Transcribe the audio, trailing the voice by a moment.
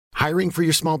Hiring for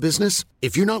your small business?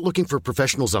 If you're not looking for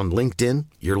professionals on LinkedIn,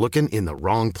 you're looking in the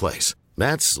wrong place.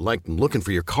 That's like looking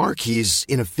for your car keys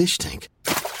in a fish tank.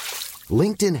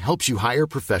 LinkedIn helps you hire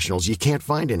professionals you can't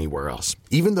find anywhere else,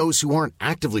 even those who aren't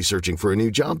actively searching for a new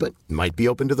job but might be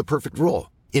open to the perfect role.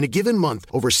 In a given month,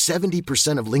 over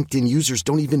 70% of LinkedIn users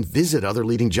don't even visit other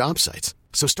leading job sites.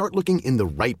 So start looking in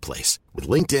the right place. With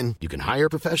LinkedIn, you can hire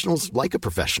professionals like a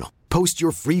professional. Post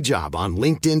your free job on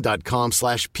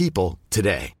linkedin.com/people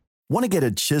today. Want to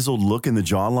get a chiseled look in the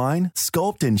jawline?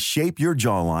 Sculpt and shape your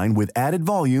jawline with added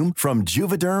volume from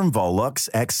Juvederm Volux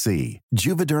XC.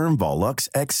 Juvederm Volux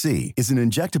XC is an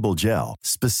injectable gel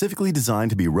specifically designed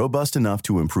to be robust enough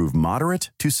to improve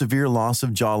moderate to severe loss of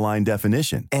jawline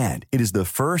definition. And it is the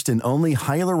first and only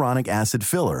hyaluronic acid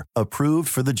filler approved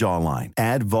for the jawline.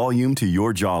 Add volume to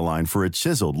your jawline for a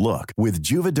chiseled look with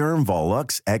Juvederm Volux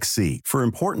XC. For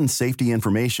important safety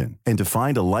information and to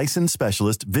find a licensed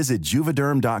specialist, visit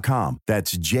juvederm.com.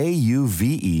 That's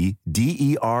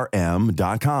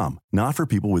JUVEDERM.com. Not for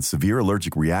people with severe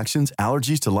allergic reactions,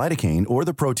 allergies to lidocaine, or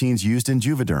the proteins used in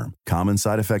Juvederm. Common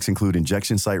side effects include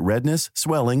injection site redness,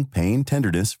 swelling, pain,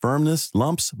 tenderness, firmness,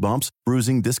 lumps, bumps,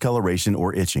 bruising, discoloration,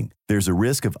 or itching. There's a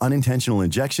risk of unintentional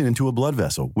injection into a blood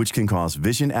vessel, which can cause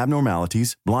vision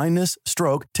abnormalities, blindness,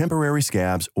 stroke, temporary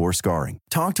scabs, or scarring.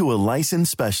 Talk to a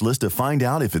licensed specialist to find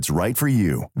out if it's right for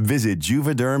you. Visit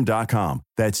Juvederm.com.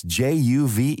 That's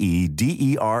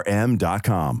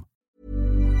JUVEDERM.com.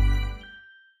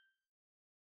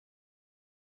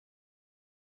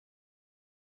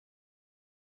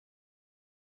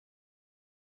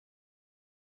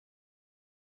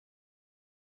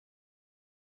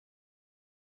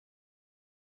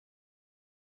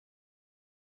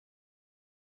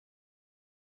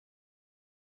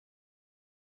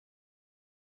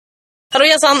 Hallå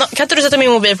Jensan, kan inte du sätta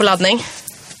min mobil på laddning?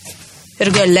 Är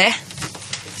du gullig?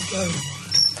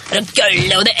 Är du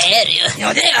gullig? Och det är ju.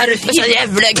 Ja, det är du. Men så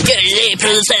jävla gullig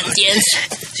producent Jens.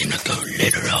 Så jävla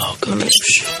gullig du.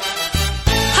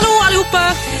 Hallå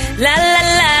allihopa! La la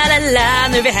la la la,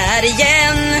 nu är vi här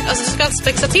igen. Alltså du ska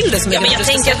spexa till det som men jag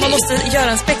tänker att man måste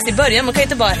göra en spex i början. Man kan ju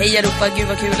inte bara hej allihopa, gud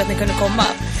vad kul att ni kunde komma.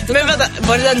 Men vänta,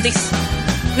 var det en diss?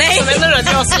 Nej. Så menar du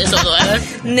att jag säger så då eller?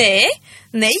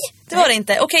 Nej, det var det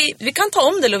inte. Okej, vi kan ta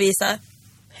om det Lovisa.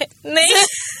 Nej.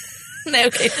 Nej,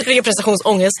 okej. Det är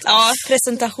prestationsångest. Ja,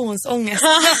 presentationsångest.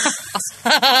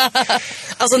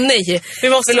 Alltså nej, vi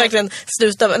måste verkligen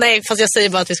sluta. Nej, fast jag säger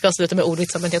bara att vi ska sluta med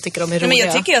ordvitsar, men jag tycker de är roliga. Men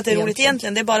jag tycker att det är roligt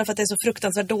egentligen. Det är bara för att det är så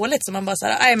fruktansvärt dåligt som man bara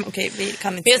säger, nej okej, vi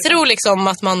kan inte. Men jag tror liksom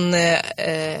att man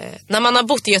när man har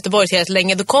bott i Göteborg helt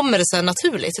länge, då kommer det så här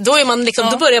naturligt. Då är man liksom,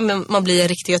 då börjar man bli en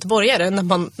riktig göteborgare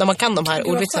när man kan de här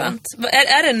ordvitsarna.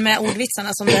 Är det med ordvitsarna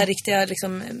som det här riktiga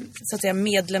liksom, så att säga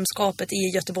medlemskapet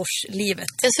i Göteborgslivet?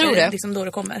 Jag tror det. Liksom då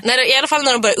det kommer. I alla fall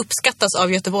när de börjar uppskattas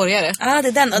av göteborgare. Det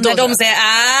är den. När de säger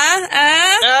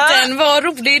den var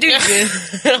rolig du.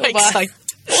 Ja, exakt.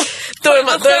 Då är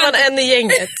man en i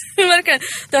gänget.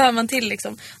 Då hör man till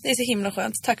liksom. Det är så himla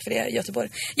skönt. Tack för det Göteborg.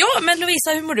 Ja, men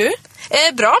Lovisa, hur mår du?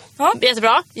 Bra,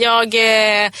 jättebra. Jag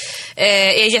är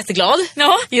jätteglad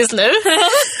just nu.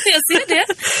 Jag ser det.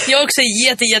 Jag är också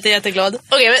jätteglad.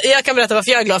 Okej, men jag kan berätta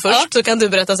varför jag är glad först. Så kan du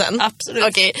berätta sen. Absolut.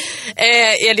 Okej,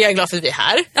 jag är glad för att vi är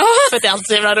här. För att det är alltid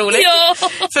så himla roligt.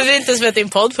 För vi har inte spelat in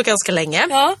podd på ganska länge.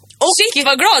 Och shit,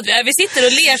 vad glad vi är. Vi sitter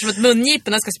och ler som att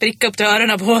mungiporna ska spricka upp till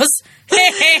öronen på oss.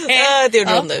 Det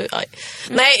gjorde de nu.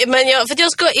 Nej, men imorgon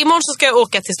så ska jag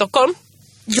åka till Stockholm.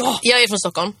 Ja. Jag är från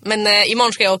Stockholm. Men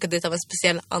imorgon ska jag åka dit av en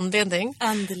speciell anledning.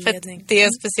 För det är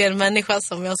en speciell människa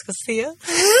som jag ska se.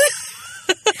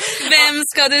 Vem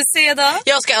ska du se då?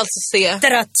 Jag ska alltså se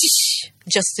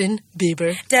Justin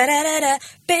Bieber.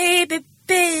 Baby.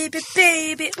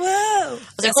 Wow.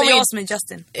 Alltså jag som är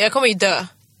Justin. Jag kommer ju dö.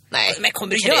 Nej, men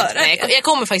kommer du göra det? Nej, jag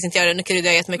kommer faktiskt inte göra det. Nu kan du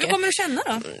dö jättemycket. Men kommer du känna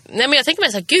då? Nej, men jag tänker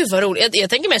mig så här, gud vad roligt. Jag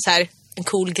tänker mig så här, en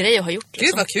cool grej att ha gjort. Liksom.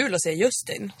 Gud vad kul att se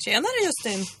Justin. Tjenare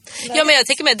Justin. Ja, men jag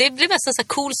tänker mig, det blir mest en så här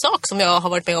cool sak som jag har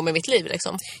varit med om i mitt liv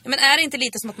liksom. Ja, men är det inte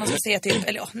lite som att man ska se typ,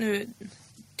 eller nu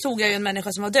tog jag ju en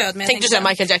människa som var död. Men tänkte du säga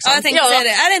Michael Jackson? Ja, jag tänkte säga det.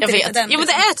 Är det inte lite den? Jo, men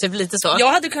det är typ lite så.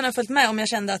 Jag hade kunnat följt med om jag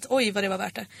kände att oj, vad det var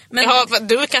värt det. Men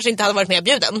du kanske inte hade varit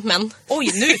medbjuden, men oj,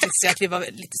 nu tyckte jag att vi var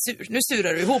lite sur. Nu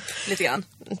surar du ihop lite grann.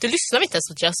 Du lyssnar inte ens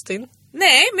på Justin.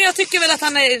 Nej, men jag tycker väl att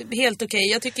han är helt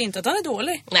okej. Jag tycker inte att han är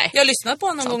dålig. Nej. Jag har lyssnat på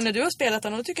honom någon gång när du har spelat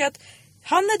honom och tycker att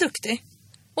han är duktig.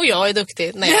 Och jag är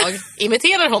duktig när jag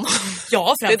imiterar honom.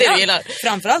 Ja,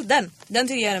 framförallt den. Den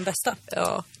tycker jag är den bästa.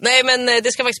 Ja. Nej, men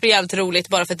det ska faktiskt bli jävligt roligt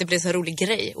bara för att det blir så en rolig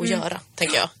grej att göra,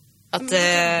 tänker jag.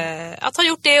 Att ha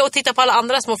gjort det och titta på alla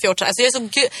andra små fjortar. Alltså jag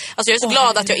är så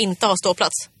glad att jag inte har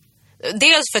ståplats.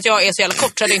 Dels för att jag är så jävla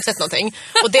kort så hade jag inte sett någonting.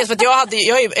 Och dels för att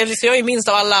jag är ju minst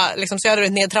av alla liksom, så jag hade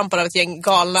varit nedtrampad av ett gäng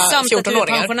galna 14-åringar. Samt att du är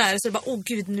pensionär så det bara,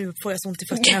 gud nu får jag så ont i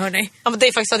fötterna, hörni. Ja, men det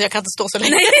är faktiskt så att jag kan inte stå så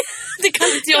länge. Nej, det kan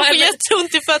inte jag får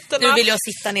jätteont i fötterna. Nu vill jag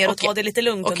sitta ner och ta det lite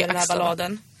lugnt under den här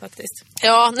balladen faktiskt.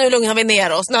 Ja, nu lugnar vi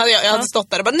ner oss. Nu hade jag hade stått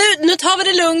där och bara, nu tar vi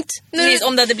det lugnt. Nu. Precis,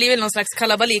 om det hade blivit någon slags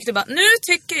kalabalik, du bara, nu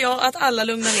tycker jag att alla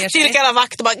lugnar ner sig. Tillkalla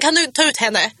vakt och bara, kan du ta ut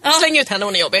henne? Släng ut henne,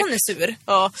 hon är jobbig. Hon är sur.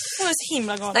 Ja. Hon är så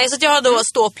himla galen. Nej, så att jag har då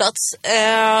ståplats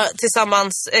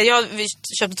tillsammans. Vi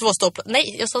köpte 2 ståplatser.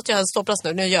 Nej, jag sa att jag hade ståplats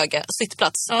nu ljög jag.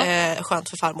 Sittplats. Skönt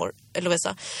för farmor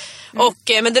Lovisa.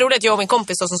 Men det roliga är att jag och min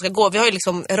kompis då, som ska gå, vi har ju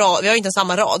liksom vi har ju inte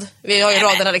samma rad. Vi har ju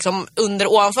raderna liksom under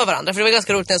och ovanför varandra. För det var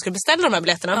ganska roligt när jag skulle beställa de här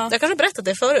biljetterna. Jag kanske berättat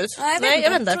det förut. Nej, jag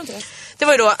vet inte. Det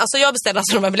var ju då, alltså jag beställde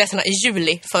alltså de här biljetterna i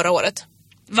juli förra året.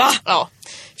 Va? Ja,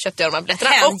 köpte jag de här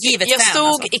biljetterna. Och jag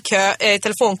stod i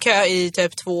telefonkö i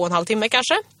typ 2,5 timmar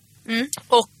kanske.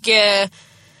 Och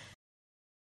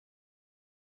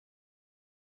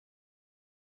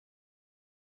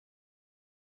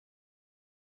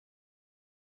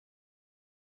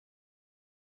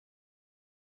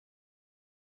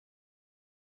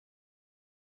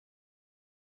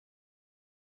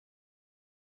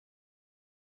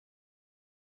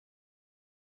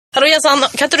hallå Jensan,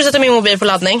 kan inte du sätta min mobil på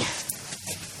laddning?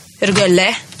 Är du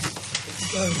gulle?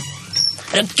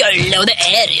 Är du gulle? Och det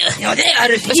är det ju. Ja, det är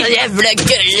du. Så jävla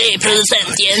gullig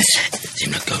producent Jens. Så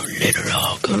jävla gullig du.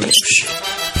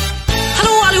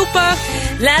 Hallå allihopa!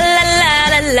 La la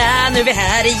la la la, nu är vi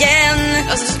här igen.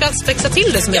 Alltså du ska alltid spexa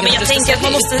till det som men jag tänker att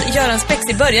man måste göra en spex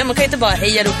i början. Man kan ju inte bara,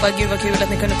 hej allihopa, gud vad kul att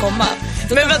ni kunde komma.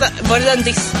 Men vänta, var det den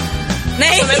diss?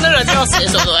 Nej. Så menar du att jag säger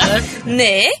så då, eller?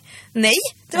 Nej,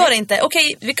 det var det inte.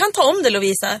 Okej, vi kan ta om det,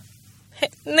 Lovisa.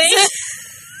 Nej.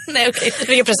 Nej, okej.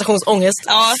 Vilken prestationsångest.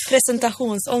 Ja,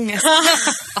 presentationsångest.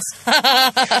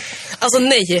 Alltså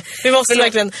nej, vi måste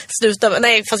verkligen sluta.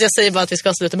 Nej, fast jag säger bara att vi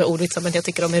ska sluta med ordvitsar, men jag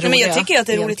tycker de är roliga. Men jag tycker att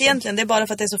det är roligt egentligen. Det är bara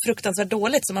för att det är så fruktansvärt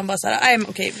dåligt som man bara säger,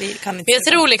 okej, vi kan inte. Men jag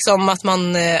tror liksom att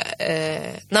man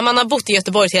när man har bott i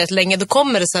Göteborg tillräckligt länge, då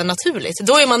kommer det så naturligt.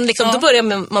 Då är man liksom, då börjar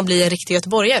man bli en riktig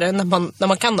göteborgare när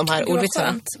man kan de här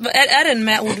ordvitsarna. Är det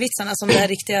med ordvitsarna som det här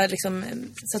riktiga liksom,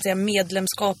 så att säga,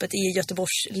 medlemskapet i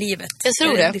Göteborgslivet? Jag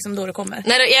tror det. Liksom då det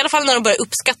kommer. I alla fall när de börjar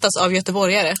uppskattas av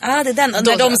göteborgare. Det är den.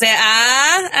 När de säger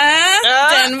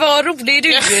den var rolig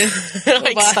du. Ja,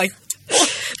 exakt.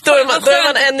 Då är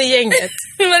man en i gänget.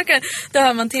 Verkligen. Då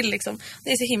hör man till liksom.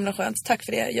 Det är så himla skönt. Tack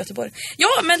för det, Göteborg. Ja,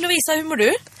 men Lovisa, hur mår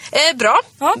du? Bra.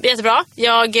 Ja. Jättebra.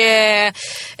 Jag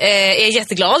är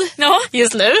jätteglad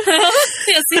just nu.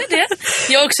 Jag ser det.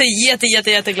 Jag är också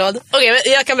jätteglad. Okej,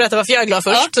 men jag kan berätta varför jag är glad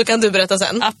först, så kan du berätta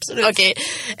sen. Absolut. Okej.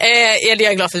 Jag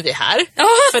är glad för att vi är här.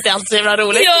 För att det är alltid så himla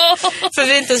roligt. För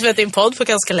vi har inte spelat in podd på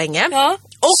ganska länge.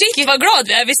 Shit, vad glad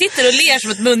vi är. Vi sitter och ler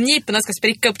som att mungiporna ska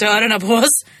spricka upp till öronen på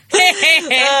oss.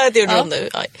 Det gjorde de nu.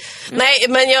 Nej,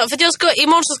 men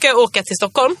imorgon så ska jag åka till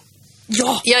Stockholm.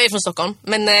 Ja. Jag är från Stockholm,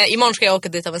 men imorgon ska jag åka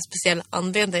dit av en speciell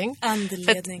anledning.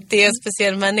 För det är en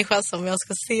speciell människa som jag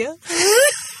ska se.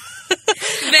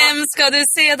 Vem ska du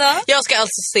se då? Jag ska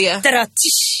alltså se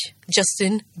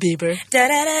Justin Bieber.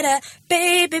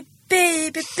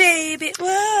 Baby,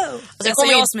 wow. Alltså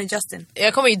jag som är Justin.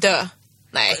 Jag kommer ju dö.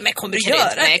 Nej, men kommer du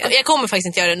göra det? Nej, jag kommer faktiskt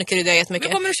inte göra det. Nu kan du dö jättemycket.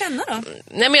 Men kommer du känna då?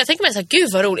 Nej, men jag tänker mig så här, gud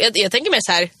vad roligt. Jag tänker mig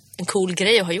så här, en cool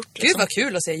grej att ha gjort. Liksom. Gud vad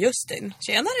kul att se Justin.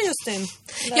 Tjenare Justin.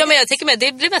 Ja, men jag tänker mig,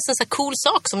 det blir mest en så här cool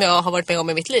sak som jag har varit med om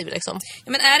i mitt liv liksom.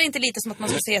 Ja, men är det inte lite som att man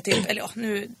ska se typ, eller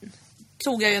nu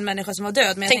tog jag ju en människa som var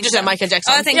död. Men tänkte du säga Michael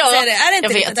Jackson? Ja, jag tänkte säga det. Är det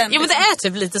inte lite den? Jo, men det är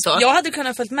typ lite så. Jag hade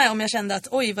kunnat följt med om jag kände att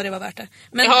oj vad det var värt det.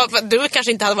 Men du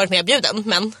kanske inte hade varit medbjuden,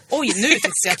 men oj, nu tyckte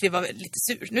jag att vi var lite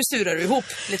sur. Nu surar du ihop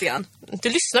lite grann. Du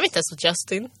lyssnar inte ens på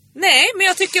Justin. Nej, men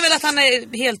jag tycker väl att han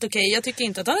är helt okej. Jag tycker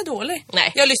inte att han är dålig.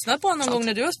 Nej. Jag har lyssnat på honom någon gång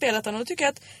när du har spelat honom och tycker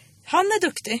att han är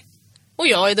duktig. Och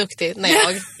jag är duktig när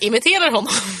jag imiterar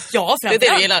honom. Ja, det är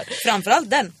det vi gillar. Framförallt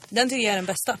den. Den tycker jag är den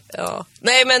bästa. Ja.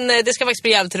 Nej, men det ska faktiskt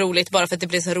bli jävligt roligt bara för att det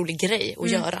blir en så rolig grej att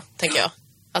göra, tänker jag.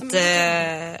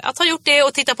 Att ha gjort det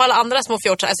och titta på alla andra små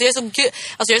fjortar. Alltså jag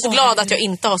är så glad att jag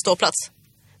inte har ståplats.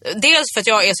 Dels för att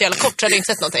jag är så jävla kort så hade jag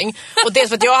inte sett någonting. Och dels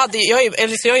för att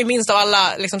jag är minst av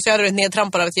alla liksom, så jag hade varit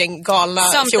nedtrampad av ett gäng galna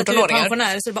 14-åringar. Samt att du är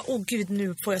pensionär så det bara, gud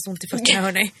nu får jag så ont i fötterna,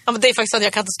 hörni. Ja, men det är faktiskt att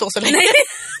jag kan inte stå så länge. Nej,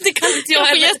 det kan inte jag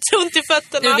får jätteont i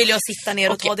fötterna. Nu vill jag sitta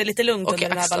ner och ta det lite lugnt under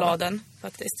den här balladen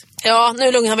faktiskt. Ja,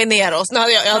 nu lugnar vi ner oss. Nu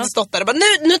hade jag hade stått där och bara,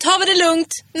 nu tar vi det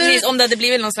lugnt. Precis, om det hade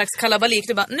blivit någon slags kalabalik,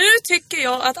 du bara, nu tycker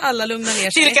jag att alla lugnar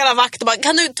ner sig. Tillkalla vakt och bara,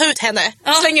 kan du ta ut henne?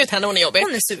 Släng ut henne, hon är jobbig.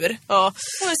 Hon är sur. Ja.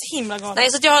 Hon är så himla galen.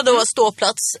 Nej, så att jag har då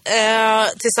ståplats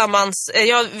tillsammans.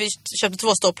 Vi köpte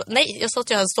 2 ståplatser. Nej, jag sa att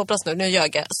jag hade ståplats nu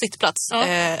ljög jag. Sittplats,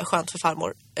 skönt för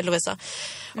farmor Lovisa.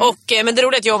 Men det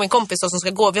roliga är att jag och min kompis då, som ska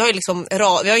gå, vi har ju liksom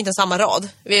vi har inte en samma rad.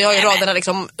 Vi har ju raderna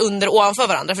liksom under och ovanför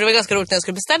varandra. För det var ganska roligt när jag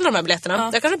skulle beställa de här biljetterna.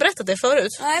 Jag kanske berättat det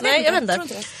förut. Nej, jag vet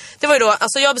inte. Det var ju då,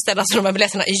 alltså jag beställde alltså de här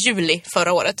biljetterna i juli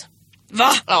förra året.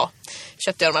 Va? Ja,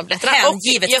 köpte jag de här biljetterna. Och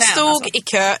jag stod i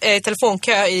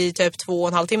telefonkö i typ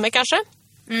 2,5 timme kanske.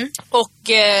 Och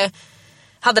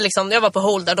hade liksom, jag var på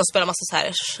hold där, de spelade massa så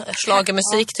här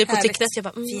schlagermusik typ på TikTok. Jag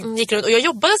bara, gick runt och jag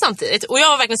jobbade samtidigt. Och jag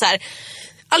var verkligen så här: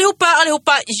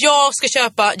 Allihopa, jag ska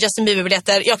köpa Justin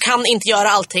Bieber-biljetter. Jag kan inte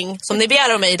göra allting som ni begär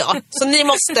av mig idag. Så ni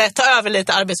måste ta över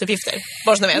lite arbetsuppgifter.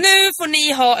 Bara så ni vet. Nu får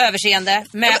ni ha överseende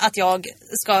med att jag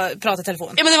ska prata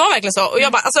telefon. Ja, men det var verkligen så. Och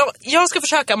jag bara, alltså, jag ska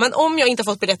försöka, men om jag inte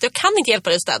har fått biljetter, jag kan inte hjälpa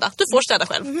dig att städa. Du får städa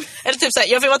själv. Eller typ så här,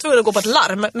 jag var tvungen att gå på ett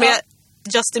larm med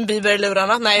Justin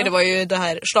Bieber-lurarna. Nej, det var ju det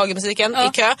här schlagermusiken i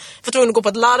kö. Jag var tvungen att gå på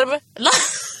ett larm.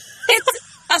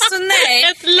 Alltså nej,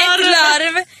 ett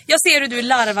larv. Jag ser hur du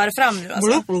larvar fram nu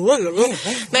alltså.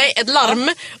 Nej, ett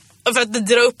larm. För att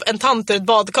dra upp en tant ur ett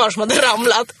badkar som hade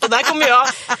ramlat. Och där kommer jag,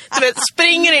 du vet,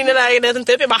 springer in i lägenheten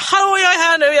typ. Jag bara, hallå, jag är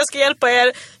här nu, jag ska hjälpa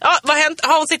er. Ja, vad har hänt?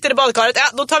 Hon sitter i badkaret. Ja,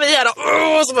 då tar vi här då.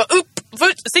 Och så bara, upp.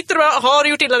 Först sitter du bara, har du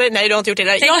gjort illa dig? Nej, du har inte gjort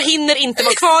illa dig. Jag hinner inte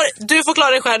vara kvar. Du får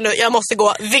klara dig själv nu. Jag måste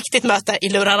gå. Viktigt möte i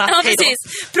lurarna. Ja, precis.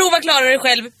 Prova klara dig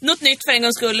själv. Något nytt för en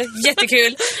gångs skull.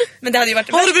 Jättekul. Men det hade ju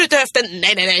varit... Har du brutit höften?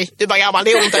 Nej. Du är bara gammal.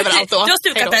 Det är ont överallt då. Du har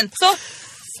stukat den. Så.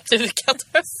 Stukat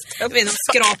höften. Jag vet inte,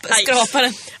 skrapa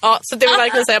den. Ja, så det var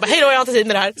verkligen så här, hej då, jag har inte tid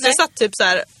med det här. Så jag satt typ så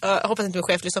här, hoppas inte min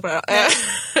chef lyssnar på det här.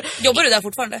 Jobbar du där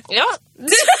fortfarande? Ja.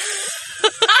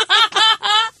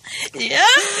 Ja.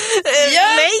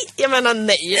 Nej, jag menar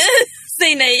nej.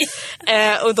 Säg nej.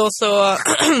 Och då så...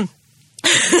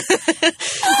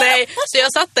 Nej, så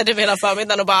jag satt där typ hela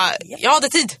förmiddagen och bara, jag hade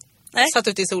tid. Satt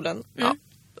ute i solen. Ja.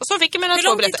 Och så fick jag mina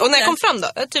 2 biljetter. Och när jag kom fram då,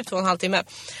 typ 2,5 timme.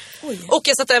 Oj. Och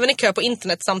jag satt även i kö på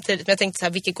internet samtidigt. Men jag tänkte så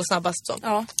här, vilket går snabbast så.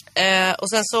 Ja. Och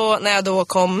sen så när jag då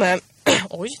kom...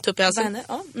 typ jag alltså.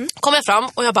 Kom jag fram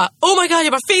och jag bara, oh my god,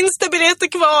 jag bara, finns det biljetter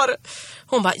kvar?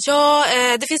 Hon bara, ja,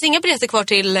 det finns inga biljetter kvar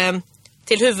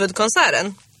till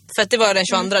huvudkonserten. För att det var den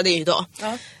 22, det är ju idag.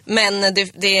 Ja. Men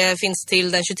det finns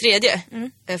till den 23.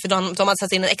 För de hade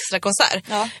satt in en extra konsert.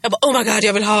 Ja. Jag bara, oh my god,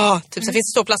 jag vill ha. Typ, så finns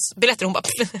det ståplatsbiljetter. Hon bara,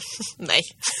 nej.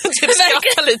 Typ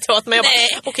skrattade lite åt mig. Jag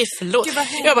bara, okej, förlåt.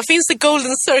 Jag bara, finns det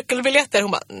Golden Circle-biljetter?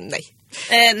 Hon bara, nej.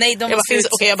 Nej, de var slut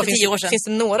för 10 år sedan. Finns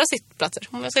det några sittplatser?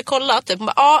 Jag ska kolla. Typ. Hon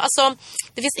bara, ja, alltså,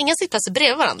 det finns inga sittplatser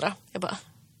bredvid varandra. Jag bara,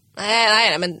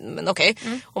 nej, men okej.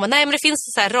 Hon bara, nej, men det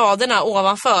finns så här raderna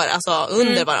ovanför, alltså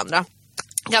under varandra.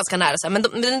 Ganska nära så här, men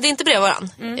det är inte bredvid varandra.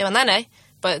 Jag bara, nej.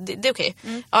 Det är okej.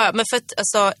 Ja, men för att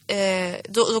alltså,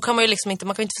 då kan man ju liksom inte,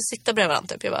 man kan ju inte få sitta bredvid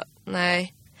varandra typ. Jag bara,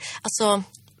 nej. Alltså,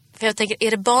 för jag tänker,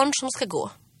 är det barn som ska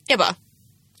gå? Jag bara,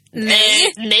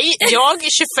 nej, jag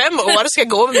 25 år ska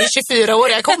gå med min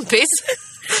 24-åriga kompis.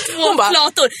 Hon bara,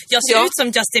 plator. Jag ser ut som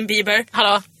Justin Bieber.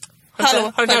 Hallå,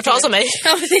 har du hört talas om mig?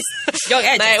 Ja, precis. Jag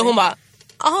är nej, hon bara,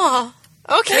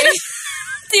 okej.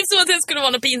 Typ så att det skulle vara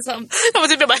något pinsamt.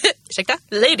 Jag bara, ursäkta,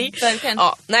 lady. Verkligen.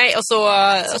 Ja, nej, och så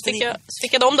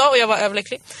fick jag dem då och jag var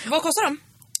överlycklig. Vad kostar de?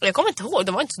 Jag kommer inte ihåg,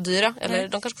 de var inte så dyra. Eller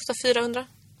de kanske kostar 400.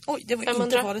 Oj, det var 500.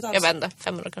 Inte farligt alls. Jag vet inte,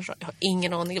 500 kanske. Jag har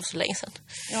ingen aning, det var så länge sedan.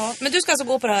 Ja, men du ska alltså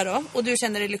gå på det här då? Och du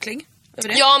känner dig lycklig över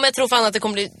det? Ja, men jag tror fan att det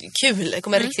kommer bli kul. Det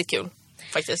kommer bli riktigt kul,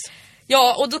 faktiskt.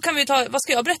 Ja, och då kan vi ta, vad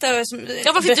ska jag berätta?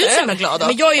 Ja, varför är du så himla glad då?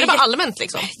 Men jag är bara allmänt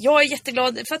liksom. Jag är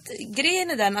jätteglad för att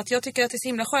grejen är den att jag tycker att det är så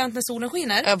himla skönt när solen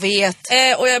skiner. Jag vet.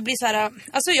 Och jag blir så här,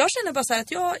 alltså jag känner bara så här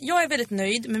att jag är väldigt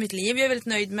nöjd med mitt liv. Jag är väldigt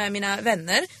nöjd med mina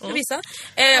vänner, vissa.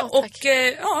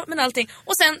 Ja, men allting.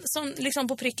 Och sen som liksom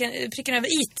på pricken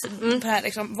över it på det här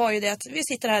liksom, var ju det att vi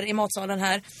sitter här i matsalen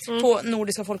här på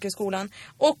Nordiska folkhögskolan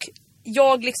och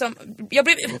jag liksom,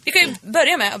 vi kan ju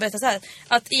börja med att berätta så här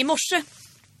att i morse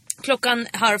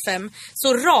 4:30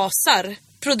 så rasar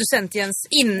producentjens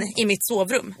in i mitt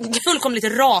sovrum. Fullkomligt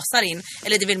rasar in.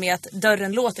 Eller det vill med att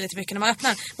dörren låter lite mycket när man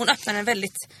öppnar. Hon öppnar den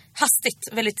väldigt hastigt,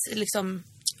 väldigt liksom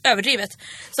överdrivet.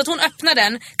 Så att hon öppnar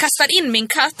den, kastar in min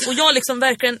katt och jag liksom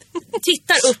verkligen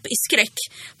tittar upp i skräck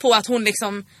på att hon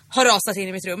liksom har rasat in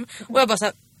i mitt rum. Och jag bara så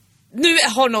här, nu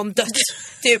har någon dött.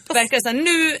 Typ verkligen såhär,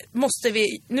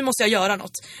 nu måste jag göra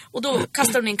något. Och då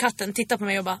kastar hon in katten, tittar på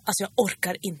mig och bara, alltså jag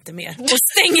orkar inte mer. Och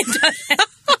stänger dörren.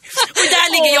 Och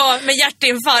där ligger jag med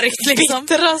hjärtinfarkt liksom.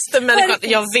 Bittraste människan.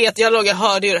 Jag vet, jag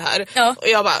hörde ju det här. Ja. Och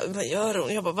jag bara, vad gör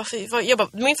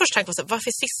hon? Min första tanke var så här, varför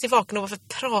är Sissi vaken och varför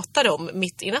pratar de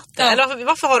mitt i natten? Ja. Eller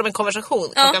varför har de en konversation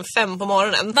klockan 5 på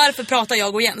morgonen? Varför pratar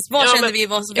jag och Jens? Vad kände vi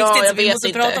var så viktigt så vi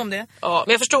måste prata om det? Ja,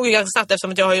 men jag förstod ju ganska snabbt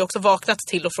eftersom att jag har ju också vaknat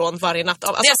till och från varje natt.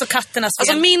 Alltså, det är alltså katternas fel.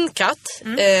 Alltså min katt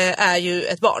är ju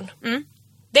ett barn.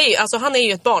 Det är ju, alltså, han är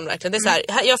ju ett barn verkligen. Det är så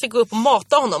här, jag fick gå upp och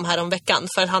mata honom här om veckan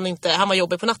för att han var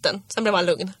jobbig på natten. Sen blev han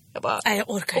lugn. Jag bara, nej, jag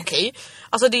orkar inte. Okej.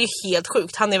 Alltså det är ju helt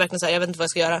sjukt. Han är verkligen så här, jag vet inte vad jag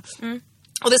ska göra.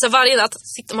 Och det är så här, varje natt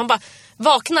sitter man bara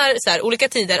vaknar så här, olika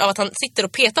tider av att han sitter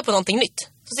och petar på någonting nytt.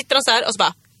 Så sitter han så här och så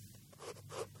bara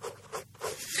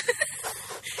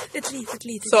ett litet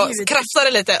så ljud. krafsar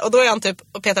det lite och då är han typ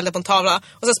och petar lite på en tavla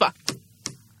och sen så bara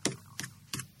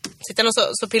sitter han och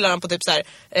så pillar han på typ så här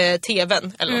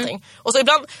tvn eller någonting. Och så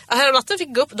ibland här om natten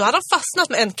fick gå upp, då hade han fastnat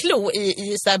med en klo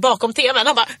i så här bakom tvn.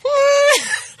 Han bara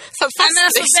så fast, men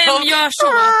alltså liksom. Vem gör så?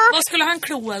 Vad skulle han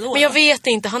kloa då? Men jag vet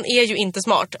inte, han är ju inte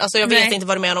smart. Alltså jag vet inte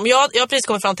vad det är med honom. Jag har precis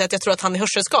kommit fram till att jag tror att han är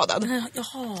hörselskadad.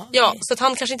 Jaha. Ja, så att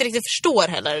han kanske inte riktigt förstår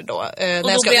heller då när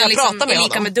och jag ska liksom prata med lika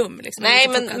honom. med dum liksom. Nej,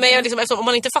 men jag liksom, eftersom, om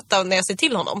man inte fattar när jag säger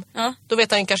till honom, då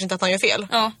vet han kanske inte att han gör fel.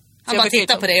 Ja. Han bara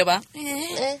tittar på dig och bara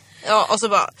ja, och så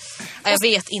bara jag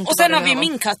vet inte. Och sen har vi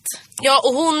min katt. Ja,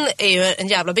 och hon är ju en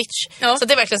jävla bitch. Så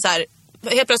det är verkligen så här,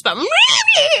 helt plötsligt bara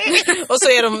och så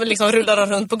är de liksom rullar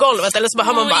runt på golvet eller så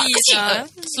bara man bara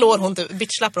slår hon typ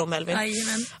bitchlappar om Melvin.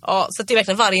 Ja, så det är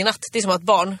verkligen varje natt. Det är som att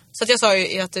barn. Så att jag sa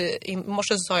ju att i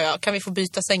morse så sa jag, kan vi få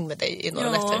byta säng med dig i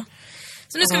några nätter?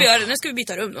 Så nu ska vi göra det. Nu ska vi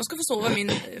byta rum. De ska få sova i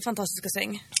min fantastiska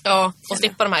säng. Ja, och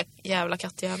slippa de här jävla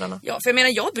kattjävlarna. Ja, för jag menar,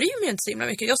 jag bryr mig inte så himla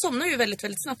mycket. Jag somnar ju väldigt,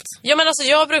 väldigt snabbt. Ja, men alltså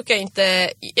jag brukar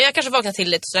inte... Jag kanske vaknar till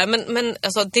lite sådär. Men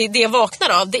alltså, det jag vaknar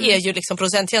av, det är ju liksom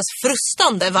producent Jens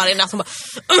frustande varje natt. Som bara...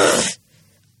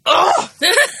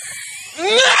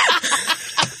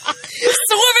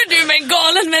 Sover du med en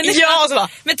galen människa? Ja, och så bara...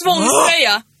 Med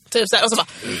tvångströja. Typ såhär, och så bara...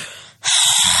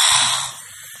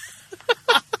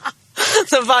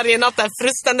 Så varje natt är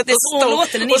frustandet och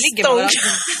stånk. Ni ligger bara.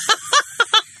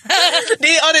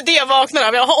 Det är det jag vaknar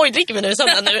av. Oj, dricker vi nu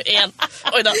sömnen nu igen.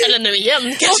 Oj då, eller nu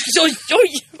igen.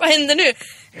 Oj, vad händer nu?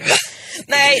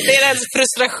 Nej, det är den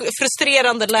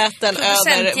frustrerande läten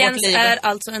över vårt liv. är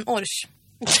alltså en ors.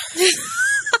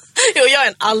 Jo, jag är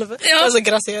en alv. Jag är så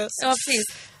graciös. Ja, precis.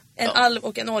 En alv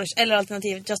och en ors. Eller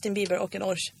alternativ Justin Bieber och en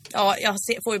ors. Ja, jag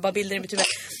får ju bara bilder i mitt huvud.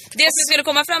 Det som jag skulle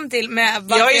komma fram till med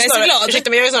varför jag är så glad. Ursäkta,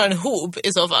 men jag är snarare en hob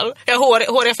i så fall. Jag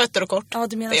har håriga fötter och kort. Ja,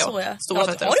 du menar så, ja. Stora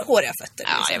fötter. Har du håriga fötter?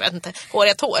 Ja, jag vet inte.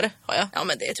 Håriga tår har jag. Ja,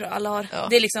 men det tror jag alla har. Ja.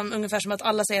 Det är liksom ungefär som att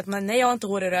alla säger att nej, jag har inte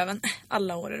hår i röven.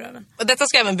 Alla har hår i röven. Och detta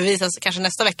ska även bevisas kanske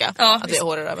nästa vecka. Ja, att vi har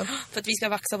hår i röven. För att vi ska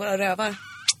vaxa våra rövar.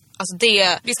 Alltså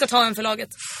det... Vi ska ta en för laget.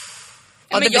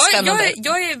 Ja, men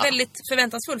jag är väldigt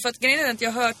förväntansfull. För att grejen är att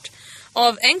jag har hört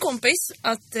av en kompis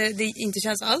att det inte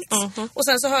känns allt. Och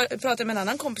sen så pratade jag med en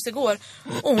annan kompis igår.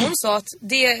 Och hon sa att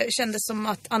det kändes som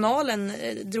att analen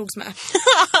drogs med.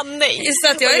 Nej.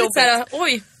 Så att jag är lite såhär,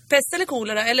 oj, pest eller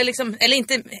kolera. Eller, liksom, eller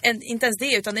inte ens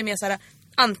det, utan det är mer såhär,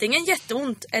 antingen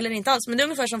jätteont eller inte alls. Men det är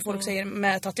ungefär som folk säger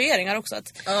med tatueringar också.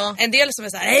 Att en del som är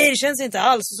såhär, nej det känns inte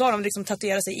alls. Så har de liksom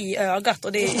tatuerat sig i ögat.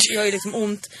 Och det gör ju liksom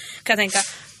ont, kan jag tänka.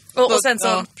 Och sen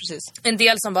så en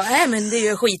del som bara, men det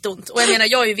gör skitont. Och jag menar,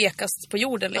 jag är ju vekast på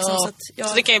jorden liksom,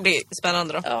 så det kan ju bli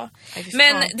spännande då. Ja.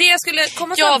 Men det jag skulle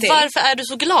komma fram till... Ja, varför är du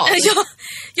så glad? Ja,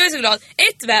 jag är så glad.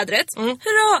 Vädret.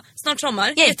 Hurra, snart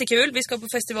sommar. Jättekul, vi ska på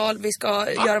festival. Vi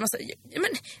ska göra massa...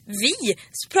 Men vi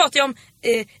pratar ju om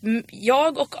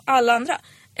jag och alla andra.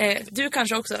 Du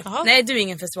kanske också. Aha. Nej, du är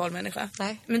ingen festivalmänniska.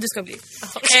 Nej. Men du ska bli.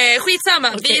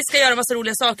 Skitsamma, okay. Vi ska göra massa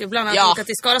roliga saker. Bland annat åka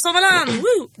till Skara Sommarland.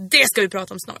 Det ska vi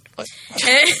prata om snart.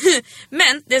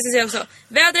 Men det ska jag säga också,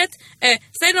 vädret.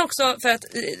 Sen också för att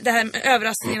det här med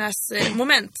överraskningarnas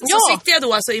moment. Så sitter jag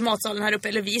då alltså i matsalen här uppe.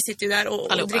 Eller vi sitter ju där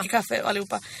och dricker kaffe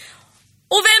allihopa.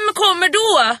 Och vem kommer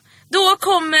då? Då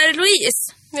kommer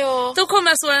Louise. Ja. Då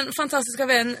kommer alltså en fantastiska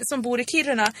vän som bor i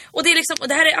Kiruna. Och det är liksom, och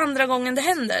det här är andra gången det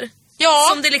händer. Ja.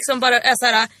 Som det liksom bara är så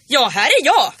här, här är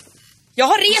jag. Jag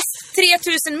har rest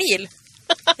 3000 mil.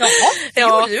 Jaha, det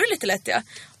gjorde du lite lätt, ja.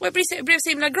 Och jag blev så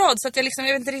himla glad så att jag vet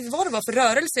inte riktigt vad det var för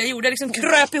rörelse jag gjorde. Jag liksom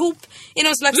kröp ihop i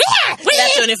någon slags...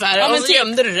 Lätt ungefär, ja, och så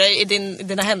gömde du dig i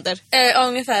dina händer. Ja,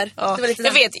 ungefär. Ja. Det var lite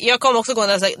jag vet, jag kom också gå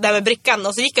där med brickan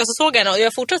och så gick jag och så såg jag henne och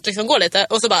jag fortsatte liksom gå lite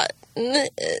och så bara...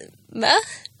 Va?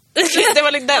 Det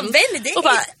var liksom den. Vem är det? Och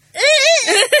bara...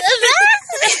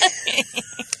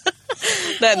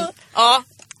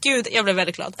 gud, jag blev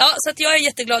väldigt glad. Ja, så att jag är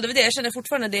jätteglad över det. Jag känner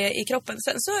fortfarande det i kroppen.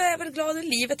 Sen så är jag väl glad att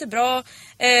livet är bra.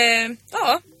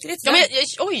 Ja, lite ja,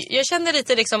 men jag känner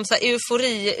lite liksom så här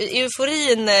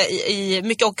euforin i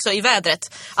mycket också i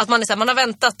vädret. Att man är så här, man har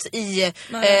väntat i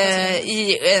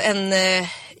en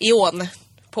eon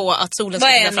på att solen ska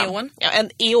komma fram. Vad är en eon? Ja, en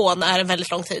eon är en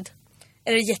väldigt lång tid.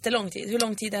 Är det jättelång tid? Hur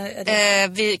lång tid är det?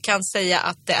 Vi kan säga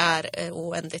att det är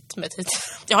oändligt med tid.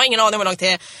 Jag har ingen aning om hur lång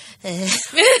tid det är.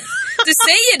 Du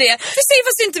säger det! Du säger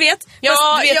fast du inte vet.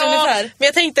 Ja, du vet ungefär. Men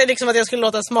jag tänkte liksom att jag skulle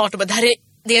låta smart och bara,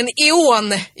 det är en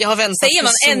eon jag har väntat. Säger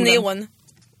man en eon?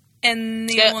 En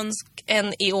eon?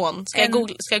 En eon. Ska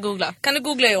jag googla? Kan du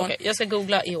googla eon? Okay, jag ska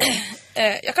googla eon.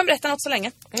 Jag kan berätta något så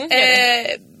länge.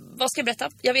 Vad ska jag berätta?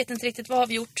 Jag vet inte riktigt. Vad har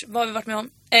vi gjort? Vad har vi varit med om?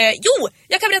 Jo!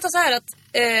 Jag kan berätta så här att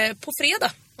på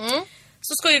fredag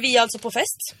så ska ju vi alltså på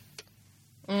fest.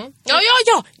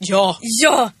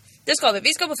 Ja! Det ska vi.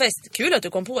 Vi ska på fest. Kul att du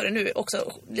kom på det nu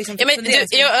också. Liksom, ja, men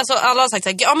alltså, alla har sagt så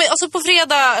här, ja men alltså på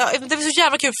fredag, det blir så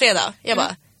jävla kul fredag. Jag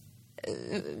bara,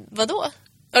 vadå?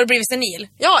 Har du blivit senil?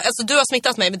 Ja, alltså du har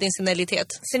smittat mig med din senilitet.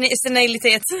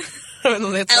 Senilitet.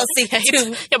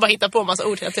 Jag bara hittar på en massa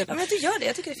ord hela tiden. Ja, men du gör det,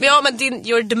 jag tycker det är fint. Ja, men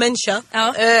your dementia.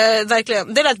 Ja.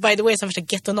 Verkligen. Det lät by the way som första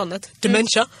gettonamnet.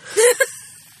 Dementia.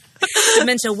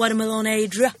 Dementia watermelon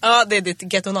age. Ja, det är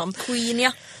ditt gettonamn. Queen,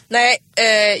 ja. Nej,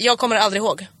 jag kommer aldrig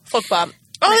ihåg. Folk bara,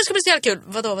 det ska bli så jävla kul.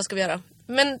 Vadå, vad ska vi göra?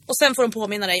 Men, och sen får de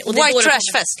påminna dig. Och White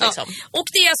Trash Fest liksom. Ja. Och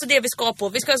det är alltså det vi ska på.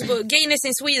 Vi ska alltså på Gayness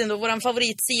in Sweden då, våran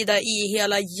favoritsida i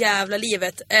hela jävla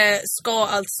livet. Ska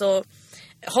alltså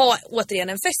ha återigen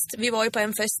en fest. Vi var ju på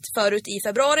en fest förut i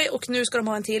februari och nu ska de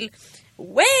ha en till.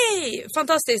 Way!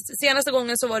 Fantastiskt. Senaste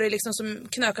gången så var det liksom som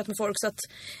knökat med folk så att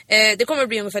det kommer att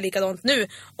bli ungefär likadant nu.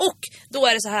 Och då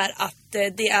är det så här att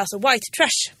det är alltså White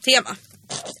Trash tema.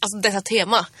 Alltså detta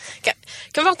tema.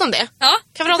 Kan vi prata om det? Ja.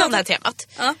 Kan vi prata om det här temat?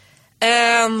 Ja.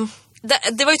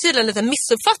 Det var ju tydligen en liten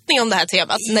missuppfattning om det här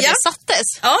temat när det sattes.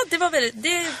 Ja, det var väldigt...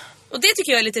 Och det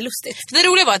tycker jag är lite lustigt. Det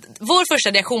roliga var att vår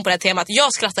första reaktion på det här temat,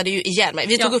 jag skrattade ju ihjäl mig.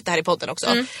 Vi tog upp det här i podden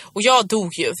också. Och jag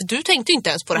dog ju, för du tänkte ju inte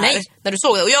ens på det här när du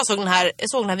såg det. Och jag såg den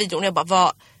här videon och jag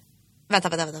bara, vänta.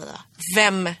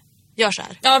 Vem gör så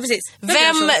här? Ja, precis.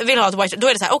 Vem vill ha ett white? Då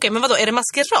är det så här, okej, men vadå, är det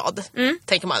maskerad?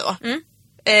 Tänker man då.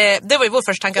 Det var ju vår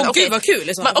första tanke. Gud vad kul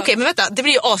liksom. Okej, men vänta, det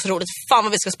blir ju asroligt. Fan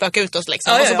vad vi ska spöka ut oss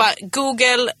liksom. Och så bara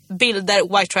Google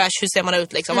bilder white trash, hur ser man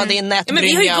ut liksom? Det är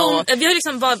nätbrynja vi har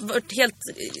liksom varit helt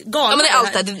galna. Ja, men det är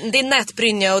allt det är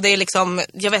nätbrynja och det är liksom,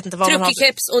 jag vet inte vad man har.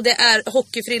 Truckekeps och det är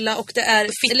hockeyfrilla och det är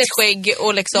fittskägg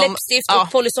och liksom läppstift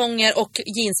och polisonger och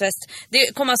jeansväst.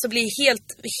 Det kommer alltså bli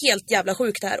helt jävla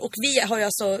sjukt här. Och vi har ju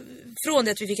alltså från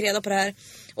det att vi fick reda på det här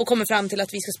och kommer fram till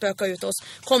att vi ska spöka ut oss,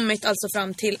 kommit alltså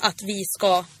fram till att vi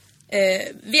ska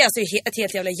vi är alltså ett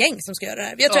helt jävla gäng som ska göra det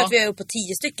här. Jag tror att vi är uppe på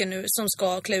 10 stycken nu som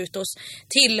ska klä ut oss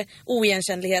till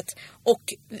oigenkännlighet. Och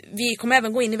vi kommer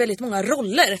även gå in i väldigt många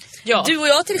roller. Ja. Du och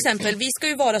jag till exempel, vi ska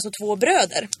ju vara så 2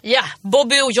 bröder. Ja,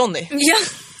 Bobby och Johnny. Ja.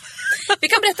 Vi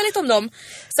kan berätta lite om dem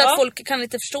så att folk kan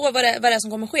lite förstå vad det är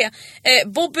som kommer ske.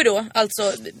 Bobby då,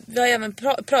 alltså, vi har även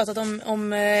pratat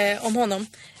om honom.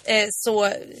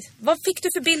 Så vad fick du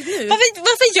för bild nu?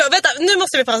 Vänta, nu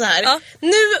måste vi pausa här.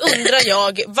 Nu undrar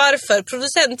jag varför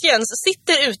producent Jens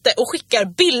sitter ute och skickar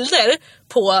bilder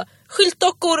på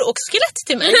skyltdockor och skelett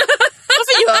till mig.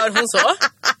 Varför gör hon så?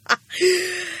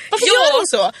 Varför gör hon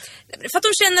så? För att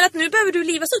de känner att nu behöver du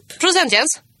livas upp. Producent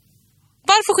Jens,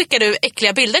 varför skickar du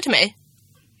äckliga bilder till mig?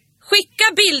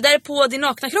 Skicka bilder på din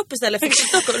nakna kropp istället för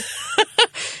skyltdockor.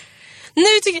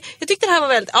 Jag tyckte det här var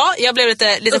väldigt... Ja, jag blev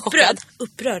lite chockad.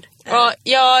 Upprörd.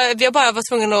 Ja, vi har bara varit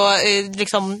tvungna att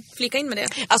liksom... flika in med det.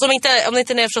 Alltså om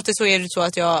inte ni har förstått det så är det så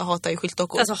att jag hatar ju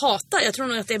skyltdockor. Alltså hatar? Jag tror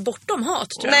nog att det är bortom hat.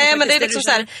 Tror Nej, jag, men det är liksom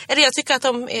så här... Eller jag tycker att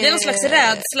de är... Det är någon slags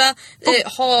rädsla,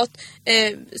 hat,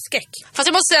 skräck. Fast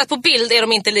jag måste säga att på bild är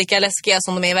de inte lika läskiga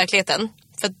som de är i verkligheten.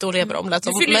 För då lever de lätt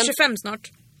som... Du fyller 25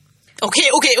 snart.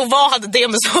 Okej, och vad hade det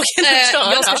med saken att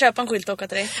göra? Jag ska köpa en skyltdocka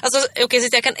till dig. Alltså, så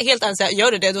jag kan helt ärligt säga,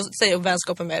 gör du det, då säger jag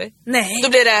vänskapen med dig. Nej. Då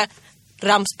blir det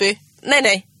Ramsby.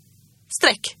 Nej.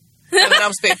 Streck. Över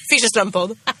Ramsby.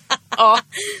 Fischerströmpodd. Ja.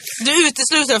 Du är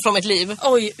utesluten från mitt liv.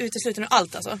 Oj, utesluten ur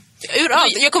allt alltså. Ur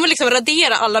allt. Jag kommer liksom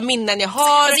radera alla minnen jag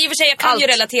har. Alltså i och för sig, jag kan ju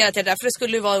relatera till det där. För det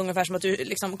skulle ju vara ungefär som att du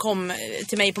liksom kom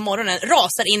till mig på morgonen,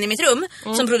 rasar in i mitt rum,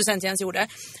 som producent Jens gjorde.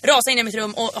 Rasar in i mitt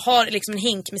rum och har liksom en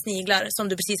hink med sniglar som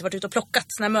du precis varit ute och plockat.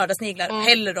 Såna här mördarsniglar.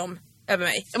 Häller dem över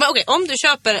mig. Men okej, om du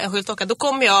köper en skyltdocka, då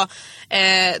kommer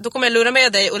jag lura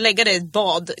med dig och lägga dig i ett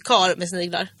badkar med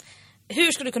sniglar.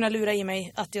 Hur skulle du kunna lura i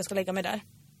mig att jag ska lägga mig där?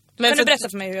 Kan du berätta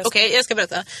för mig hur jag ska? Okej, jag ska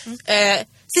berätta.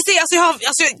 Cissi,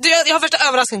 jag har värsta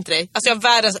överraskning till dig. Alltså jag har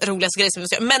världens roligaste grej som du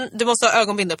ska göra. Men du måste ha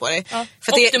ögonbindel på dig. Ja.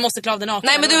 För du måste klä av den naken.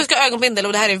 Nej, men du ska ha ögonbindel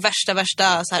och det här är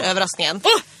värsta så här överraskningen.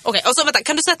 Okej, och så vänta,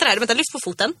 kan du sätta det här? Vänta, lyft på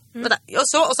foten. Vänta, och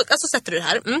så sätter du det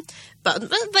här.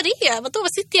 Vad är det? Vadå,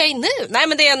 vad sitter jag i nu? Nej,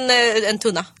 men det är en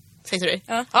tunna. Säger du?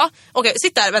 Ja. Okej,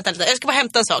 sitt där, vänta lite. Jag ska bara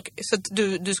hämta en sak så att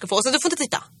du ska få. Så du får inte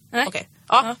titta. Okej.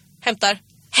 Ja, hämtar.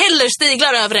 Häller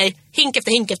stiglar över dig. Hink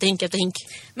efter hink efter hink efter hink.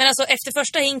 Men alltså efter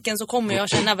första hinken så kommer jag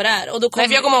känna vad det är. Och då kommer... Nej,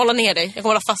 för jag kommer hålla ner dig. Jag kommer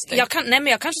hålla fast dig. Jag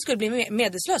kanske skulle bli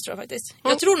medvetslös, tror jag faktiskt.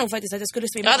 Jag tror nog faktiskt att jag skulle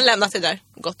svimma. Jag hade lämnat det där.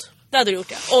 Gott. Det hade du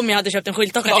gjort, ja. Om jag hade köpt en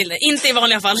skyltdocka till det. Inte i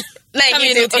vanliga fall. Nej,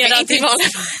 inte i vanliga fall.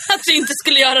 Att du inte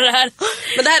skulle göra det här.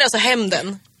 Men det här är alltså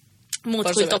hämnden.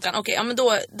 Mot skyltdockan. Okej, ja, men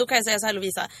då kan jag säga så här,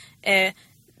 Lovisa.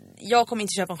 Jag kommer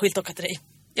inte köpa en skyltdocka till dig.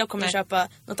 Jag kommer köpa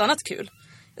något annat kul.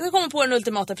 Jag ska komma på den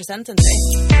ultimata presenten till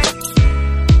dig.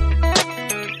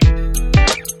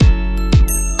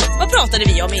 Vad pratade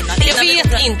vi om innan? Jag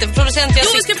vet inte. Producent,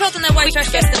 vi ska prata om den White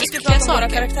Trash-festen. Vi ska prata om våra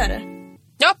karaktärer.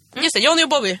 Ja, just det. Johnny och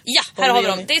Bobby. Ja, här har vi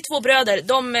dem. Det är 2 bröder.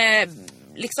 De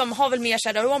liksom har väl mer så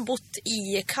här. De har bott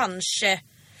i kanske...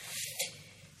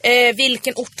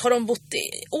 vilken ort har de bott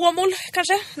i? Åmål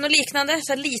kanske? Något liknande.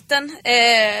 Så här liten.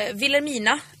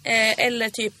 Vilhelmina. Eller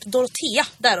typ Dorotea.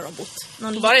 Där har de bott.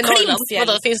 Bara i Norrland.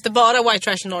 Vadå, finns det bara white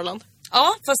trash i Norrland?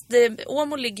 Ja, fast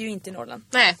Åmål ligger ju inte i Norrland.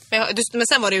 Nej, men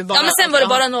sen var det ju bara... Ja, men sen var det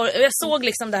bara jag såg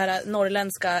liksom det här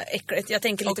norrländska äcklet. Jag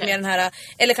tänker lite mer den här...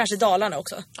 Eller kanske Dalarna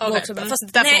också. Också fast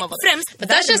nej, främst... Men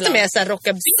där känns det mer såhär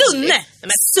rockabilly.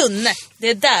 Sunne! Det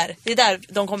är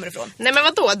där de kommer ifrån. Nej, men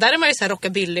vadå? Där är man ju såhär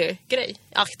rockabilly-grej.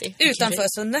 Aktig. Utanför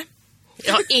Sunne.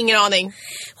 Jag har ingen aning.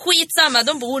 Skitsamma,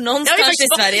 de bor någonstans i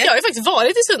Sverige. Jag har ju faktiskt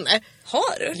varit i Sunne.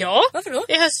 Har du? Ja. Varför då?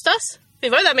 I höstas. Vi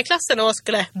var ju där med klassen och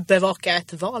skulle bevaka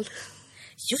ett val.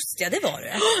 Just det, det var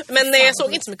det. Men jag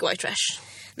såg inte så mycket white trash.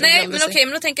 Nej, men okej,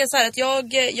 men då tänker jag så här att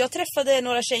jag träffade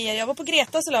några tjejer. Jag var på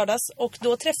Gretas i lördags och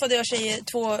då träffade jag tjejer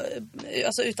 2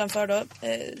 alltså utanför då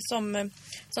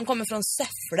som kommer från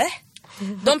Säffle.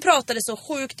 De pratade så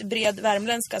sjukt bred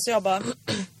värmländska så jag bara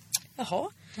jaha.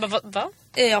 Va?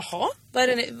 Jaha.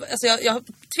 Alltså jag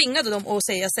tvingade dem att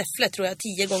säga Säffle tror jag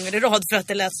 10 gånger i rad för att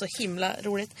det lät så himla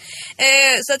roligt.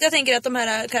 Så att jag tänker att de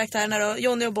här karaktärerna då,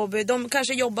 Johnny och Bobby, de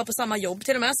kanske jobbar på samma jobb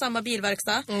till och med, samma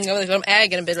bilverkstad. Jag vet inte, de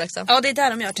äger en bilverkstad. Ja, det är där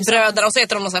de gör. Bröder, och så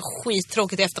heter de något så här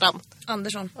skittråkigt i efternamn.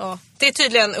 Andersson. Ja. Det är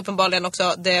tydligen uppenbarligen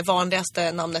också det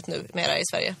vanligaste namnet nu mera i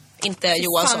Sverige. Inte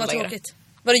Johansson längre. Tråkigt.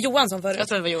 Var det Johansson förut? Jag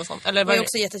tror det var Johansson. Eller var det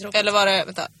också jättetråkigt. Eller var det,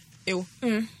 vänta, jo.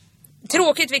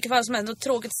 Tråkigt vilket fall som helst. Och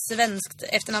tråkigt svenskt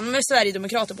efternamn. Men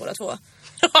Sverigedemokrater båda 2.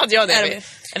 Ja, det är vi.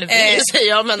 Eller vi säger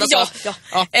jag, men alltså.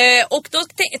 Ja. Och då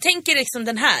tänker liksom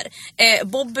den här.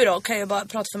 Bobby då, kan jag bara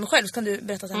prata för mig själv. Så kan du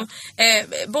berätta sen.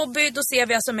 Bobby, då ser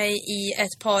vi alltså mig i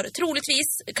ett par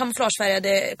troligtvis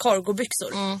kamouflagefärgade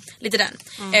cargobyxor. Lite den.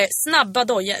 Snabba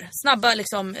dojer. Snabba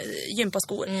liksom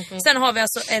gympaskor. Sen har vi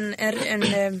alltså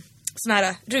en sån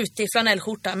här rutig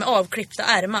flanellskjorta med avklippta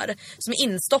ärmar som är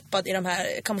instoppad i de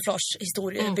här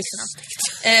kamouflagehistoriebyxorna.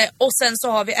 Och sen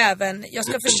så har vi även, jag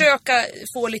ska försöka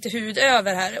få lite hud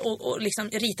över här och liksom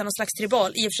rita någon slags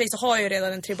tribal. I och för sig så har jag ju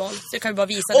redan en tribal så jag kan ju bara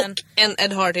visa och den. Och en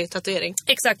Ed Hardy-tatuering.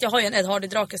 Exakt, jag har ju en Ed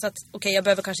Hardy-drake så att okej, jag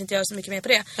behöver kanske inte göra så mycket mer på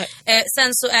det.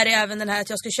 Sen så är det även den här att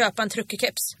jag ska köpa en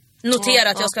truckerkeps. Notera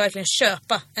att jag ska verkligen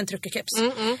köpa en truckerkeps.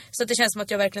 Så att det känns som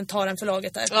att jag verkligen tar en för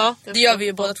laget där. Ja, det gör vi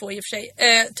ju båda 2 i och för sig.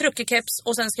 Truckerkeps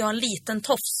och sen ska jag ha en liten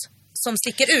tofs som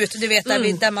sticker ut. Du vet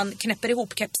där man knäpper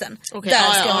ihop kepsen. Okay. Där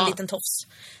ska jag ha en liten tofs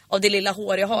av det lilla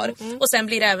hår jag har. Och sen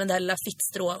blir det även det här lilla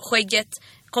fittstrå. Skägget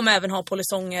kommer även ha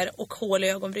polisonger och hål i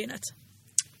ögonbrynet.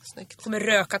 Snyggt. Kommer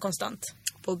röka konstant.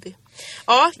 Bobby.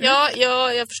 Ja,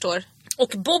 jag förstår. Och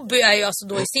Bobby är ju alltså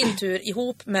då i sin tur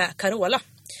ihop med Carola.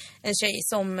 En tjej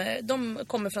som, de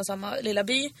kommer från samma lilla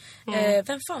by.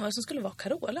 Vem fan var det som skulle vara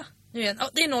Carola? Nu igen.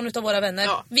 Det är någon av våra vänner.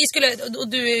 Ja. Vi skulle, och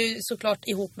du är såklart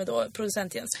ihop med då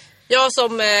producent Jens. Ja,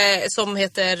 som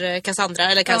heter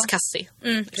Cassandra, eller kallas Cassie.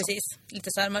 Precis. Lite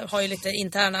så här, man har ju lite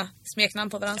interna smeknamn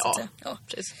på varandra. Ja,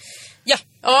 precis. Ja,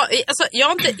 alltså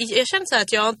jag känner så här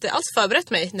att jag inte alls förberett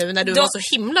mig nu när du var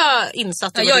så himla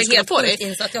insatt i vad du skulle på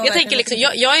dig. Jag tänker liksom,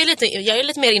 jag är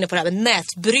lite mer inne på det här med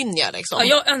nätbrynja liksom.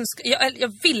 Ja,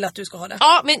 jag vill att du ska ha det.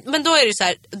 Ja, men då är det så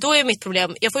här, då är mitt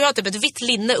problem, jag får ju ha typ ett vitt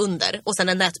linne under och sen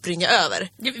en nätbrynja över.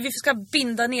 Vi ska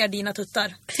binda ner dina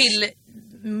tuttar till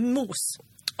mos.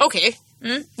 Okej.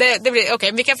 Det blir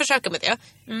okej, vi kan försöka med det.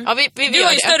 Ja, vi du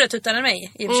har ju större tuttar än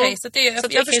mig i och för sig. Så det,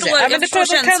 jag förstår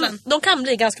känslan. De kan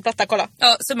bli ganska platta, kolla.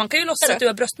 Ja, så man kan ju låtsas att du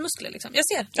har bröstmuskler liksom. Jag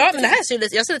ser. Ja, men det här ser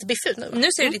lite, jag ser lite biff ut nu. Nu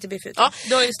ser du lite biff ut. Ja.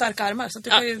 Du har ju starka armar så att du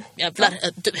kan ju... Jävlar,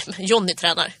 Johnny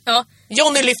tränar. Ja.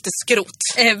 Johnny lyfter skrot.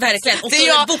 Verkligen. Och det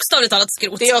är bokstavligt talat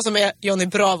skrot. Det är jag som är Johnny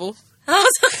Bravo.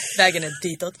 Alltså, vägen är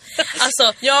ditåt.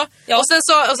 Alltså, ja.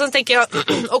 Och sen tänker jag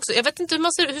också, jag vet inte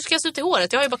hur ska jag se ut i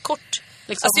håret? Jag har ju bara kort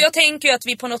liksom. Alltså jag tänker ju att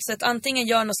vi på något sätt antingen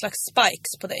gör någon slags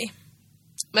spikes på dig.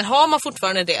 Men har man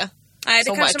fortfarande det? Nej,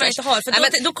 det kanske man inte har.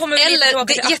 För då kommer vi eller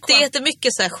det är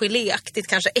jättemycket så här geléaktigt,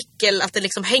 kanske äckel, att det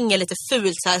liksom hänger lite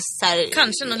fult så här.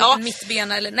 Kanske någon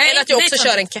mittbena eller nej. Eller att jag också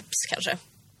kör en keps kanske.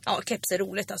 Ja, keps är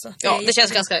roligt alltså. Det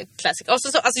känns ganska classic. Och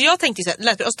så alltså jag tänkte ju så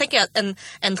här, och så tänker jag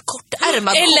en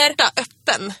kortärmad korta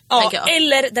öppen. Ja,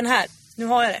 eller den här. Nu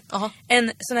har jag det.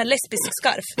 En sån här lesbisk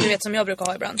skarf, du vet som jag brukar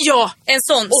ha ibland. Ja, en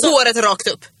sån. Och håret rakt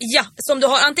upp. Ja, som du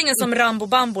har antingen som Rambo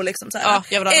Bambo liksom så här.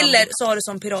 Ja, eller så har du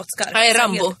som piratskarf. Ja, är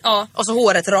Rambo. Ja. Och så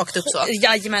håret rakt upp så.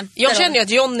 Jajamän. Jag känner ju att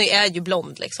Johnny är ju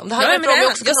blond liksom. Det här är bra om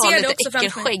jag också kan ha lite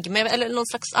äckelskägg eller någon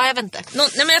slags, jag vet inte. Nej,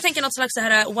 men jag tänker något slags så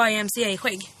här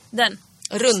YMCA-skägg. Den.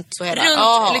 Runt så hela.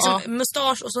 Runt, liksom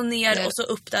mustasch och så ner och så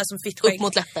upp där som fittskägg. Upp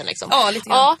mot läppen liksom. Ja, lite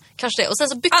grann. Ja, kanske det. Och sen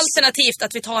så alternativt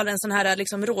att vi tar en sån här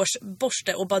liksom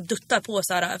rougeborste och bara duttar på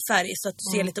så här färg så att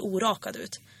du ser lite orakad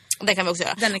ut. Det kan vi också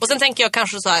göra. Och sen tänker jag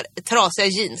kanske så här trasiga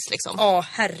jeans liksom. Ja,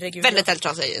 herregud. Väldigt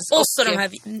trasiga jeans. Och så de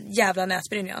här jävla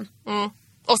nätbrynjan.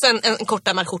 Och sen en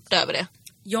kortärmad skjorta över det.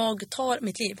 Jag tar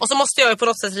mitt liv. Och så måste jag ju på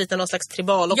något sätt rita någon slags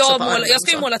tribal också. Jag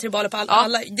ska ju måla tribaler på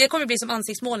alla. Det kommer bli som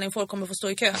ansiktsmålning. Folk kommer få stå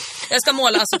i kö. Jag ska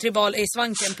måla alltså tribal i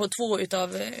svanken på 2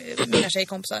 utav mina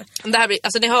tjejkompisar. Det här blir,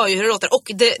 alltså ni hör ju hur det låter.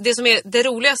 Och det som är det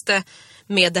roligaste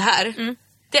med det här,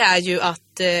 det är ju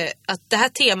att det här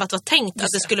temat var tänkt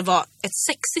att det skulle vara ett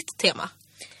sexigt tema.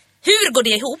 Hur går det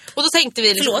ihop? Och då tänkte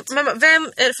vi liksom,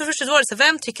 för först var det så,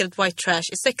 vem tycker att white trash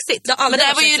är sexigt? Men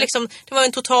det var ju liksom, det var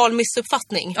en total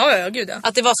missuppfattning. Ja, gud ja.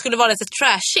 Att det skulle vara lite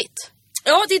trashigt.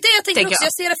 Ja, det är det jag tänker också.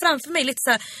 Jag ser det framför mig, lite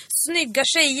så här snygga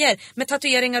tjejer med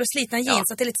tatueringar och slitna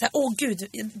jeans. Att det är lite så här, åh gud,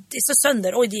 det är så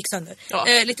sönder. Oj, det gick sönder. Ja.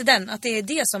 Lite den, att det är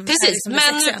det som precis, är liksom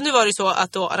men sexiga. Nu var det så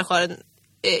att då arrangören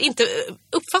inte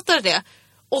uppfattade det.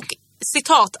 Och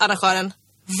citat arrangören,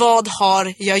 vad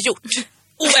har jag gjort?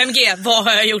 OMG, vad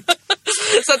har jag gjort?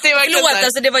 Så att det var förlåt,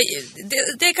 alltså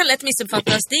det kan lätt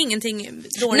missuppfattas. Det är ingenting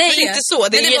dåligt. Nej, inte så.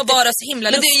 Det var bara så himla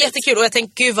lustigt. Men det är jättekul och jag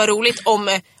tänkte, gud vad roligt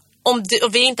om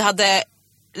vi inte hade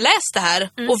läst det här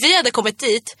och vi hade kommit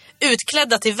dit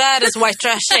utklädda till världens white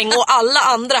trash-gäng och alla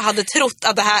andra hade trott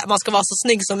att det här, man ska vara så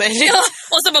snygg som möjligt. Ja,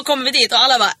 och så bara kommer vi dit och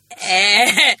alla bara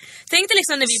Tänk dig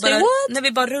liksom när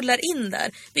vi bara rullar in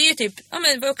där. Vi är ju typ,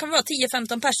 vad kan vi vara, 10-15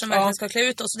 personer som verkligen ska klä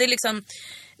ut oss. Det är liksom,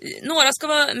 några ska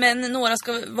vara män, några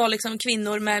ska vara liksom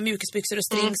kvinnor med mjukisbyxor och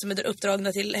string som är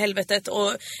uppdragna till helvetet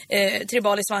och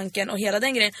tribal i svanken och hela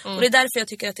den grejen. Och det är därför jag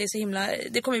tycker att det är så himla,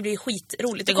 det kommer bli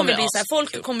skitroligt. Det kommer bli så här,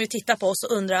 folk kommer ju titta på oss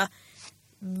och undra,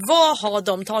 vad har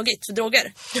de tagit för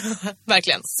droger?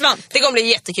 Verkligen. Svamp. Det kommer bli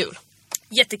jättekul.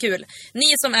 Jättekul.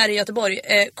 Ni som är i Göteborg,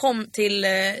 kom till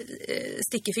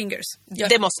Sticky Fingers.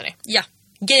 Det måste ni. Ja.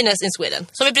 Gayness in Sweden.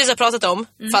 Som vi precis har pratat om,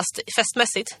 fast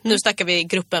festmässigt. Nu snackar vi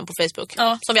gruppen på Facebook.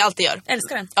 Ja. Som vi alltid gör.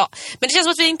 Älskar den. Ja. Men det känns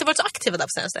som att vi inte varit så aktiva där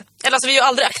på senaste. Eller alltså vi är ju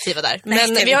aldrig aktiva där.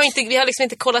 Nej, men vi har liksom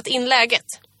inte kollat in läget.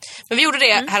 Men vi gjorde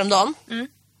det häromdagen.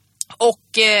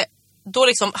 Och då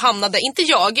liksom hamnade, inte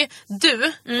jag,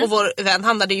 du och vår vän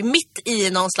hamnade ju mitt i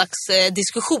någon slags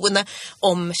diskussion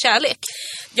om kärlek.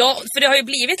 Ja, för det har ju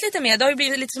blivit lite mer, det har ju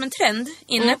blivit lite som en trend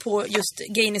inne på just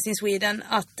Gayness in Sweden,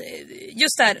 att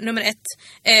just där, nummer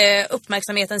 1,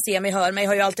 uppmärksamheten, se mig, hör mig,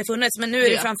 har ju alltid funnits, men nu är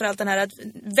det framförallt den här att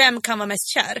vem kan vara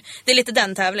mest kär? Det är lite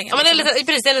den tävlingen. Ja, men det är lite,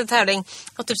 precis, det är lite tävling.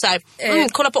 Och typ så här,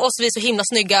 kolla på oss, vi är så himla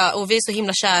snygga och vi är så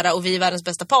himla kära och vi är världens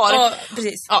bästa par. Ja,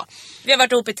 precis. Ja. Vi har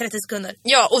varit ihop i 30 sekunder.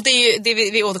 Ja, och det är ju det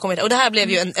vi återkommer till. Och det här blev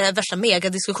ju en värsta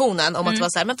megadiskussionen om att det var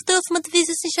så här, men då får man inte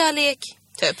visa sin kärlek.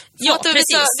 Typ. Ja, att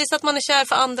visa att man är kär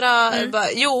för andra.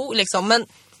 Bara, jo, liksom. Men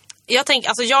jag tänker,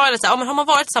 alltså jag är lite så här, har man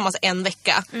varit tillsammans en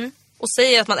vecka och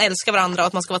säger att man älskar varandra och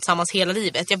att man ska vara tillsammans hela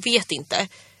livet. Jag vet inte.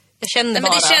 Jag känner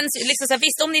bara. Men det känns liksom så här,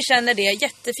 visst om ni känner det,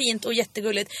 jättefint och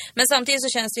jättegulligt. Men samtidigt så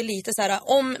känns det lite så här,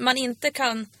 om man inte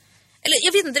kan, eller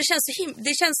jag vet inte,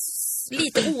 det känns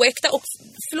lite oäkta och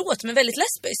förlåt men väldigt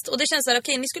lesbiskt. Och det känns så här,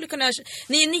 okej,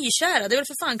 ni är nykära. Det är väl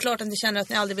för fan klart att ni känner att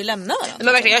ni aldrig vill lämna varandra.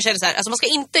 Men verkligen, jag känner så här, alltså man ska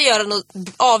inte göra något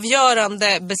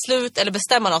avgörande beslut eller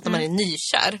bestämma något när man är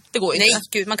nykär. Det går ju inte. Nej,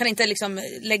 gud, man kan inte liksom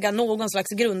lägga någon slags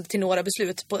grund till några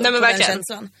beslut på den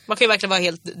känslan. Man kan ju verkligen vara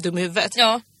helt dum i huvudet.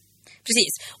 Ja.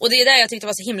 Precis. Och det är där jag tyckte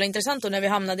var så himla intressant då, när vi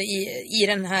hamnade i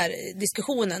den här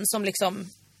diskussionen som liksom,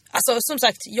 alltså som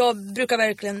sagt, jag brukar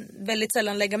verkligen väldigt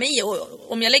sällan lägga mig i.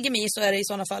 Och om jag lägger mig i så är det i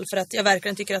sådana fall för att jag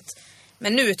verkligen tycker att,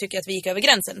 men nu tycker jag att vi gick över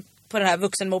gränsen på den här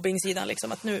vuxenmobbing-sidan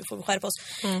liksom, att nu får vi skärpa oss.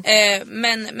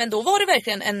 Men då var det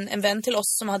verkligen en vän till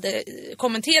oss som hade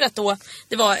kommenterat då.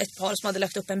 Det var ett par som hade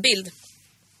lagt upp en bild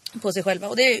på sig själva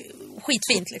och det är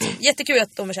skitfint liksom. Jättekul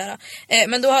att de är kära.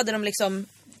 Men då hade de liksom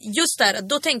just där,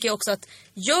 då tänker jag också att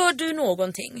gör du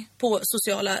någonting på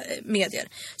sociala medier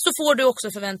så får du också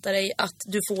förvänta dig att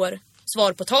du får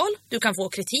svar på tal, du kan få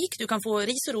kritik, du kan få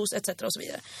ris och ros etc. och så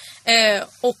vidare.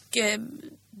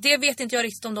 Det vet inte jag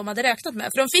riktigt om de hade räknat med.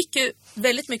 För de fick ju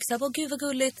väldigt mycket så här, gud vad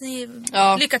gulligt,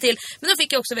 lycka till. Men de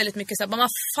fick ju också väldigt mycket så här, vad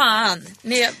fan,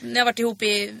 ni har varit ihop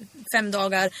i 5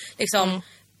 dagar, liksom,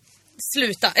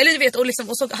 sluta. Eller du vet,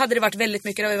 och så hade det varit väldigt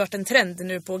mycket, det har ju varit en trend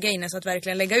nu på Gaines att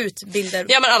verkligen lägga ut bilder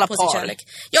på sin kärlek.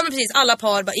 Ja men precis, alla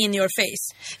par bara in your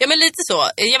face. Ja men lite så,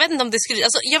 jag vet inte om det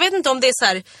är jag vet inte om det är så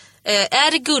här.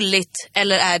 Är det gulligt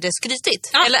eller är det skrytigt?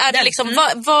 Ja, eller är det liksom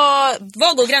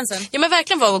vad går gränsen? Ja men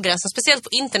verkligen vad går gränsen, speciellt på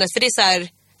internet, för det är så här,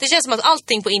 det känns som att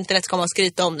allting på internet ska man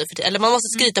skryta om nu för eller man måste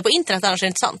skryta på internet annars är det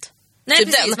inte sant. Nej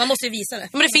typ precis, man måste ju visa det.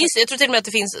 Men det finns, jag tror till och med att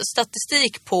det finns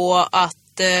statistik på att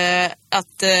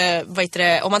vad heter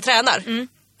det, om man tränar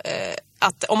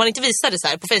att om man inte visar det så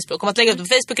här på Facebook, om man lägger upp det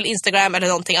på Facebook eller Instagram eller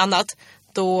någonting annat,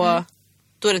 då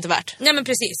är det inte värt. Nej men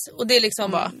precis. Och det är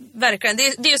liksom verkligen, det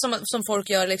är som folk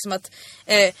gör liksom att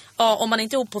om man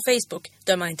inte är ihop på Facebook,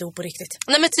 då är man inte ihop på riktigt.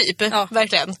 Nej men typ,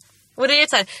 verkligen. Och det är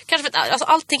så här, kanske för att alltså,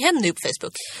 allting händer ju på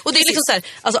Facebook. Och det är liksom så här,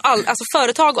 alltså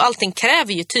företag och allting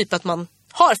kräver ju typ att man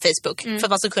har Facebook för att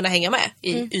man ska kunna hänga med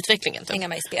i utvecklingen. Typ. Hänga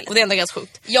med i spelet. Och det är ändå ganska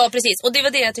sjukt. Ja, precis. Och det var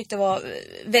det jag tyckte var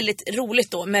väldigt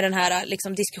roligt då med den här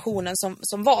liksom, diskussionen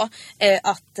som var.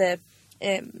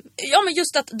 Ja men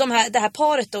just att det här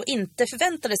paret då inte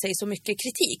förväntade sig så mycket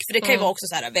kritik. För det kan ju vara också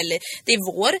så här det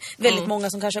är vår. Väldigt många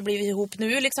som kanske har blivit ihop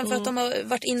nu liksom, för att de har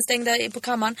varit instängda på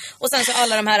kammaren. Och sen så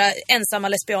alla de här ensamma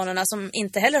lesbianerna som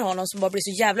inte heller har någon, som bara blir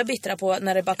så jävla bittra på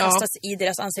när det bara kastas i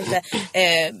deras ansikte.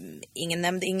 Ingen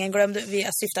nämnde, ingen glömde.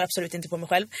 Jag syftar absolut inte på mig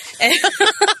själv.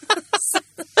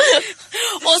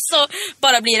 Och så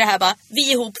bara blir det här bara, vi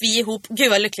är ihop. Gud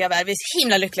vad lyckliga vi är. Vi är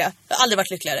himla lyckliga. Jag har aldrig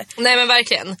varit lyckligare. Nej men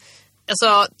verkligen.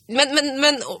 Alltså,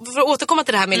 men för att återkomma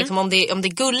till det här med liksom, om det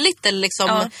är gulligt eller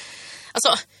liksom,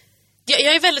 alltså,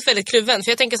 jag är väldigt, väldigt kluven.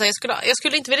 För jag tänker så här, jag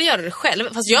skulle inte vilja göra det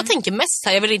själv. Fast jag tänker mest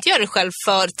här, jag vill inte göra det själv.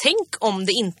 För tänk om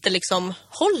det inte liksom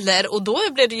håller. Och då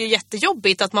blir det ju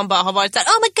jättejobbigt att man bara har varit så här,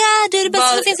 oh my god, du är det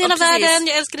bästa som finns i hela världen.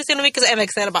 Jag älskar det så mycket. Så en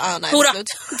vecka senare bara, nej, hurra! Slut.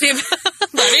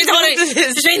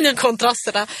 Det försvinner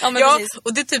kontrasterna. Ja,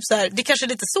 och det är typ så här, det är kanske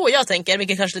lite så jag tänker.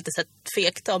 Vilket kanske lite så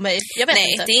fegt av mig. Jag vet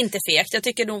inte. Nej, det är inte fegt. Jag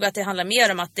tycker nog att det handlar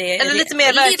mer om att det är... Eller lite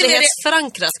mer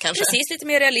verklighetsförankrat kanske. Precis, lite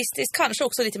mer realistiskt. Kanske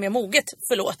också lite mer moget.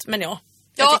 Förlåt, men ja.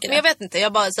 Men jag vet inte,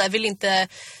 jag bara så här, vill inte.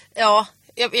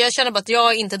 Jag känner bara att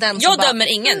jag är inte den som jag dömer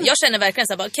ingen. Jag känner verkligen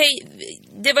så här, okej,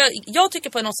 jag tycker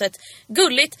på något sätt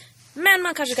gulligt, men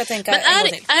man kanske ska tänka.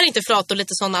 Men är inte frator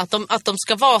lite såna att de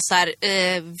ska vara så här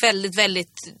väldigt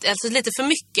väldigt, alltså lite för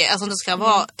mycket, alltså de ska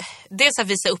vara dels att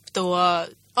visa upp då.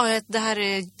 Det här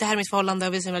är mitt förhållande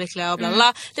och vi är lyckliga och bla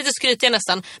bla. Lite skrytiga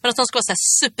nästan. Men att de ska vara så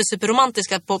här super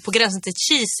romantiska på gränsen till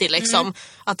cheesy liksom.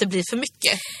 Att det blir för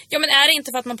mycket. Ja men är det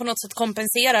inte för att man på något sätt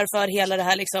kompenserar för hela det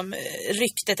här liksom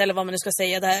ryktet eller vad man nu ska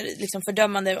säga, det här liksom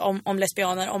fördömande om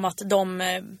lesbianer, om att de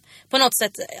på något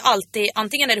sätt alltid,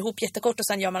 antingen är det ihop jättekort och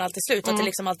sen gör man alltid slut, att det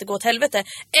liksom alltid går åt helvete,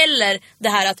 eller det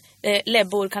här att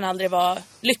lebbor kan aldrig vara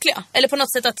lyckliga, eller på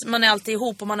något sätt att man är alltid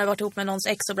ihop och man har varit ihop med någons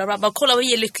ex och bla bla, bara kolla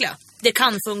vi är lyckliga. Det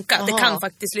kan funka, det kan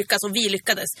faktiskt lyckas och vi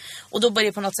lyckades. Och då börjar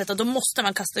det på något sätt att då måste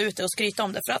man kasta ut det och skryta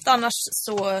om det. För att annars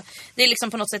så, det är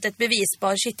liksom på något sätt ett bevis.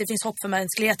 Bara shit, det finns hopp för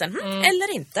mänskligheten.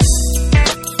 Eller inte.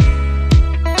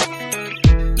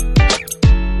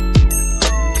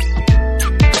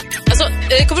 Alltså,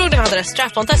 kommer du ihåg när vi hade det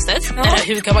strap-on-testet?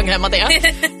 Hur kan man glömma det?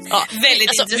 Väldigt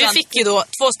intressant. Vi fick ju då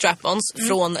 2 strap-ons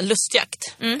från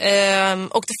lustjakt.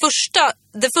 Och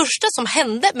det första som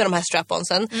hände med de här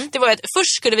strap-onsen, det var att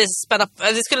först skulle vi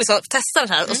skulle liksom testa den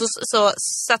här. Och så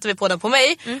satte vi på den på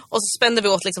mig. Och så spände vi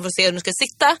åt liksom för att se hur den ska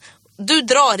sitta. Du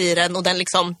drar i den och den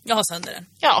liksom... Jag har sönder den.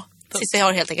 Ja, Cissi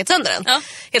har helt enkelt sönder den.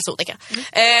 Helt sonika.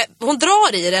 Hon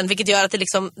drar i den, vilket gör att det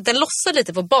liksom, den lossar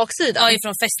lite på baksidan. Ja,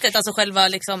 ifrån fästet, alltså själva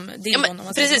liksom dildon.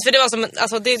 Precis, för det var som,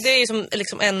 alltså det är ju som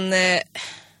liksom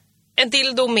en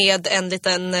dildo med en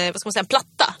liten, vad ska man säga, en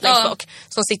platta längst bak.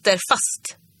 Som sitter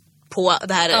fast på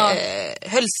det här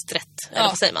hölstret, eller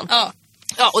vad säger man?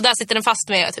 Ja, och där sitter den fast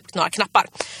med typ några knappar.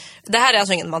 Det här är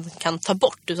alltså inget man kan ta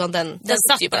bort, utan den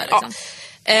satt ju bara, liksom.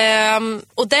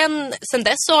 Och sen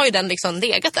dess så har ju den liksom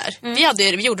legat där.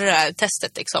 Vi gjorde det här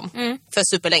testet liksom för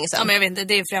superlänge sedan. Ja, men jag vet inte,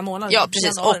 det är flera månader. Ja,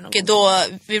 precis. Och då,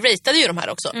 vi ratade ju de här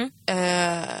också.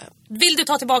 Vill du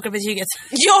ta tillbaka betyget?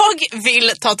 Jag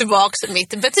vill ta tillbaka mitt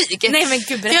betyg. Nej, men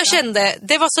gud, för jag kände,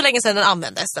 det var så länge sedan den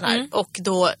användes den här. Och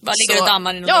då bara ligger och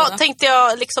dammar i någon tänkte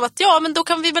jag liksom att men då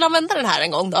kan vi väl använda den här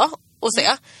en gång då. Och se.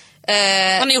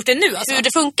 Har ni gjort det nu alltså? Hur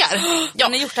det funkar. Ja.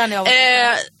 Har ni gjort det här när jag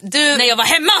var när jag var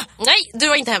hemma? Nej, du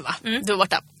var inte hemma. Du var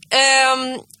borta.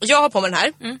 Jag har på mig den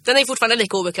här. Den är fortfarande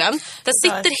lika obekväm. Den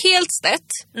sitter helt snett.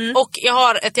 Och jag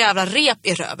har ett jävla rep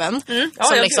i röven.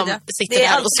 Som liksom sitter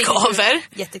här och skaver.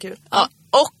 Jättekul. Ja.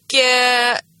 Och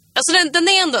alltså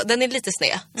den är lite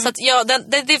sned. Så att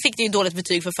det fick ju dåligt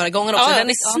betyg för förra gången också. Den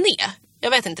är sned. Jag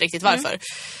vet inte riktigt varför.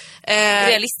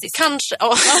 Realistiskt. Kanske.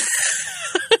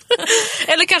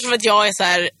 Eller kanske för att jag är så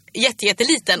här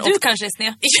jätteliten. Du kanske är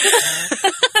sned.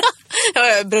 Jag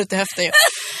har brutit höften ju.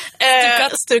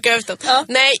 Stukat höften. Ja.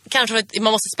 Nej, kanske för att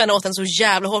man måste spänna åt den så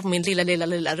jävla hårt på min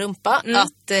lilla rumpa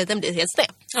att den blir helt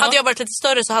sned. Ja. Hade jag varit lite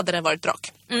större så hade den varit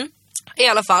rak. I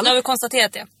alla fall. Nu har vi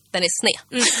konstaterat det. Den är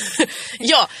sned.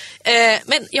 Ja,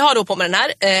 men jag har då på mig den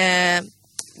här.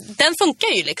 Den funkar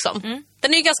ju liksom.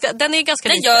 Den är ganska den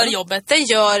liten. Gör jobbet. Den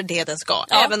gör det den ska,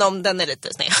 även om den är lite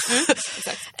sned.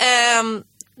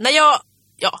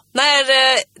 När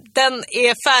den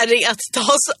är färdig att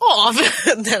tas av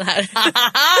den här.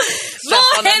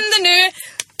 Vad händer nu?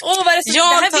 Vad är det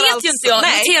det här vet ju inte jag.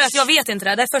 Notera att jag vet inte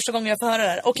det. Det är första gången jag får höra det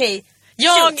här. Okej.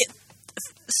 Jag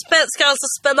ska alltså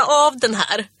spänna av den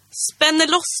här. Spänner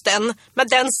loss den, men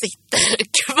den sitter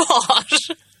kvar.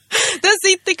 Den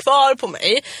sitter kvar på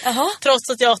mig. Trots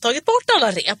att jag har tagit bort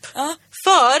alla rep.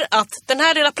 För att den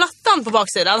här lilla plattan på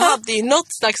baksidan hade ju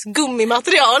något slags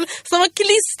gummimaterial som har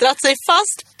klistrat sig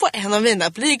fast på en av mina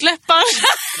blygläppar.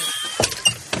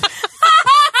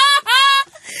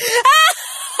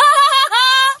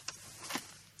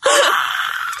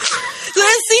 Så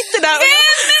den sitter där.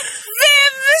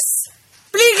 Vems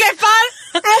blygläppar?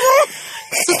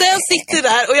 Så den sitter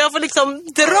där och jag får liksom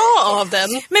dra av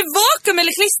den. Med vakuum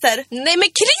eller klister? Nej,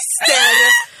 med klister!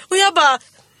 Och jag bara,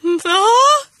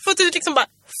 får du liksom bara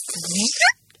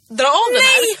dra av den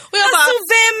här. Och jag alltså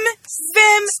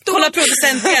vem står... Kolla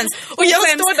producenten. Och jag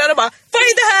står där och bara, vad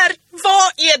är det här? Vad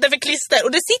är det för klister?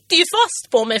 Och det sitter ju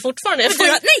fast på mig fortfarande.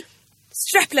 Nej!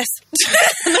 Strapless.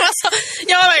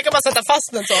 Jag kan bara sätta fast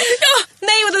den så.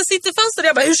 Nej, och den sitter fast och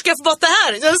jag bara, hur ska jag få bort det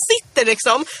här? Den sitter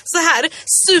liksom så här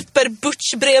super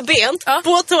bredbent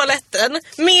på toaletten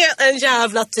med en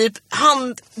jävla typ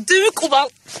handduk och bara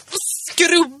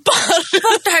skrubbar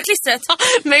bort det här klistret.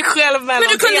 Mig själv mellan.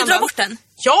 Men du kunde dra bort den?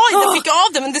 Ja, jag fick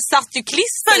av det, men det satt ju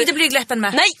klister. Följde blygläppen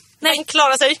med? Nej. Den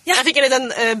klarade sig. Ja. Jag fick en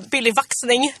liten billig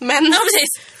vaxning. Men precis.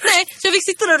 Nej, så jag fick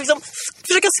sitta där och liksom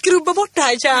försöka skrubba bort det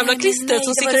här jävla klistret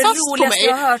som sitter fast på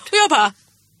mig. Och jag bara,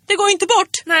 det går inte bort.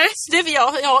 Nej. Så det,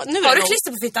 nu har du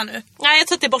klister på fittan nu? Nej, jag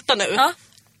tror att det är borta nu. Ja.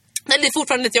 Men det är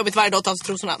fortfarande lite jobbigt varje dag att ta av sig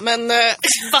trosorna. Men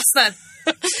fastnar.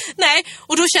 Nej,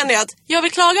 och då kände jag att jag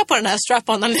vill klaga på den här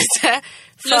strap-onen lite.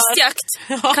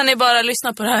 Lustjakt. Kan ni bara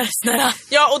lyssna på det här snälla?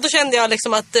 Ja, och då kände jag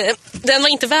liksom att den var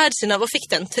inte värd sina, vad fick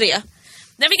den? 3?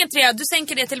 Den fick en 3, du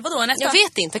sänker det till vadå? Nästa? Jag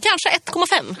vet inte, kanske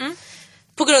 1,5.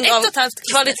 På grund av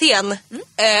kvaliteten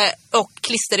och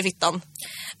klister i fittan.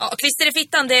 Ja, klister i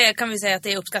fittan, det kan vi säga att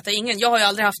det uppskattar ingen. Jag har ju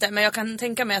aldrig haft det, men jag kan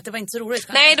tänka mig att det var inte så roligt.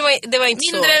 Nej, det var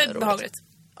inte mindre så roligt. Behagligt.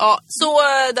 Ja, så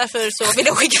därför så vill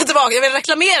jag skicka tillbaka. Jag vill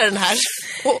reklamera den här.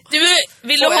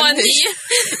 Vill ha en ny?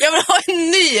 Jag vill ha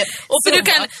en ny. Och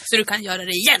så du kan göra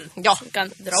det igen. Ja, du kan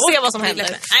dra se vad som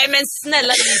händer. Nej, men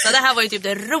snälla Lisa, det här var ju typ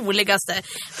det roligaste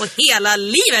på hela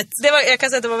livet. Jag kan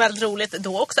säga att det var väldigt roligt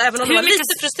då också, även om det var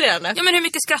lite frustrerande. Ja, men hur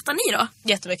mycket skrattar ni då?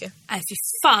 Jättemycket. Nej, fy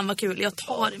fan vad kul. Jag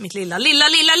tar mitt lilla liv.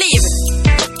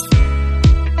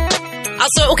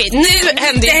 Alltså okej, nu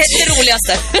hände det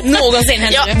roligaste någonsin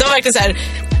hände. Ja, det var verkligen så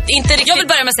här. Inte riktigt... Jag vill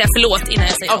börja med att säga förlåt innan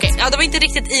jag säger något. Ja, det var inte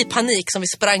riktigt i panik som vi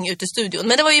sprang ut i studion.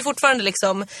 Men det var ju fortfarande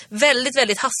liksom väldigt,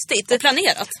 väldigt hastigt. Och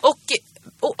planerat.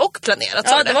 Och planerat.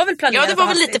 Ja, det var väl planerat. Ja, det var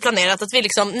väl lite planerat att vi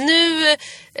liksom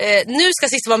nu ska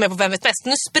Sista vara med på Vem vet mest.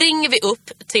 Nu springer vi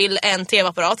upp till en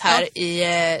tv-apparat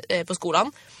här på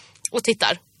skolan och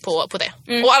tittar på det.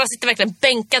 Och alla sitter verkligen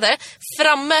bänkade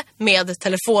framme med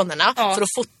telefonerna för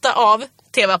att fota av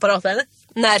tv-apparaten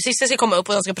när Sista ska komma upp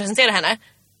och de ska presentera henne.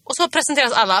 Och så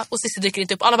presenteras alla och Sista dyker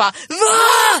inte upp. Alla bara,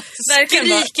 va?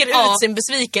 Skriker ut sin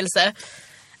besvikelse.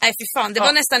 Nej fy fan, det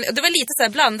var lite så här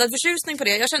blandad förtjusning på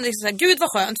det. Jag kände liksom så här, gud vad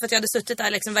skönt, för att jag hade suttit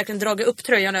där liksom verkligen dragit upp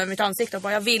tröjan över mitt ansikte och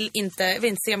bara jag vill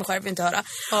inte se mig själv, vill inte höra.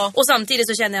 Och samtidigt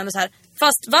så kände jag ändå så här,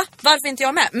 fast varför inte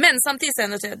jag med? Men samtidigt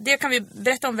sen, det kan vi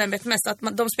berätta om Vem vet mest,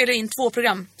 att de spelar in 2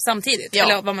 program samtidigt,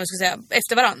 eller vad man ska säga,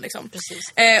 efter varandra liksom.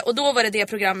 Och då var det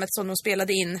programmet som de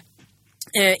spelade in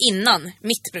innan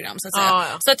mitt program så att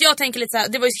säga. Så att jag tänker lite så här,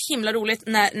 det var ju så himla roligt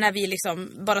när vi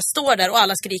liksom bara står där och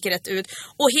alla skriker rätt ut.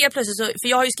 Och helt plötsligt så, för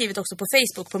jag har ju skrivit också på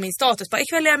Facebook på min status, bara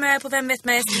ikväll är jag med på Vem vet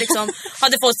mest liksom,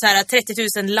 hade fått så här 30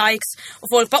 000 likes och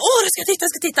folk bara jag ska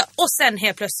titta. Och sen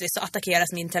helt plötsligt så attackeras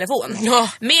min telefon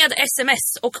med sms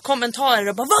och kommentarer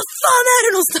och bara vad fan är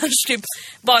det någonstans typ.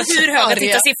 Bara hur höga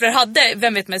tittarsiffror hade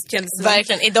Vem vet mest kändes det.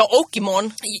 Verkligen, idag och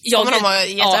imorgon. De har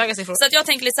jättehöga siffror. Så att jag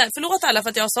tänker lite så här, förlåt alla för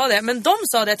att jag sa det, men de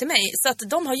sa det till mig, så att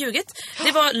de har ljugit.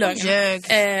 Det var lögn.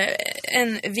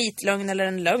 En vit lögn eller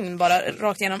en lögn bara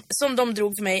rakt igenom som de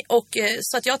drog för mig. Och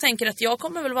så att jag tänker att jag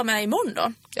kommer väl vara med imorgon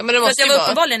då. Ja, men det måste för att jag var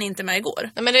uppenbarligen inte med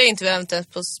igår. Nej, men det är inte eventuellt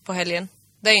på helgen.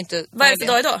 Det är inte. Vad är det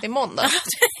för dag idag? Det är måndag.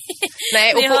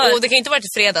 Nej, och det kan inte vara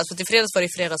till fredags, för till fredags var det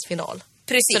fredagsfinal.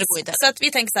 Precis. Så, det går inte. Så att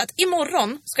vi tänker så att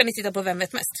imorgon ska ni titta på Vem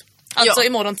vet mest. Alltså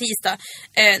imorgon tisdag.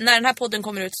 När den här podden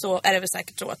kommer ut så är det väl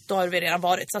säkert så att då har vi redan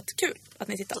varit. Så att kul att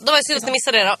ni tittar. Då var det synd att ni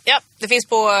missade det då. Ja, det finns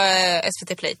på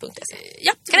svtplay.se.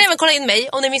 Ja, kan ni även kolla in mig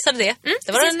om ni missade det.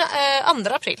 Det var den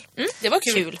 2 april. Det var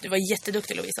kul. Du var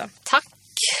jätteduktig, Lovisa. Tack.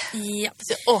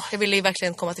 Ja. Jag ville ju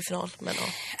verkligen komma till final, men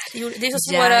det är så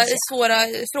svåra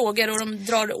frågor och de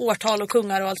drar årtal och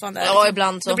kungar och allt vad det är. Ja,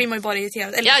 ibland så. Då blir man ju bara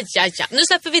irriterad. Eller... Ja. Nu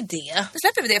släpper vi det.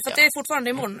 För att det är fortfarande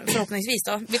imorgon förhoppningsvis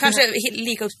då. Vi kanske är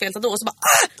lika uppspelta då och så bara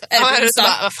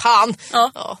vad fan.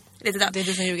 Ja. Lite där. Det är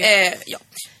du som ljuger.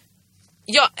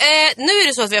 Nu är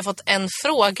det så att vi har fått en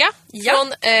fråga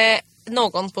från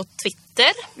någon på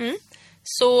Twitter.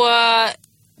 Så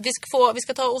vi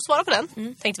ska ta och svara på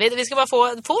den. Tänkte vi ska bara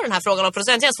få den här frågan av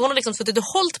producenttjänst. Hon har liksom suttit och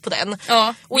hållit på den.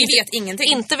 Ja, och vi vet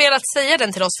ingenting. Inte velat säga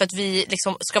den till oss för att vi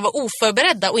liksom ska vara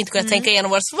oförberedda och inte kunna tänka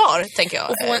igenom våra svar, tänker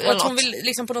jag. Och att hon vill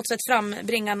liksom på något sätt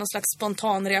frambringa någon slags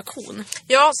spontan reaktion.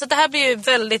 Ja, så det här blir ju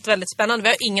väldigt, väldigt spännande. Vi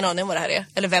har ingen aning om vad det här är.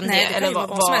 Eller vem det är. Eller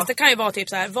vad som helst. Det kan ju vara typ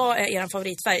så här, vad är er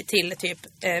favoritfärg till typ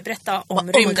berätta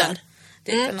om rymden.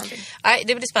 Nej,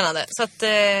 det blir spännande. Så att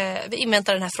vi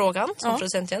inväntar den här frågan som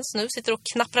producenttjänst nu sitter och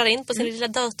knapprar in på sin lilla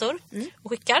dator och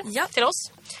skickar till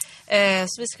oss.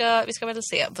 Så vi ska väl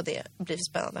se vad det blir för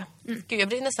spännande. Gud, jag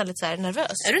blir nästan lite så här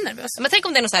nervös. Är du nervös? Men tänk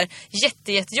om det är något så här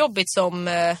jättejobbigt som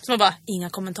bara, inga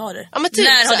kommentarer. Ja, men typ,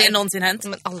 när har det någonsin hänt?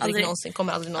 Men aldrig någonsin,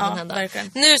 kommer aldrig någonsin hända.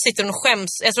 Verkligen. Nu sitter hon och skäms.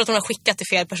 Jag tror att hon har skickat till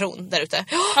fel person där ute.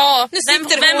 Ja, nu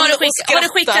sitter vem hon har du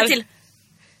skickat till?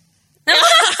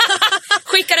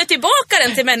 Skickar du tillbaka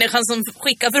den till människan som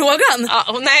skickar frågan?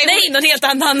 Nej, någon helt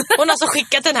annan. Hon har alltså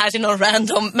skickat den här till någon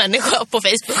random människa på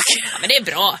Facebook. Ja, men det är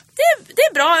bra. Det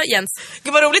är bra, Jens.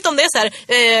 Gud, vad roligt om det är så här.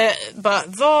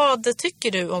 Vad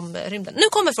tycker du om rymden? Nu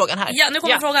kommer frågan här. Ja, nu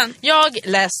kommer frågan. Jag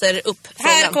läser upp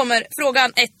frågan. Här kommer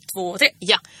frågan 1, 2, 3.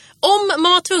 Ja. Om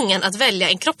man var tvungen att välja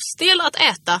en kroppsdel att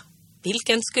äta,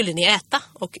 vilken skulle ni äta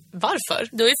och varför?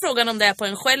 Då är frågan om det är på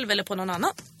en själv eller på någon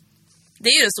annan. Det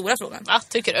är ju den stora frågan. Ja,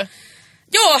 tycker du?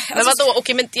 Ja, alltså... Men vadå?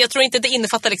 Okej, men jag tror inte det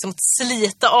innefattar liksom att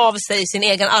slita av sig sin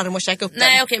egen arm och käka upp den.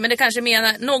 Nej, okej, men det kanske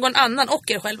menar någon annan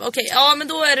och er själv. Okej, ja, men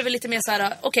då är det väl lite mer så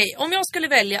här. Okej, om jag skulle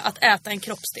välja att äta en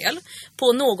kroppsdel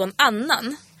på någon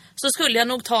annan, så skulle jag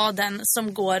nog ta den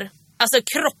som går... Alltså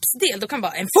kroppsdel, då kan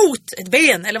vara en fot, ett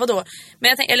ben eller vadå. Men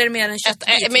jag tänker, eller mer en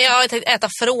köttbit. Men jag har tänkt äta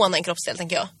från en kroppsdel,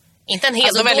 tänker jag. Inte en hel,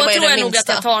 alltså, då tror jag nog att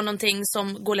jag tar någonting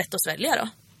som går lätt att svälja då.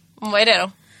 Vad är det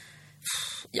då?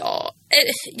 Ja,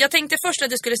 jag tänkte först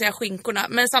att jag skulle säga skinkorna.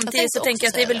 Men samtidigt så tänker jag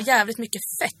att det är väl jävligt mycket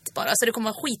fett bara. Så det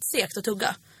kommer vara skitsekt att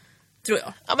tugga, tror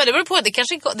jag. Ja, men det beror på, det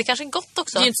kanske är gott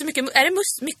också. Det är inte så mycket, är det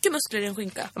mycket muskler i en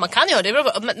skinka? Man kan ju ha det,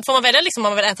 beror på. Men får man välja liksom, om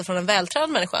man vill äta från en vältränad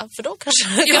människa? För då kanske,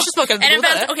 kanske smakar lite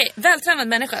godare. Okej, vältränad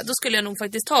människa, då skulle jag nog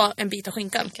faktiskt ta en bit av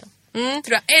skinkan. Tror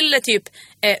jag. Eller typ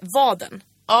vaden.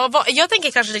 Ja, jag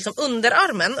tänker kanske liksom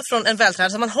underarmen från en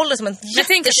vältränad, så man håller som en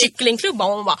jättekycklingklubba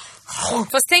och man bara...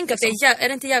 Fast tänk att det är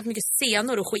det inte jävligt mycket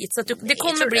senor och skit, så att det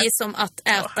kommer bli som att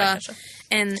äta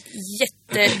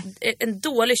en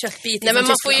dålig köttbit. Nej, men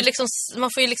man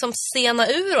får ju liksom sena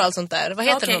ur och allt sånt där. Vad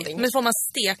heter det någonting? Men får man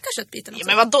steka köttbiten? Ja,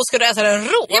 men vad då ska du äta den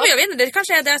rå? Ja, men jag vet inte, det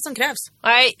kanske är det som krävs.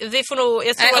 Nej, vi får nog...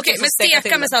 Jag tror men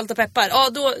steka med salt och peppar. Ja,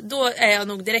 då är jag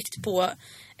nog direkt på...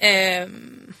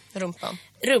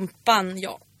 Rumpan,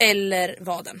 ja. Eller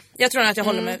vaden. Jag tror att jag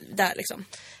håller mig där liksom.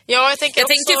 Ja, jag tänkte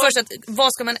ju först att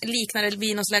vad ska man likna det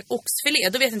vid någon slags oxfilé?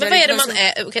 Då vet inte men vad är det man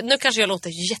är? Okej, nu kanske jag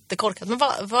låter jättekorkat. Men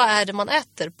vad är det man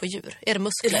äter på djur? Är det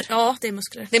muskler? Ja, det är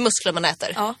muskler. Det är muskler man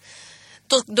äter. Ja.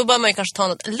 då bör man ju kanske ta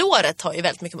något. Låret har ju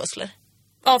väldigt mycket muskler.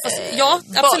 Ja, ja,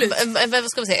 absolut.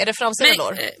 Vad ska vi säga? Är det framsida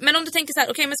lår? Men om du tänker så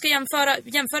här, okej, men ska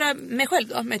jämföra mig själv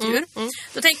då med ett djur.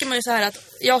 Då tänker man ju så här att,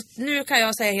 nu kan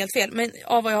jag säga helt fel, men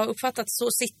av vad jag har uppfattat så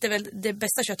sitter väl det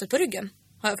bästa köttet på ryggen.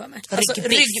 Har jag för mig. Alltså,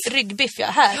 ryggbiff, ja,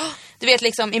 här. Du vet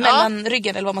liksom emellan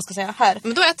ryggen eller vad man ska säga, här.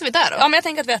 Men då äter vi där då? Ja, men jag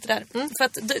tänker att vi äter där. För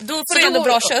att då får du ändå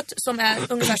bra kött som är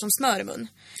ungefär som smör i mun.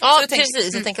 Ja,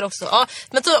 precis. Jag tänker också. Ja,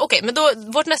 men då, men då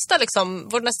vårt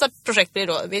nästa projekt blir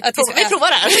då vi provar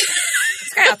det här.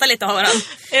 Ska äta lite av varandra.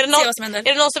 Är det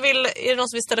någon som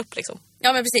vill ställa upp liksom?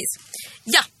 Ja, men precis.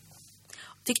 Ja.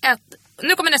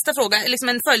 Nu kommer nästa fråga, liksom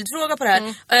en följdfråga på det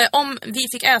här. Om vi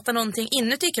fick äta någonting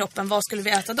inuti kroppen, vad skulle vi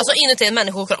äta då? Alltså inuti en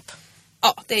människokropp?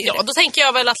 Ja, det är ju det. Då tänker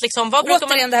jag väl att liksom,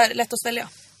 det här är lätt att svälja.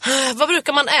 Vad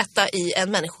brukar man äta i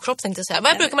en människokropp, tänkte jag säga.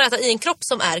 Vad brukar man äta i en kropp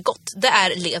som är gott? Det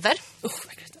är lever.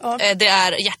 Det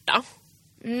är hjärta.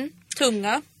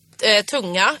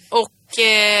 Tunga och...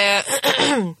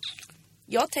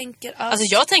 Jag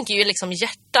tänker ju liksom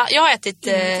hjärta. Jag har ätit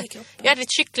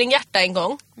kycklinghjärta en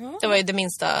gång. Det var ju det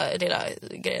minsta lilla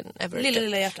grejen ever.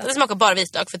 Lilla hjärta. Det smakade bara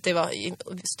vitlök för att det var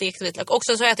stekt vitlök. Och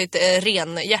så har jag ätit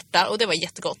ren hjärta och det var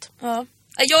jättegott. Ja.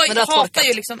 Jag hatar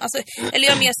ju liksom, alltså, eller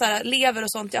jag är mer så här, lever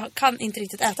och sånt. Jag kan inte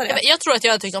riktigt äta det. Jag tror att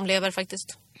jag hade tyckt om lever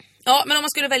faktiskt. Ja, men om man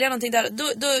skulle välja någonting där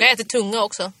då... Jag äter tunga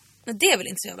också. Men det är väl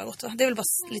inte så jävla gott, va? Det är väl bara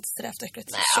lite strävt och äckligt.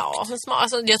 Ja,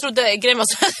 alltså, jag trodde grejen var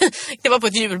så det var på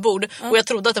ett julbord och jag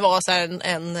trodde att det var så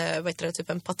här typ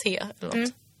en paté eller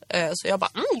något. Så jag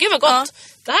bara, gud vad gott.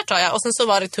 Det här tar jag. Och sen så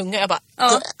var det tunga. Jag bara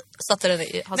satte den i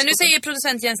halsbotten. Men nu säger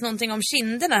producent Jens någonting om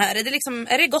kinderna här. Är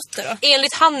det gott då?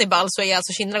 Enligt Hannibal så är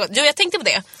alltså kinderna gott. Jo, jag tänkte på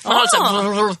det. Man har så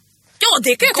ja,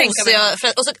 det kan jag tänka mig.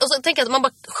 Och så tänker jag att man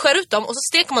bara skär ut dem och så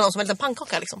steker man dem som en liten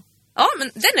pannkaka liksom. Ja,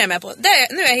 men den är jag med på.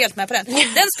 Nu är jag helt med på den.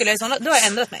 Den skulle jag då har jag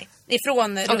ändrat mig.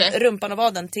 Ifrån rumpan och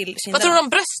vaden till kinderna. Vad tror du om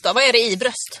bröst då? Vad är det i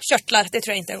bröst? Körtlar, det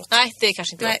tror jag inte är gott. Nej, det är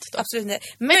kanske inte gott då. Absolut inte.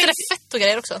 Men är det fett och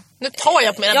grejer också? Nu tar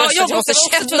jag på mina bröst. Jag måste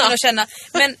känna.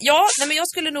 Men men jag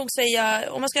skulle nog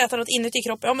säga, om man ska äta något inuti i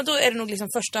kroppen, men då är det nog liksom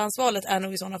förstahandsvalet är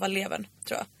nog i sådana fall levern,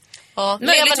 tror jag. Ja,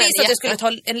 möjligtvis att jag skulle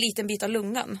ta en liten bit av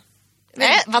lungan.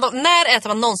 Nej, vadå? När äter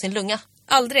man någonsin lunga?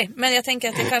 Aldrig, men jag tänker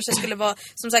att det kanske skulle vara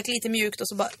som sagt lite mjukt och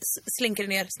så bara slinker det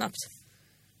ner snabbt.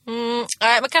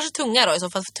 Nej, men kanske tunga då i så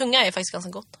fall, för tunga är faktiskt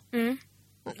ganska gott.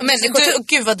 Men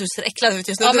gud vad du ser äcklad ut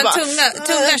just nu. Ja, men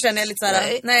tunga känner jag lite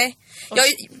såhär. Nej.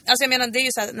 Jag menar, det är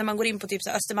ju såhär när man går in på typ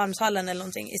såhär Östermalmshallen eller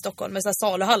någonting i Stockholm med såhär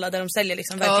saluhallar där de säljer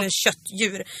liksom verkligen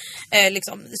köttdjur.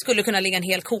 Liksom, det skulle kunna ligga en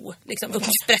hel ko liksom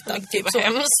uppsprättad typ så. Ja,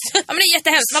 men det är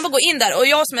jättehemskt. Man bara går in där och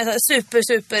jag som är super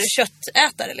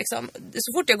köttätare liksom.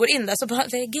 Så fort jag går in där så bara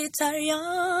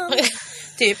vegetarian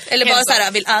typ. Eller bara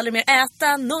såhär, vill aldrig mer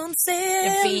äta någonsin.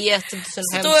 Jag vet. Så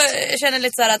då känner jag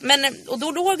lite såhär att, och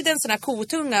då låg det en sån här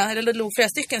kotunga, eller det låg flera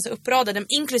stycken så uppradade,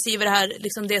 inklusive det här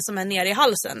liksom det som är nere i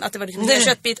halsen, att det var liksom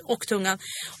köttbit och tungan.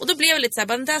 Och då blev jag lite såhär,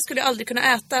 den där skulle jag aldrig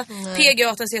kunna äta.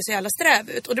 PGA-ten ser så jävla sträv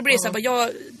ut. Och då blir det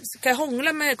såhär, ska jag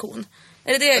hångla med kon?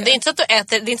 Är det är inte så att du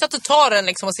äter, det är inte så att du tar den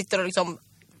liksom och sitter och liksom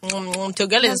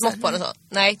tuggar lite smått på den så.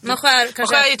 Nej, man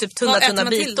skär ju typ tunna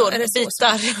bitor.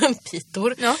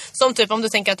 Ja. Som typ om du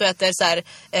tänker att du äter så här,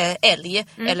 älg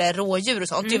eller rådjur och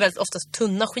sånt. Det är väldigt oftast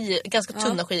ganska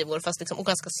tunna skivor fast liksom, och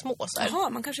ganska små så här. Jaha,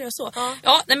 man kanske gör så.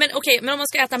 Ja, nej, men okej, men om man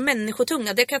ska äta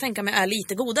människotunga, det kan jag tänka mig är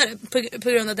lite godare på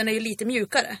grund av att den är ju lite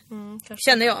mjukare.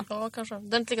 Känner jag. Ja, kanske.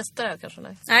 Den är inte lika sträv kanske.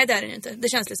 Nej, det är den inte. Det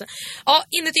känns lite så. Ja,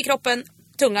 inuti kroppen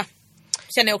tunga.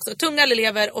 Känner jag också. Tunga eller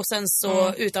lever och sen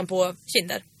så utanpå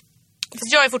kinder.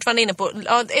 Fast jag är fortfarande inne på,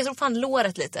 jag tror fan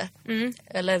låret lite.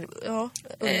 Eller,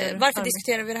 varför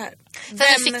diskuterar vi det här? För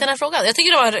jag fick den här frågan. Jag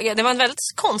tycker det var en väldigt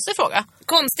konstig fråga.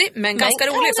 Konstig, men ganska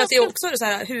rolig. För att det är också så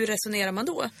här, hur resonerar man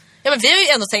då? Ja, men vi har ju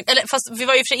ändå tänkt, fast vi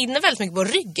var ju för sig inne väldigt mycket på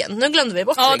ryggen. Nu glömde vi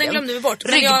bort ryggen. Ja, den glömde vi bort.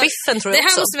 Ryggbiffen tror jag det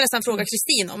här också. måste vi nästan fråga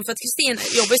Kristin om. För att Kristin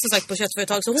jobbar ju som sagt på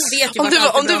köttföretag, så hon vet ju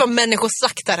om du var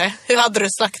människoslaktare, hur hade du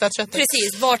slaktat köttet? Precis,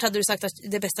 vart hade du sagt att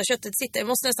det bästa köttet sitter? Vi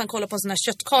måste nästan kolla på en sån här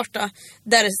köttkarta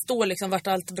där det står liksom vart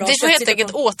allt bra kött sitter. Det får helt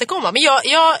enkelt återkomma. Men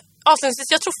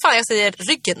avslutningsvis, jag tror fan jag säger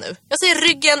ryggen nu. Jag säger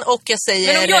ryggen och jag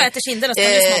säger... Men om jag äter kinderna så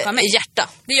kan du smaka mig. Hjärta.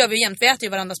 Det gör vi ju jämt. Vi äter ju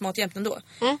varandras mat jämt ändå.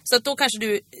 Så att då kanske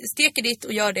du steker ditt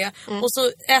och gör det. Och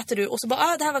så äter du och så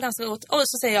bara, det här var ganska gott. Och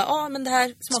så säger jag, men det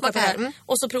här smakar på det här.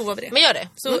 Och så provar vi det. Men gör det.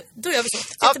 Så då gör vi så.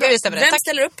 Ja, vi bestämmer det. Vem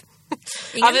ställer upp?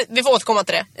 Ja, vi får återkomma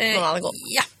till det någon annan gång.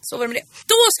 Ja, så var det med det.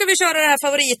 Då ska vi köra den här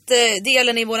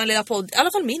favoritdelen i våran lilla podd. I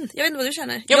alla fall min. Jag vet inte vad du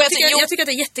känner. Jag tycker att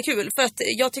det är jättekul. För att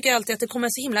jag tycker alltid att det kommer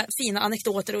så himla fina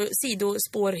anekdoter och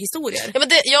sidospårhistorier. Ja, men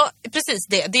precis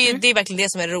det. Det är verkligen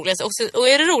det som är det roligaste. Och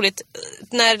är det roligt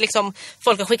när liksom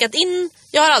folk har skickat in,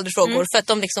 jag har aldrig frågor, för att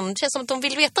de liksom, det känns som att de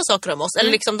vill veta saker om oss.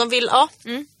 Eller liksom de vill,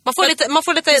 man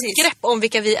får lite grepp om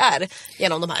vilka vi är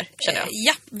genom de här, känner jag.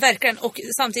 Ja, verkligen. Och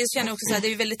samtidigt känner jag också så här, det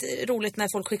är väldigt roligt när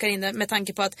folk skickar in det, med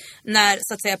tanke på att när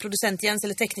så att säga producent Jens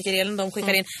eller teknikerdelen de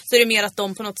skickar in, så är det mer att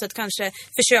de på något sätt kanske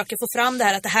försöker få fram det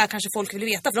här, att det här kanske folk vill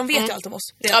veta, för de vet ju allt om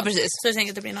oss redan. Ja, precis. Så jag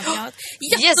tänker att det blir något annat.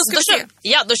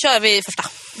 Ja, då kör vi första.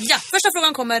 Ja, första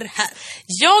frågan kommer här.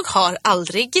 Jag har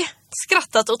aldrig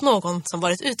skrattat åt någon som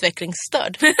varit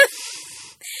utvecklingsstörd.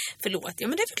 Förlåt, ja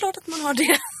men det är för klart att man har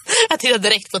det. Jag tittar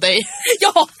direkt på dig.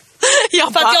 Ja,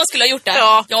 för att jag skulle ha gjort det.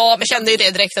 Ja, jag kände ju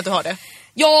det direkt att du har det.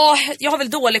 Ja, jag har väl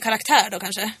dålig karaktär då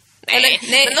kanske. Nej.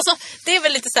 Men alltså, det är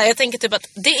väl lite så här, jag tänker typ att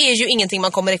det är ju ingenting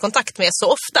man kommer i kontakt med så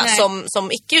ofta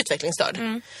som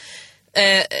icke-utvecklingsstörd.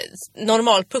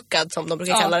 Normalpuckad som de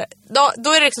brukar kalla det.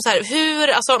 Då är det liksom så här, hur,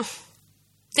 alltså...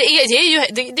 Det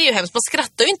är ju hemskt. Man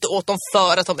skrattar ju inte åt dem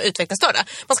för att de är utvecklingsstörda.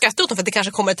 Man skrattar åt dem för att det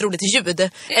kanske kommer ett roligt ljud.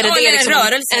 Eller det är liksom en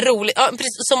rörelse. En rolig,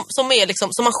 precis, som är liksom,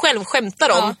 som man själv skämtar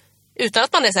om. Utan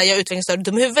att man är så här, jag är utvecklingsstörd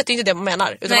dum i huvudet, det är inte det man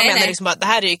menar. Utan man menar liksom bara, det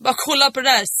här är ju... Bara kolla på det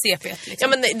där CP:t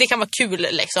liksom. Ja, men det kan vara kul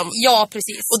liksom. Ja,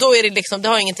 precis. Och då är det liksom, det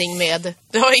har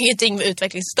ingenting med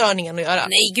utvecklingsstörningen att göra.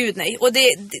 Nej, gud nej. Och det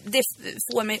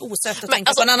får mig osökt att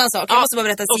tänka på en annan sak. Jag måste bara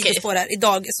berätta ett sidospår här.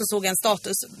 Idag så såg jag en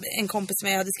status, en kompis som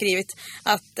jag hade skrivit,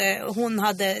 att hon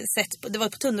hade sett, det var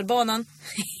på tunnelbanan.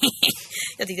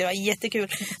 Jag tyckte det var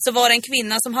jättekul. Så var det en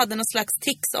kvinna som hade någon slags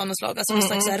tics av något slag, alltså någon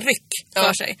slags så här ryck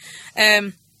för sig.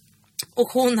 Och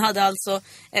hon hade alltså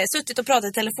suttit och pratat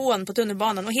i telefon på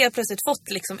tunnelbanan och helt plötsligt fått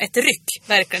liksom ett ryck,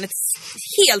 verkligen ett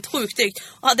helt sjukt ryck,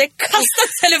 och hade kastat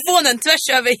telefonen tvärs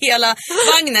över hela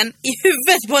vagnen i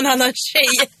huvudet på en annan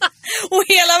tjej. Och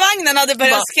hela vagnen hade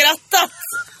börjat skratta.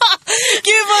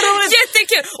 Gud vad roligt!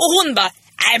 Jättekul! Och hon bara,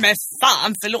 nej men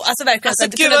fan, förlåt. Alltså verkligen alltså,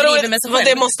 att kunna driva med sig själv.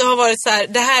 Det måste ha varit så här,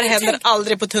 det här händer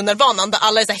aldrig på tunnelbanan där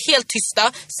alla är så här helt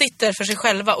tysta, sitter för sig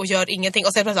själva och gör ingenting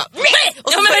och sen så här,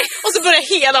 och så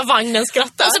börjar hela vagnen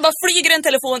skratta. Och så bara flyger en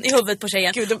telefon i huvudet på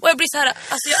tjejen. Gud, och jag blir så här,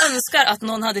 alltså jag önskar att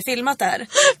någon hade filmat det här.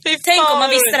 Tänk om man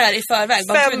visste det här i förväg.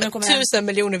 5 000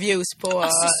 miljoner views på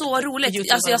alltså så roligt.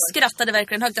 YouTube. Alltså jag skrattade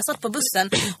verkligen högt. Jag satt på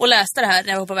bussen och läste det här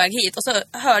när jag var på väg hit. Och så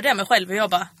hörde jag mig själv och jag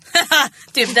bara,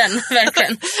 typ den,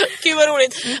 verkligen. Gud vad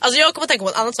roligt. Alltså jag kommer att tänka på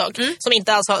en annan sak som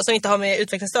inte har med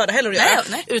utvecklingsstörda heller att göra.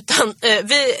 Nej. Utan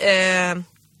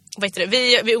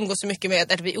vi umgås så mycket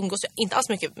med, eller vi umgås inte alls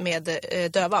mycket med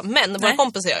döva, men våra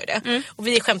kompisar gör ju det. Och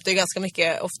vi skämtar ju ganska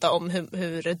mycket ofta om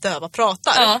hur döva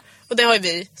pratar. Ja. Och det har ju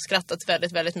vi skrattat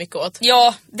väldigt, väldigt mycket åt.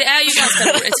 Ja, det är ju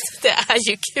ganska roligt. Det är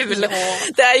ju kul. Ja.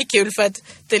 Det är ju kul för att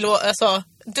det låter, alltså,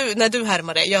 när du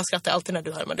härmar det, jag skrattar alltid när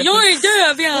du härmar det. Jag är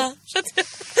döv, ja. Jag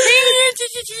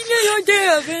är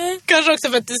döv. Kanske också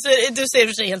för att du ser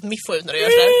för sig helt miffo ut när du gör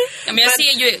så här. Ja, men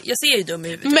jag ser ju dum i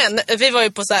huvudet. Men vi var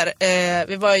ju på så här,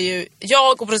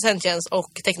 jag och producent Jens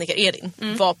och tekniker Elin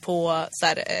var på så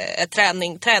här,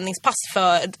 träningspass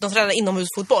för de tränade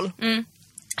inomhusfotboll.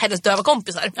 Hennes döva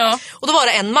kompisar. Ja. Och då var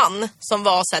det en man som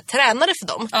var så här, tränare för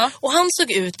dem. Ja. Och han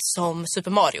såg ut som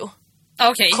Super Mario.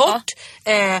 Okay, kort,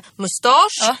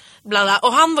 mustasch, bla bla,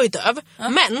 och han var ju döv.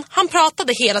 Men han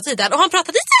pratade hela tiden. Och han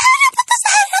pratade så här hela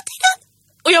tiden.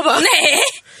 Och jag bara, nej.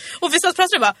 Och vi satt och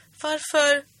pratade och bara,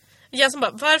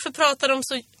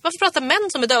 varför pratar män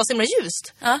som är döva så himla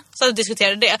ljust? Så vi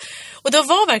diskuterade det. Och det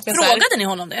var verkligen så här, frågade ni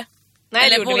honom det? Nej,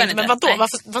 det gjorde vi inte. Men vadå?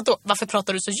 Varför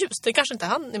pratar du så ljust? Det kanske inte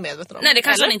han är medveten om. Nej, det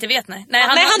kanske han inte vet, nej.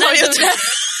 Han har ju inte.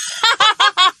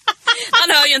 Han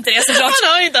hör ju inte det såklart.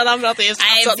 Han hör ju inte att han pratar just.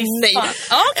 Nej, nej.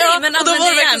 Okej, men och då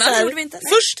var det gärna. Så här,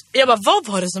 först, jag bara, vad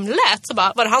var det som lät? Så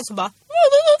bara, var det han som bara...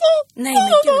 Nej, men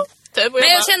gud. Men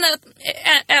jag känner att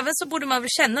även så borde man väl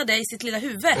känna det i sitt lilla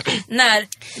huvud när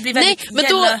det blir väldigt... Nej, men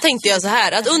då tänkte jag så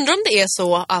här, att undrar om det är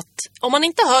så att om man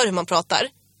inte hör hur man pratar,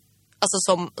 alltså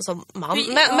som man,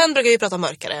 män brukar ju prata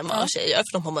mörkare än vad tjejer gör,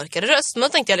 för de har mörkare röst. Men då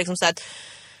tänkte jag liksom så här, att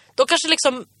då kanske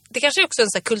liksom, det kanske är också en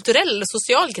så här kulturell,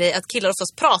 social grej att killar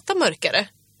oftast pratar mörkare.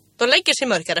 De lägger sig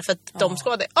mörkare för att de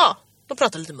ska det. Ja, de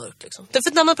pratar lite mörkt liksom. För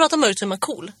att när man pratar mörkt så är man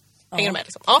cool. Hänger du med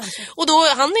liksom? Ja. Och då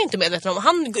han är inte medveten om,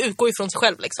 han utgår ju från sig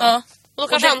själv liksom. Ja. Och då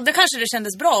kanske det kanske det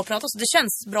kändes bra att prata så. Det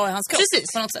känns bra i hans kropp.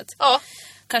 Precis. På något sätt. Ja.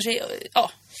 Kanske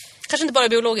inte bara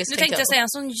biologiskt. Nu tänkte jag säga en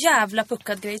sån jävla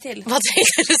puckad grej till. Vad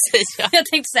tänkte du säga? Jag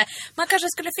tänkte säga, man kanske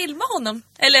skulle filma honom.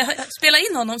 Eller spela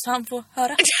in honom så han får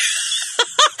höra.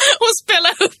 Och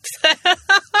spela upp det.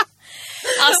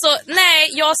 Alltså, nej,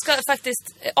 jag ska faktiskt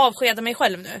avskeda mig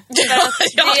själv nu. För att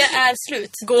det är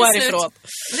slut. Gå härifrån.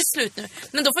 Det är slut nu.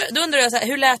 Men då undrar jag så här,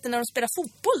 hur lät det när de spelar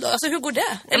fotboll då? Alltså, hur går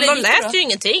det? Eller de lät ju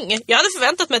ingenting. Jag hade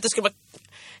förväntat mig att det skulle vara...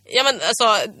 Ja, men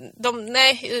alltså,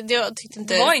 nej, jag tyckte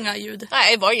inte... Det var inga ljud.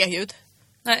 Nej, det var inga ljud.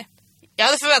 Nej. Jag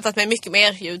hade förväntat mig mycket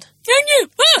mer ljud.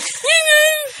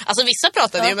 Alltså, vissa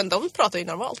pratade ju, men de pratade ju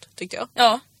normalt, tyckte jag.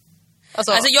 Ja.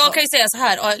 Alltså jag kan ju säga så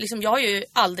här, liksom, jag har ju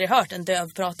aldrig hört en döv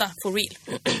prata for real.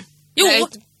 Jo.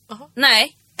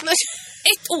 Nej.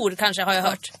 Ett ord kanske har jag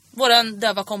hört. Våran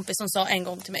döva kompis som sa en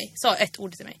gång till mig. Sa ett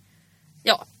ord till mig.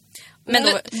 Ja. Men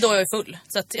då är jag full.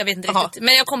 Så att jag vet inte riktigt.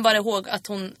 Men jag kom bara ihåg att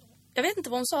hon... Jag vet inte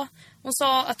vad hon sa. Hon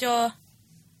sa att jag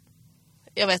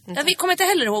vet inte. Jag kommer inte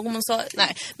heller ihåg om hon sa...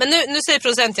 Nej. Men nu säger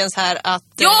producenten här att...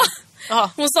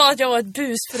 Ja! Hon sa att jag var ett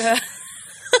busfrö.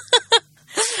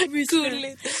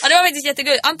 Gulligt. Ja, det var faktiskt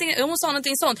jättegulligt. Antingen hon sa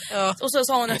någonting sånt och så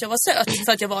sa hon att jag var söt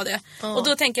för att jag var det. Och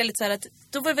då tänker jag lite så här att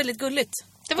då var det väldigt gulligt.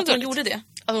 Det var att hon gjorde det.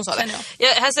 Att hon sa det.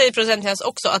 Här säger producenten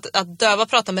också att döva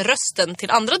pratar med rösten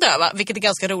till andra döva, vilket är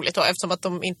ganska roligt då, eftersom att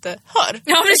de inte hör.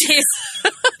 Ja, precis.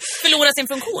 Förlorar sin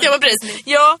funktion. Ja, men precis.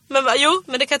 Ja,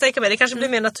 men det kan jag tänka mig. Det kanske blir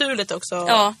mer naturligt också.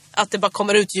 Ja. Att det bara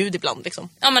kommer ut ljud ibland liksom.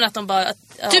 Ja, men att de bara...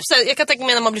 Typ så här, jag kan tänka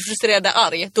mig när man blir frustrerad och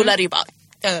arg, då lär det ju bara...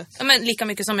 Ja, men lika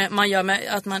mycket som man gör med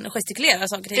att man gestikulerar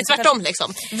saker. Det är tvärtom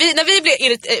liksom. När vi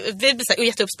blir så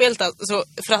jätteuppspelta så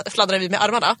fladdrar vi med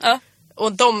armarna. Ja.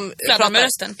 Och de fladdrar med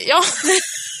rösten. Ja.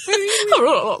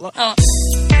 Ja.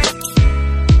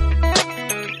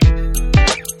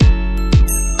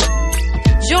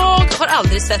 Jag har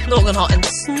aldrig sett någon ha en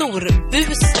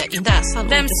snorbuse i näsan.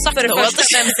 Vem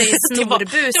säger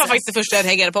snorbuse? Det var faktiskt det första jag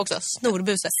reagerade på också.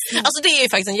 Snorbuse. Alltså det är ju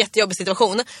faktiskt en jättejobbig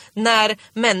situation när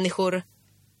människor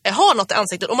har något i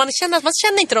ansiktet och man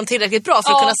känner inte dem tillräckligt bra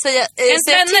för att kunna säga ens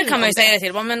vänner kan man ju säga det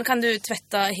till. Men kan du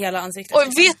tvätta hela ansiktet?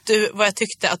 Och vet du vad jag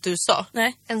tyckte att du sa?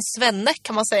 Nej. En svenne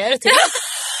kan man säga det till.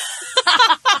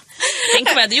 Tänk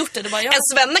om jag hade gjort det. Bara, en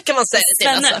svenne kan man säga det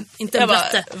till. Svenne, inte en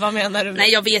blatte. Vad menar du? Nej,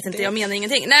 jag vet inte. Jag menar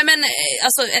ingenting. Nej, men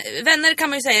alltså, vänner kan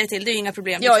man ju säga det till. Det är ju inga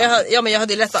problem. Ja, men jag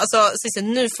hade ju lätt. Alltså, Cissi,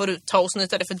 nu får du ta och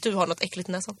snuta det för du har något äckligt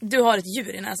i näsan. Du har ett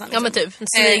djur i näsan. Liksom. Ja, men typ. En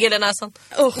snigel i näsan.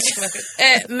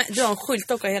 Men du har en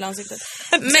skyltdocka i hela ansiktet.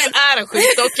 Men är en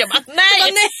skyltdocka.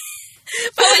 Nej!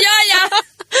 Vad gör jag?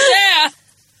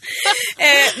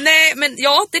 Nej, men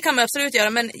ja, det kan man absolut göra.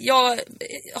 Men jag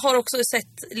har också sett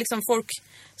liksom folk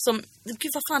som...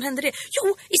 Gud, vad fan hände det?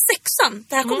 Jo, i 6:an.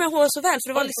 Det här kommer jag ihåg så väl, för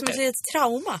det var liksom ett litet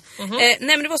trauma. Nej,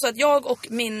 men det var så att jag och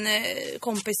min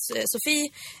kompis Sofie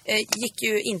gick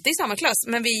ju inte i samma klass,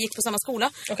 men vi gick på samma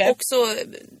skola. Och så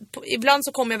ibland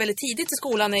så kom jag väldigt tidigt till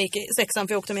skolan när jag gick i 6:an,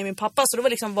 för jag åkte med min pappa. Så då var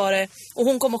liksom och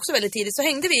hon kom också väldigt tidigt, så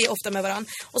hängde vi ofta med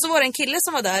varandra. Och så var det en kille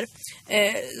som var där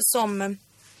som...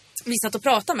 vi satt och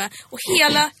pratade med. Och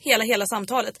hela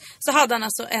samtalet så hade han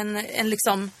alltså en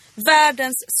liksom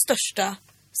världens största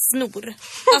snor.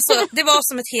 Alltså det var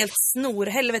som ett helt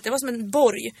snorhelvete. Det var som en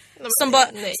borg. Som bara,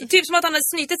 typ som att han hade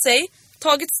snytit sig,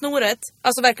 tagit snoret,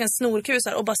 alltså verkligen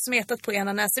snorkusar, och bara smetat på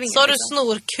ena näsvingen. Sa du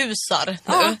snorkusar nu?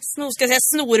 Ja, ska jag säga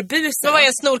snorbus. Men vad är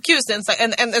en snorkus?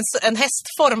 En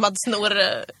hästformad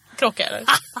snorkrocka?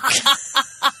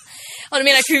 Ja, du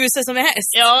menar kuse som är häst?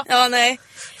 Ja, nej.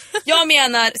 Jag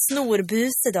menar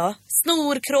snorbuse då.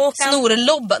 Snorkråkan.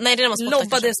 Snorlobba. Nej, det är när man spottar.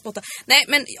 Lobba, det spotta. Nej,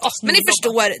 men ni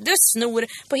förstår. Det är snor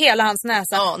på hela hans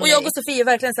näsa. Ja, och jag och Sofie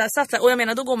verkligen så här satt där. Och jag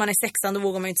menar, då går man i 6:an, då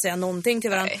vågar man ju inte säga någonting till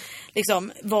varandra. Nej.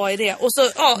 Liksom, vad är det? Och så,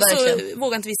 så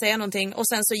vågade inte vi säga någonting. Och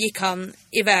sen så gick han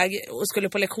iväg och skulle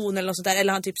på lektion eller något sånt där.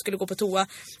 Eller han typ skulle gå på toa.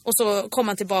 Och så kom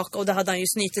han tillbaka och då hade han ju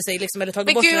snytit sig liksom, eller tagit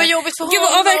men bort. Men gud, vad jobbigt för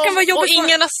honom. Verkligen vad jobbigt. Och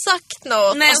ingen har sagt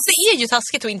något. Nej, alltså, det är ju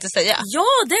taskigt att inte säga. Ja,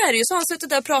 det är det ju. Så han suttit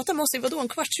där och pratat med oss i en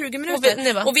kvart, 20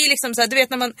 minuter. Och vi liksom så här, du vet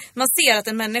när man ser att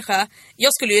en människa,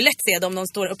 jag skulle ju lätt se det om de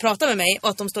står och pratar med mig och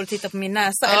att de står och tittar på min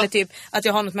näsa eller typ att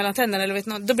jag har något mellan tänderna eller vet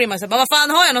något, då blir man så här, vad fan,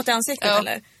 har jag något i ansiktet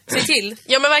eller? Se till.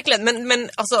 Ja, men verkligen, men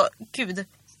alltså gud.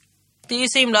 Det är ju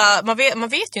så himla, man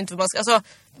vet ju inte vad man ska, alltså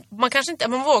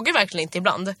man vågar verkligen inte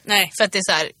ibland. Nej. För att det är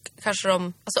så här, kanske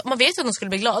man vet ju att de skulle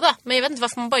bli glada, men jag vet inte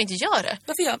varför man bara inte gör det.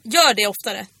 Varför gör det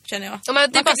oftare, känner jag. Ja,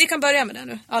 men vi kan börja med det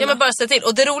nu. Alla. Ja, men bara se till.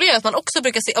 Och det roliga är att man också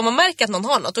brukar se, om man märker att någon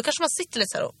har något, då kanske man sitter lite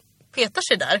så här och petar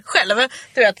sig där själv.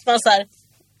 Du vet, man så här.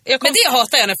 Men det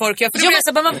hatar jag när folk gör.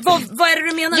 För vad är det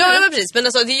du menar nu? Ja, men precis. Men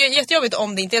alltså, det är ju jättejobbigt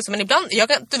om det inte är så. Men ibland,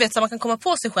 du vet, så man kan komma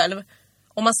på sig själv.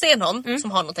 Om man ser någon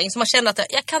som har någonting, så man känner att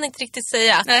jag kan inte riktigt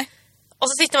säga. Nej. Och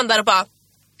så sitter man där och bara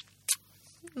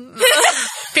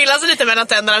pillar sig lite mellan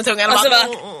tänderna och tungan och alltså bara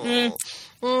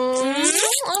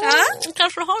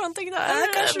kanske du har någonting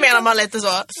där. Kanske menar man lite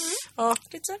så. Ja.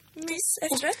 Lite så mys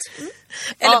efterrätt.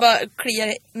 Eller bara kliar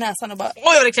i näsan och bara...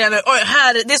 Oj, det kliar nu. Oj,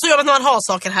 här. Det är så jobbigt när man har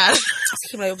saker här.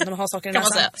 Så himla jobbigt när man har saker i näsan.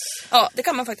 Kan man säga. Ja, det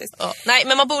kan man faktiskt. Ja. Nej,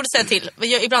 men man borde säga till.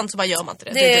 Ibland så bara gör man inte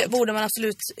det. Det borde man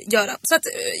absolut göra. Så att,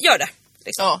 gör det.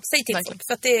 Liksom. Ja, säg till folk,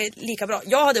 för att det är lika bra.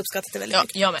 Jag hade uppskattat det väldigt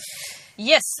mycket. Jag med.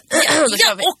 Yes.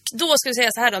 Och då ska vi säga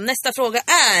så här då. Nästa fråga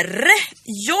är: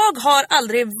 jag har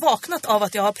aldrig vaknat av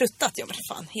att jag har pruttat. Ja men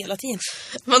fan, hela tiden.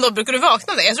 Men då brukar du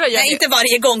vakna det? Jag tror Nej, inte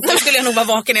varje gång. Då skulle jag nog vara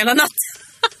vaken hela natt.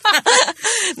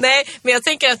 Nej, men jag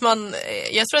tänker att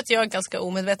jag tror att jag är ganska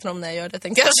omedveten om när jag gör det,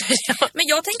 tänkte jag säga. Men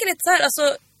jag tänker lite så här,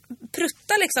 alltså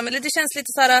prutta liksom, eller det känns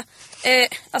lite så här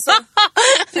alltså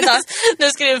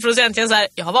nu skriver producenten så här: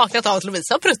 jag har vaknat av att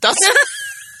Lovisa har pruttat.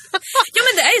 Ja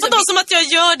men det är ju så. Och som att jag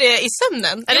gör det i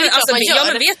sömnen. Eller alltså, man gör. Ja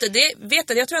men vet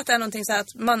du, jag tror att det är någonting så här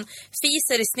att man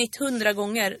fiser i snitt 100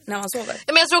 gånger när man sover.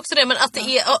 Ja, men jag tror också det, men att det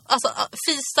är alltså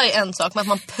fisa är en sak, men att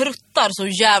man pruttar så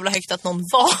jävla högt att någon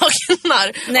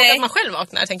vaknar. Nej. Och att man själv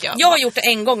vaknar, tänker jag. Jag har gjort det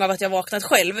en gång av att jag vaknat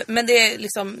själv, men det är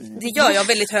liksom, det gör jag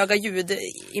väldigt höga ljud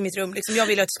i mitt rum liksom. Jag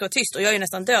vill att det ska vara tyst och jag är ju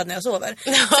nästan död när jag sover.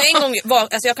 Så en gång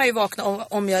alltså jag kan ju vakna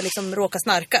om jag liksom råkar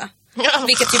snarka. Ja.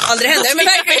 Vilket typ aldrig händer.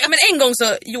 Men en gång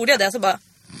så gjorde jag det, så bara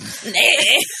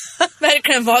nej,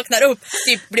 verkligen vaknar upp,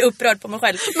 typ blir upprörd på mig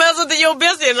själv. Men alltså det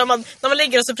jobbigaste är när man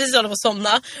ligger och så precis håller på att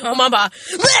somna och man bara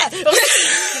och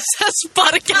så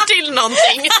sparkar till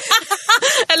någonting.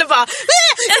 Eller bara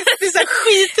det är så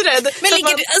skiträdd. Men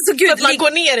att man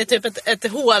går ner i typ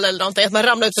ett hål eller någonting, att man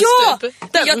ramlar ut för stup.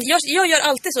 Jag gör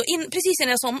alltid så. Precis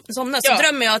innan jag somnar så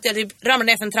drömmer jag att jag typ ramlar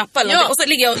ner för en trappa eller någonting, och så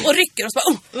ligger jag och rycker och så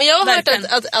bara, Men jag har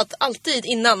hört att alltid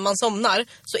innan man somnar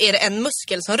så är det en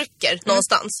muskel som rycker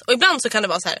någonstans. Och ibland så kan det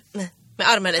vara så här med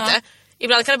armen lite. Ja.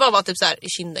 Ibland kan det bara vara typ så här i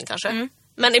kinden kanske.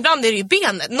 Men ibland är det ju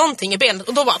benet, någonting i benet,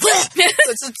 och då bara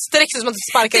så sträcks det som att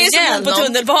det sparkar ihjäl. Det är som på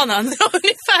tunnelbanan. Ja,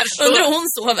 ungefär så. Undrar hon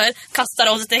sover, kastar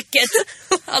av däcket,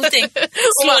 allting,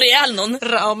 slår ihjäl någon.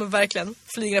 Ja men verkligen,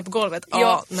 flyger på golvet.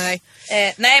 Ja, nej.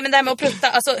 Nej, men det här med att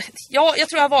prutta, alltså, jag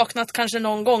tror jag har vaknat kanske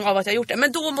någon gång av att jag gjort det.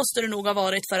 Men då måste det nog ha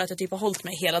varit för att jag typ har hållit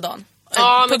mig hela dagen.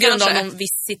 Ja, på grund av någon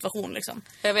viss situation liksom.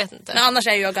 Jag vet inte. Men annars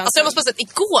är jag ganska... Alltså jag måste bara säga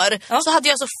att igår så hade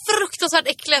jag så fruktansvärt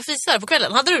äckliga fisar på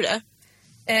kvällen. Hade du det?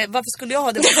 Varför skulle jag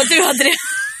ha det? För att du hade det.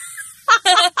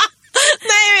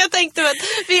 Nej, jag tänkte att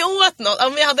vi åt något.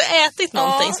 Om vi hade ätit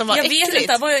någonting som var äckligt.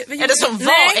 Jag vet inte. Eller som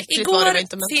var äckligt igår var det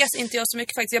inte. Men... fes inte jag så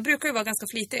mycket faktiskt. Jag brukar ju vara ganska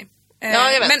flitig.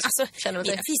 Ja, jag vet. Men alltså,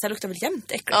 mina fisar luktar väl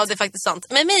jämt äckligt. Ja, det är faktiskt sant.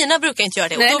 Men mina brukar inte göra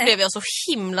det. Och då blev jag så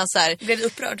himla så här... Blev du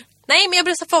upprörd? Nej, men jag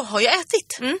blev så här, vad har jag ätit?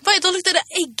 Då luktar det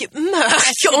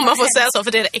äggmök, om man får säga så.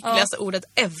 För det är det äckligaste ordet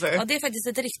ever. Ja, det är faktiskt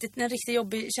en riktigt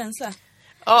jobbig känsla.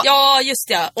 Ja, just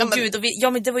det. Gud,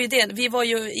 och men det var ju det. Vi var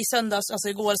ju i söndags, alltså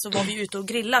igår, så var vi ute och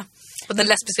grilla. På den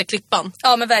lesbiska klippan.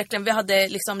 Ja, men verkligen. Vi hade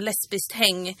liksom lesbiskt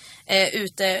häng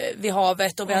ute vid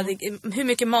havet. Och vi hade hur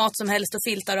mycket mat som helst och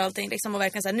filtar och allting. Liksom, och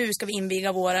verkligen så här, nu ska vi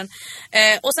inviga våren.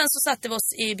 Och sen så satte vi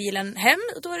oss i bilen hem.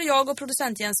 Och då var det jag och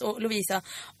producent Jens och Lovisa.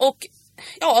 Och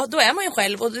ja, då är man ju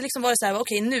själv. Och det liksom var det så här,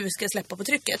 okej, nu ska jag släppa på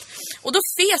trycket. Och då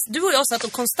du och jag satt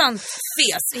och konstant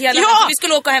fes. Vi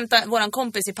skulle åka och hämta våran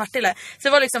kompis i Partille. Så det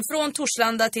var liksom från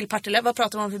Torslanda till Partille. Vad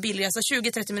pratar man om för bilresa?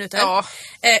 20-30 minuter. Ja.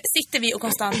 Sitter vi och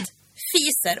konstant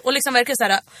fiser. Och liksom verkligen så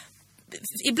här...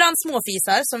 Ibland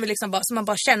småfisar som vi liksom bara, som man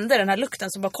bara kände den här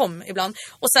lukten som bara kom ibland.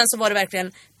 Och sen så var det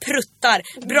verkligen pruttar,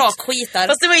 brakskitar.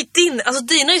 Fast det var ju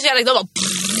dina är så jävla bara...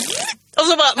 Och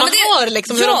så bara, man hör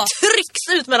liksom hur de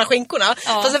trycks ut mellan skinkorna.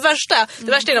 Fast det värsta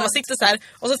är när man sitter så här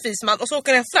och så fiser man och så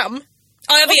åker den fram.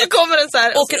 Ja, jag vet. Och så kommer den så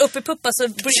här. Åker upp i puppa så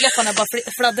läpparna bara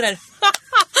fladdrar.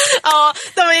 Ja,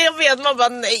 jag vet, man bara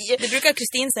nej. Det brukar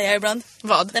Kristin säga ibland.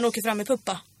 Vad? Den åker fram i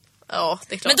puppa. Ja,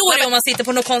 det är klart. Men då är det om man sitter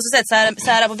på något konstigt sätt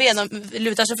så här på benen och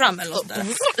lutar sig fram eller något där.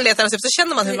 Letar sig upp, så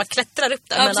känner man hur man klättrar upp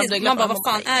där. Ja, precis. Man bara, vad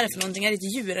fan är det för någonting? Är det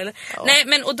ett djur eller? Ja. Nej,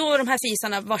 men och då de här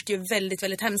fisarna vart ju väldigt,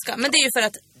 väldigt hemska. Men det är ju för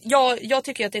att jag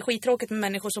tycker att det är skittråkigt med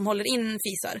människor som håller in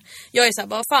fisar. Jag är så här,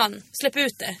 vad fan, släpp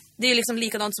ut det. Det är ju liksom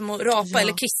likadant som att rapa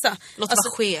eller kissa. Låt det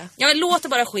bara ske. Ja, men låt det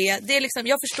bara ske. Det är liksom,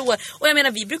 jag förstår. Och jag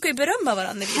menar, vi brukar ju berömma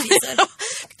varandra när vi fisar.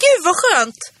 Gud vad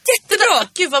skönt. Jättebra.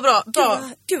 Gud vad bra.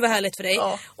 Gud vad härligt för dig.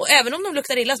 Ja. Och även om de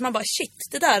luktar illa så man bara, shit,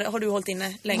 det där har du hållit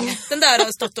inne länge. Den där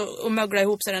har stått och möglat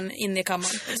ihop sig den inne i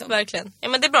kammaren. Liksom. Verkligen. Ja,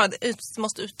 men det är bra. Det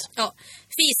måste ut. Ja.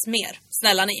 Fis mer,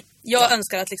 snälla ni. Jag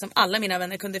önskar att liksom alla mina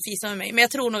vänner kunde fisa med mig. Men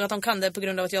jag tror nog att de kan det på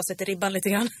grund av att jag sätter ribban lite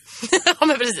grann. Ja,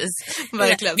 men precis.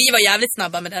 Verkligen. Vi var jävligt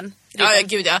snabba med den ribban. Ja,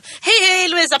 gud ja. Hej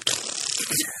Lovisa!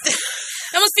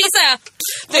 Jag måste fisa!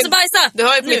 Jag måste bajsa! Du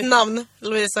har ju mitt namn,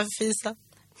 Lovisa Fisa.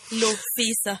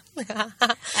 Lovfisa.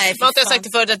 Nej, man har inte sagt det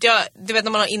förut att du vet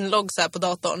när man har inlogg så här på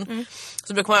datorn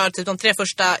så brukar man ha typ de 3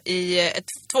 första i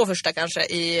 2 första kanske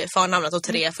i förnamnet och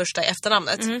 3 första i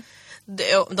efternamnet.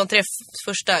 De 3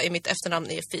 första i mitt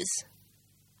efternamn är Fis.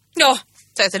 Ja.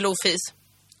 Så heter Lovfis.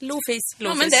 Lovfis.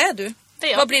 Ja, men det är du. Det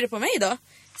är jag. Vad blir det på mig då?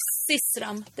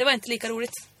 Sisram. Det var inte lika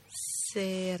roligt.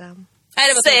 Seram. Nej,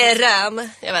 det var Seram.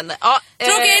 Jag vet inte. Ja,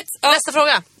 tråkigt. Nästa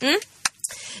fråga.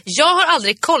 Jag har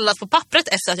aldrig kollat på pappret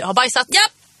efter att jag har bajsat. Ja.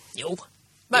 Jo.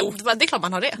 Men, det är klart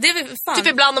man har det. Det är fan. Typ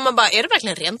ibland om man bara, är det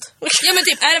verkligen rent? Ja, men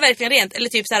typ, är det verkligen rent? Eller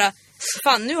typ så här,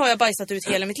 fan, nu har jag bajsat ut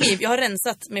hela mitt liv. Jag har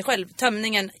rensat mig själv,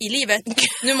 tömningen i livet.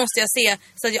 Nu måste jag se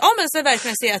så att jag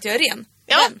verkligen ser att jag är ren.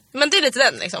 Ja, men det är lite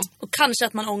den liksom. Och kanske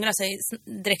att man ångrar sig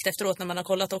direkt efteråt när man har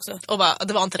kollat också. Och bara,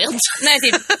 det var inte rent. Nej,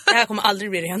 typ, det här kommer aldrig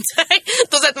bli rent.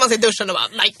 Då sätter man sig i duschen och bara,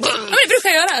 nej. Ja, men det brukar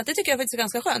jag göra. Det tycker jag faktiskt är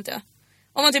ganska skönt, ja.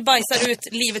 Om man typ bajsar ut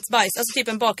livets bajs, alltså typ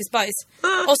en bakisbajs.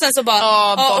 Och sen så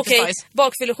bara, okej,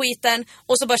 bakfyller skiten.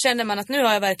 Och så bara känner man att nu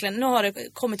har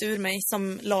det kommit ur mig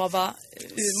som lava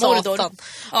ur Mordor.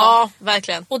 Ja,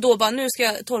 verkligen. Och då bara, nu ska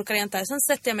jag torka rent där. Sen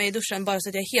sätter jag mig i duschen bara så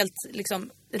att jag är helt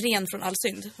liksom ren från all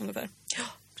synd ungefär. Ja,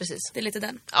 precis. Det är lite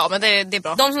den. Ja, men det är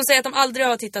bra. De som säger att de aldrig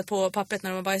har tittat på pappret när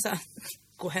de har bajsat,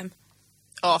 gå hem.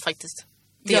 Ja, faktiskt.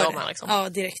 Det gör man liksom. Ja,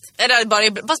 direkt.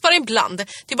 Eller fast bara ibland.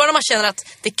 Det är bara när man känner att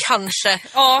det kanske...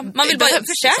 Ja, man vill bara...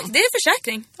 Liksom. Det är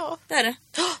försäkring. Ja. Det är det.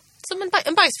 Som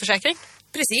en bajsförsäkring.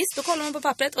 Precis, då kollar man på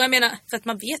pappret. Och jag menar, för att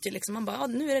man vet ju liksom, man bara,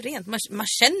 nu är det rent. Man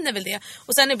känner väl det.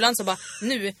 Och sen ibland så bara,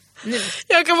 nu.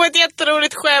 Jag kan få ett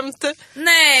jätteroligt skämt.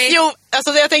 Nej. Jo,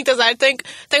 alltså jag tänkte så här, tänk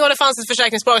om det fanns ett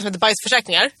försäkringsbolag som heter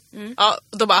bajsförsäkringar. Ja,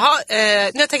 då bara, nu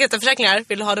har jag tänkt försäkringar,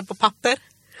 vill du ha det på papper?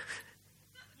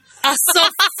 Alltså,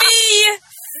 fy!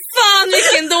 Fan,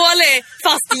 vilken dålig!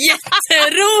 Fast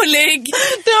jätterolig!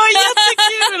 Det var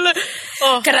jättekul!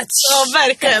 Ja,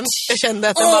 verkligen. Jag kände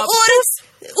att det var... Årets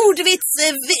ordvits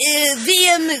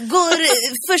VM går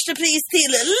första pris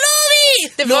till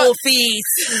Lovi! Det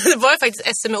var ju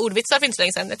faktiskt SM med ordvitsar för inte så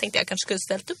länge sedan. Jag tänkte jag kanske skulle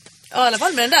ställt upp. Ja, i alla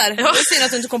fall med den där. Det är synd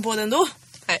att du inte kom på den då.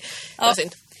 Nej, det var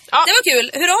synd. Ja. Det var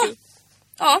kul. Hurra!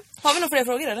 Ja, har vi några fler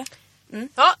frågor eller?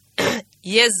 Ja,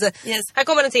 yes. Här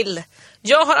kommer den till.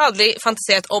 Jag har aldrig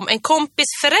fantiserat om en kompis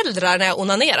föräldrar när jag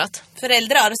onanerat.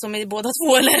 Föräldrar som är båda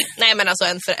två eller? Nej, men alltså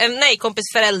nej, kompis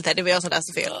förälder, det var jag som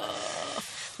läste fel.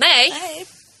 Nej,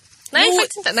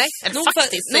 faktiskt inte. Nej, eller nog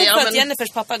faktiskt. Nog för att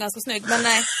Jennifers pappa är ganska snygg, men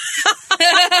nej.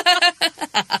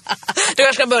 Du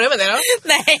kanske ska börja med det då?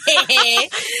 Nej.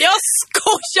 Jag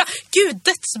skojar. Gud,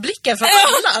 dödsblicken från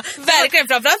alla. Verkligen,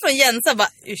 framförallt från Jens. Jag bara,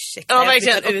 ursäkta, ja,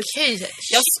 verkligen. Okej.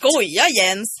 Jag skojar,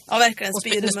 Jens. Ja, verkligen.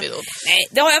 Spydord. Nej,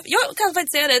 det har jag kan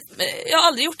faktiskt säga det. Jag har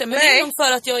aldrig gjort det, men det är nog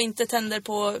för att jag inte tänder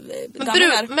på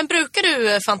dammar. Men brukar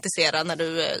du fantisera när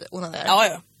du onanerar?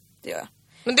 Ja, det gör jag.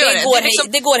 Men det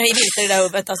går hej vilt i det där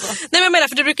huvudet alltså. Nej, men jag menar,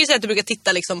 för du brukar ju säga att du brukar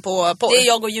titta liksom på porr. Det är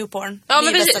jag och YouPorn. Ja,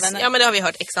 men precis. Ja, men det har vi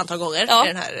hört x antal gånger i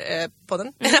den här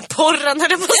podden. Den här porren,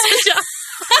 hade jag på att säga.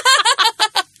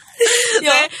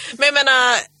 Ja. Nej, men jag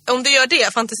menar, om du gör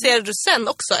det, fantiserar du sen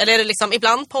också? Eller är det liksom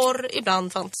ibland porr,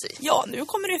 ibland fantasi? Ja, nu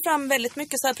kommer det fram väldigt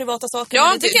mycket så här privata saker.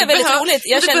 Ja, det tycker jag är väldigt roligt.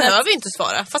 Du behöver ju inte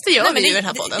svara, fast det gör vi ju i den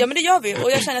här podden. Ja, men det gör vi.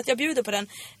 Och jag känner att jag bjuder på den.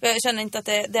 Jag känner inte att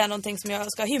det är någonting som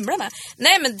jag ska hymla med.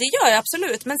 Nej, men det gör jag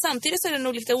absolut. Men samtidigt så är det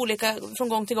nog lite olika från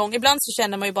gång till gång. Ibland så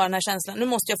känner man ju bara den här känslan. Nu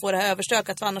måste jag få det här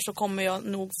överstökat, för annars så kommer jag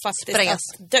nog faktiskt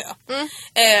att dö.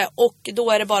 Och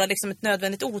då är det bara liksom ett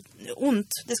nödvändigt ont.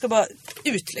 Det ska bara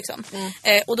ut liksom.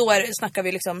 Och då snackar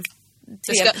vi liksom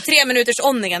 3 minuters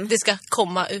åndningen. Det ska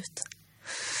komma ut.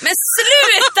 Men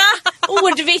sluta!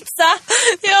 Ordvitsa!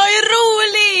 Jag är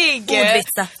rolig!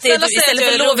 Ordvitsa.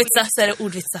 Istället för lovvitsa så är det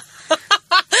ordvitsa.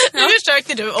 Nu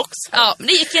försökte du också. Ja, men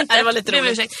det gick inte. Det var lite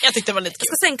roligt. Jag tyckte det var lite kul.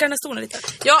 Jag ska sänka den här stolen lite.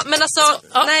 Ja, men alltså,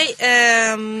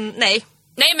 nej.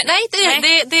 Nej,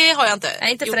 det har jag inte.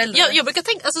 Nej, inte föräldrar. Jag brukar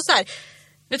tänka, alltså så här.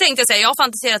 Nu tänkte jag säga, jag har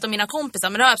fantiserat om mina kompisar,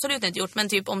 men det har jag absolut inte gjort. Men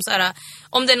typ om så här,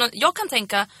 om det är någon, jag kan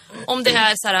tänka om det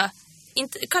är så här,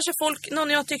 inte, kanske någon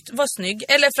jag tyckt var snygg,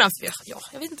 eller framför,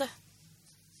 jag vet inte.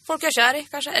 Folk jag kär i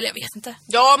kanske, eller jag vet inte.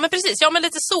 Ja, men precis, ja, men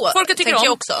lite så. Folk jag tycker om.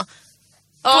 Jag också.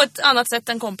 På ett annat sätt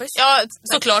än kompis. Ja,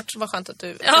 såklart. Vad skönt att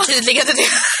du förtydligade det.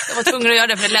 Jag var tvungen att göra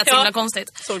det, för det lät så himla konstigt.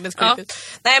 Såg det skit ut.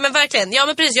 Nej, men verkligen. Ja,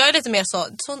 men precis. Jag är lite mer så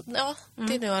det är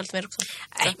nu jag är lite mer också.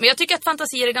 Nej, men jag tycker att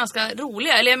fantasier är ganska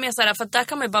roliga. Eller jag är mer så här, för att där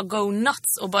kan man ju bara go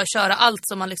nuts och bara köra allt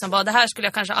som man liksom bara, det här skulle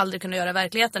jag kanske aldrig kunna göra i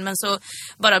verkligheten. Men så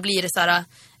bara blir det så här,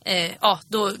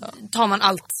 då tar man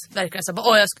allt verkligen så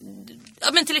bara,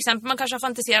 men till exempel man kanske har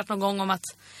fantiserat någon gång om att,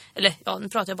 eller nu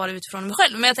pratar jag bara utifrån mig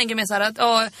själv, men jag tänker mer så här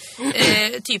att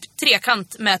typ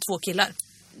trekant med 2 killar.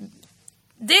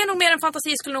 Det är nog mer en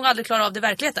fantasi, skulle nog aldrig klara av det i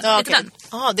verkligheten. Ja, okay.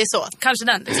 Det är så. Kanske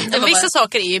den. Liksom. Vissa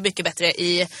saker är ju mycket bättre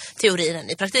i teorin än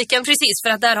i praktiken. Precis, för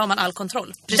att där har man all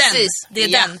kontroll. Precis. Det är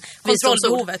den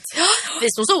kontrollbehovet.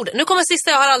 Visdomsord. Nu kommer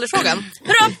sista jag har aldrig frågan.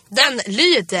 Hurra! Den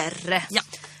lyder. Ja.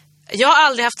 Jag har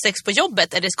aldrig haft sex på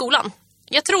jobbet eller i skolan.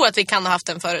 Jag tror att vi kan ha haft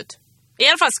den förut. I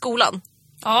alla fall skolan.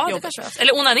 Ja, det kanske vi har haft.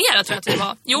 Eller onanera tror jag att vi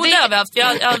var. Jo, det har vi haft. Jag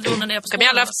har aldrig onanerat på skolan. Men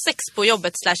jag har aldrig haft sex på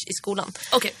jobbet / i skolan.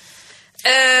 Okej.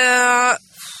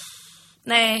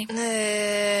 Nej.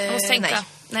 Jag måste tänka.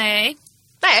 Nej,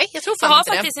 jag tror jag har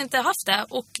inte faktiskt inte haft det.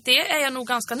 Och det är jag nog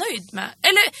ganska nöjd med.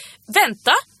 Eller,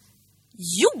 vänta.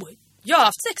 Jo, jag har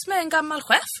haft sex med en gammal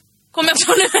chef. Kommer jag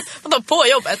på nu? Vadå, på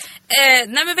jobbet?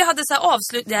 Nej, men vi hade så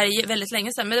här det här är väldigt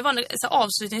länge sedan, men det var en så här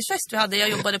avslutningsfest vi hade. Jag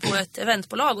jobbade på ett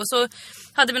eventbolag och så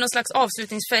hade vi någon slags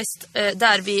avslutningsfest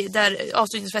där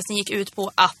avslutningsfesten gick ut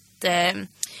på att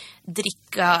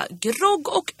dricka grogg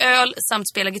och öl samt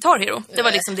spela Guitar Hero. Det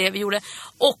var liksom det vi gjorde.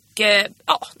 Och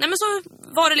men så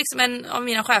var det liksom en av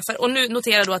mina chefer. Och nu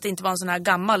noterar då att det inte var en sån här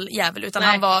gammal jävel, utan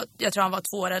jag tror han var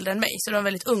 2 år äldre än mig. Så det var en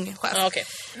väldigt ung chef. Okay.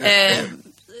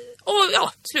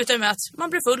 Och slutade med att man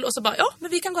blev full och så bara,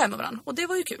 men vi kan gå hem med varandra. Och det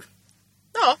var ju kul.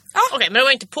 Ja. Okej, men det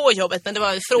var inte på jobbet, men det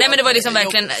var från. Nej, men det var liksom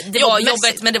verkligen, det var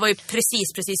jobbet, men det var ju precis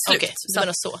slut. Okej, det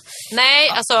var så. Nej,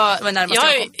 alltså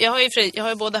jag har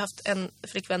ju både haft en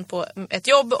flickvän på ett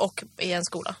jobb och i en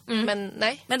skola. Men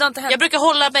nej. Men det har inte hänt. Jag brukar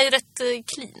hålla mig rätt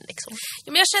clean liksom.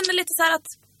 Ja, men jag känner lite så här att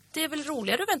det är väl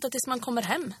roligare att vänta tills man kommer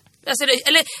hem. Alltså,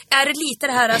 eller är det lite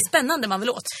det här spännande man vill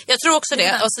åt? Jag tror också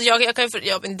det. Alltså,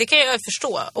 det kan jag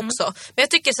förstå också. Men jag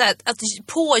tycker så här att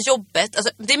på jobbet,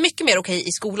 alltså, det är mycket mer okej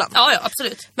i skolan. Ja,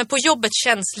 absolut. Men på jobbet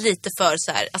känns lite för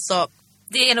så här, alltså,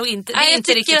 det är nog inte,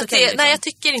 inte riktigt okej. Liksom. Nej, jag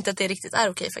tycker inte att det riktigt är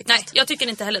okej faktiskt. Nej, jag tycker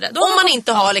inte heller det. Om man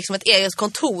inte har liksom ett eget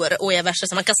kontor och är värsta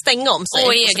så man kan stänga om sig.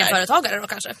 Och egen företagare då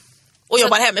kanske. Och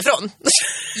jobbar hemifrån.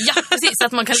 Ja, precis. Så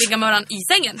att man kan ligga med varandra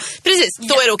i sängen. Precis,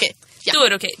 då är det okej. Ja. Då är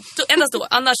det okej. Endast då.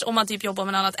 Annars om man typ jobbar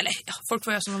med något annat. Eller folk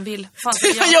får göra som de vill.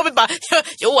 Fan, jobbet bara.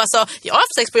 Jag har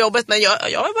haft sex på jobbet. Men jag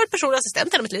har varit personlig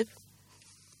assistent hela mitt liv.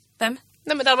 Vem?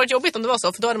 Nej, men det hade varit jobbigt om det var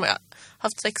så. För då hade man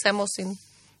haft sex hemma hos sin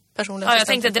personliga assistent. Jag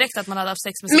tänkte direkt att man hade haft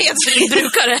sex med sin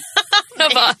brukare.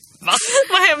 Jag bara, va?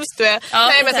 Vad hemskt du är. Ja,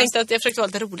 nej, men jag tänkte att jag försökte vara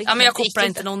lite rolig. Ja, men jag kopplar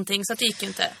inte någonting så det gick ju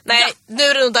inte. Nej, nu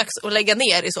är det nog dags att lägga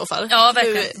ner i så fall. Ja,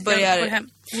 verkligen.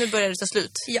 Nu börjar det ta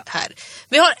slut här.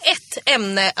 Vi har ett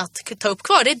ämne att ta upp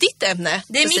kvar. Det är ditt ämne,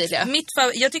 det är Cecilia.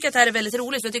 Jag tycker att det här är väldigt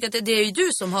roligt. För jag tycker att det är ju du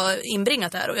som har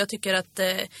inbringat det här. Och jag tycker att,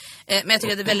 men jag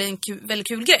tycker att det är en väldigt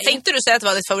kul grej. Tänkte du säga att det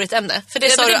var ditt favoritämne? För det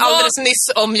sa du alldeles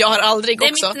nyss om Jag har aldrig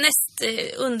också.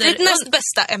 Det är mitt näst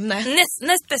bästa ämne.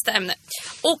 Näst bästa ämne.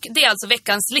 Och det är alltså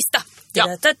veckans lista.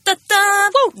 Ja.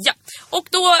 Ja. Och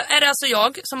då är det alltså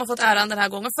jag som har fått äran den här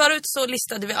gången. Förut så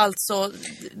listade vi alltså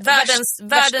världens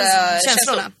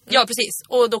känslorna. Ja, precis.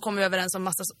 Och då kom vi överens om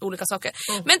massa olika saker.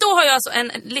 Men då har jag alltså en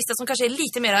lista som kanske är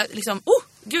lite mer liksom,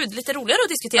 lite roligare att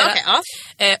diskutera.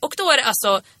 Okay, och då är det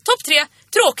alltså topp 3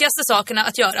 tråkigaste sakerna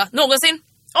att göra någonsin.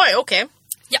 Oj, okej.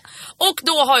 Ja. Och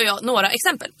då har jag några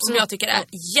exempel som jag tycker är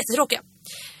jättetråkiga.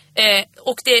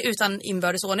 Och det är utan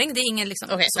inbördesordning. Det är ingen liksom.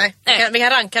 Okay, vi kan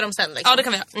ranka dem sen liksom. Ja, det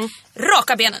kan vi göra.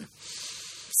 Raka benen.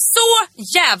 Så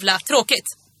jävla tråkigt.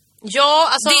 Ja,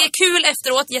 alltså det är kul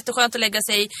efteråt, jätteskönt att lägga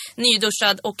sig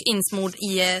nyduschad och insmord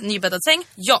i nybäddad säng.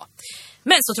 Ja.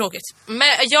 Men så tråkigt. Men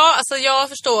jag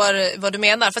förstår vad du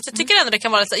menar. För att jag tycker ändå det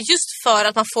kan vara just för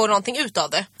att man får någonting ut av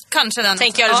det. Kanske den.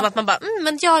 Tänker jag liksom att man bara,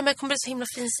 men jag kommer bli så himla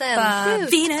fin sen.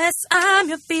 Venus, I'm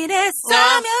your Venus,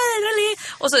 I'm your...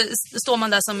 Och så står man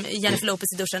där som Jennifer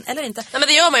Lopez i duschen, eller inte. Nej, men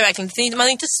det gör man ju verkligen. Man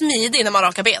är inte smidig när man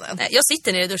rakar benen. Nej, jag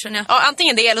sitter ner i duschen, ja.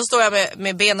 Antingen det, eller så står jag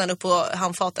med benen upp på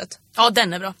handfatet. Ja,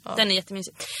 den är bra. Ja. Den är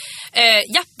jättemysig.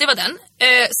 Ja, det var den.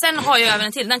 Sen har jag även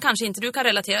en till. Den kanske inte du kan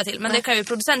relatera till, men det kan ju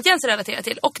producent Jens relatera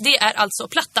till. Och det är alltså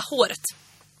platta håret.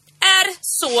 Är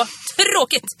så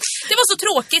tråkigt. Det var så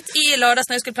tråkigt i lördags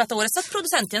när jag skulle platta håret så att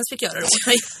producenten fick göra det åt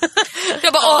mig.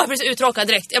 Jag bara, jag blir så uttråkad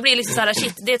direkt. Jag blir liksom så här,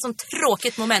 shit, det är ett sånt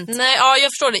tråkigt moment. Nej,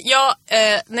 jag förstår det.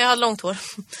 När jag hade långt hår,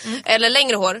 eller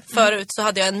längre hår förut, så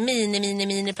hade jag en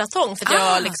mini platång. För att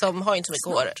jag liksom har inte så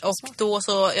mycket hår. Och då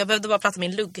så, jag behövde bara platta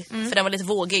min lugg. För den var lite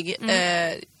vågig.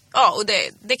 Ja, och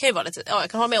det kan ju vara lite... Ja,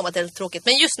 jag kan hålla med om att det är lite tråkigt.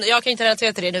 Men just nu, jag kan inte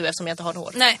relatera till det nu eftersom jag inte har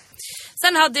hår. Nej.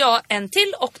 Sen hade jag en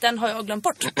till och den har jag glömt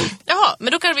bort. Jaha,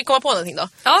 men då kan vi komma på någonting då.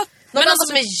 Ja. Något annat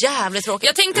som är jävligt tråkigt.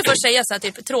 Jag tänkte först säga så här,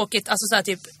 typ tråkigt, alltså så här,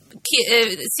 typ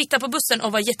sitta på bussen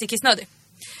och vara jättekissnödig.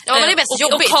 Ja, men det är bäst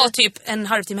jobbigt. Och ha typ en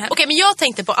halvtimme hem. Okej, men jag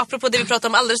tänkte på, apropå det vi pratade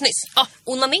om alldeles nyss.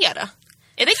 Onanera.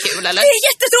 Är det kul eller? Det är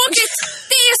jättetråkigt!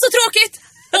 Det är så tråkigt!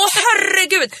 Åh,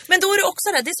 herregud! Men då är det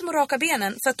också det är som att raka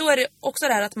benen. För att då är det också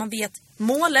det här att man vet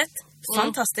målet,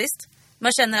 fantastiskt.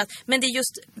 Man känner att, men det är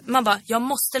just, man bara, jag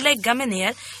måste lägga mig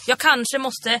ner. Jag kanske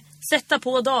måste sätta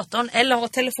på datorn eller ha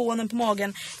telefonen på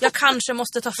magen. Jag kanske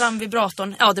måste ta fram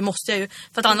vibratorn. Ja, det måste jag ju.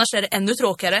 För att annars är det ännu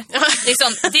tråkigare.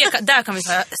 Liksom, där kan vi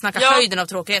snacka höjden av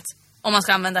tråkighet. Om man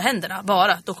ska använda händerna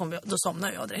bara, då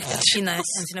somnar jag direkt innan jag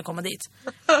ens hinner komma dit.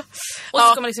 Och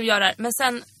så ska man liksom göra det. Men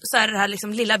sen så är det här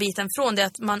liksom lilla biten från det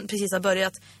att man precis har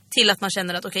börjat till att man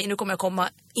känner att okej, nu kommer jag komma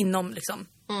inom liksom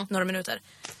några minuter.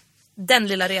 Den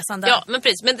lilla resan där. Ja, men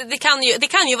precis. Men det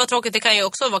kan ju vara tråkigt, det kan ju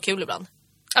också vara kul ibland.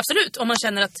 Absolut, om man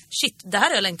känner att shit, det här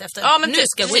är jag längtat efter. Ja, men nu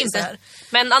ska jag gå in på det här.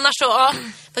 Men annars så,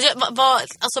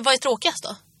 vad är tråkigast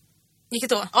då? Vilket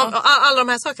då? Alla de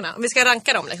här sakerna. Om vi ska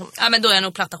ranka dem liksom. Ja, men då är jag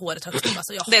nog platta håret högst upp.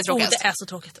 Alltså, det är tråkigt. Det är så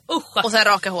tråkigt. Och sen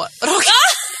raka hår.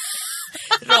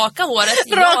 Raka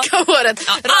håret. Raka håret.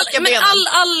 Ja,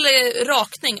 all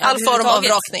rakning. All form av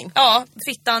rakning. Ja,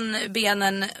 fittan,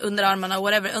 benen, underarmarna,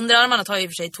 whatever. Underarmarna tar ju i och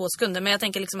för sig 2 sekunder. Men jag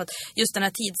tänker liksom att just den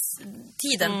här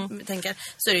tiden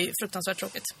så är det ju fruktansvärt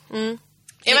tråkigt.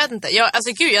 Jag vet inte. Det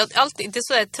är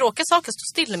så där tråkiga saker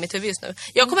står still i mitt huvud just nu.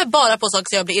 Jag kommer bara på saker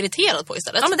som jag blir irriterad på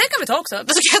istället. Ja, men det kan vi ta också.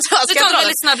 Ska jag ta en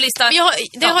väldigt snabb lista.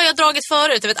 Det har jag dragit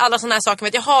förut. Jag vet alla såna här saker.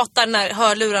 Jag hatar när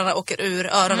hörlurarna åker ur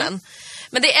öronen.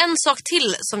 Men det är en sak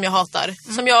till som jag hatar.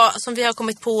 Som vi har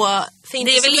kommit på. Det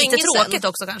är väl lite tråkigt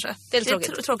också kanske. Det är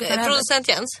tråkigt. Producent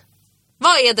Jens.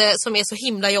 Vad är det som är så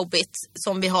himla jobbigt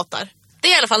som vi hatar? Det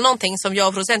är i alla fall någonting som jag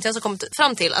och producent Jens har kommit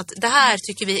fram till. Att det här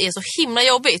tycker vi är så himla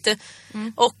jobbigt.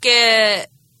 Och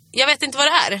jag vet inte vad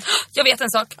det är. Jag vet en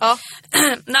sak. Ja.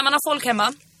 När man har folk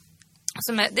hemma.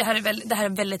 Det här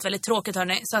är väldigt, väldigt tråkigt,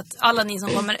 hörni. Så att alla ni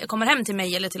som kommer hem till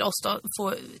mig eller till oss då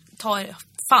får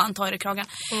ta er i kragen.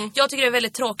 Jag tycker det är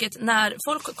väldigt tråkigt när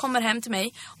folk kommer hem till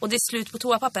mig och det är slut på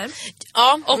toapapper.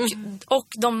 Ja. Och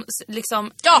de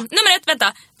liksom... Ja. Nummer 1,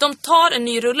 vänta. De tar en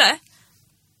ny rulle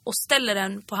och ställer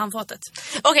den på handfatet.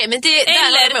 Okej, men det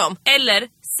håller jag med om. Eller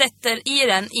sätter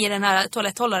i den här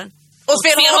toaletthållaren. Och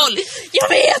fel håll. Jag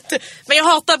vet! Men jag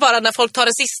hatar bara när folk tar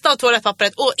det sista av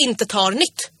toalettpappret och inte tar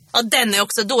nytt. Ja, den är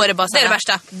också, då är det bara så här. Det är det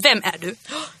värsta. Vem är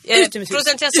du?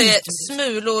 Producent jag säger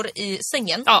smulor i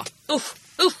sängen. Ja,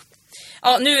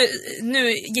 Ja,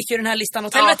 nu gick ju den här listan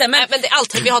åt helvete. Men det är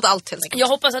allt, vi har allt helt enkelt. Jag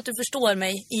hoppas att du förstår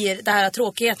mig i det här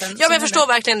tråkigheten. Ja, men jag förstår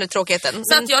verkligen den tråkigheten.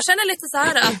 Så att jag känner lite så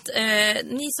här att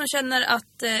ni som känner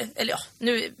att... eller ja,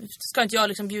 nu ska inte jag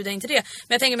liksom bjuda in till det.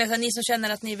 Men jag tänker mig att ni som känner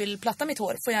att ni vill platta mitt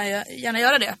hår, får jag gärna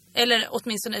göra det. Eller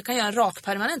åtminstone kan jag göra en rak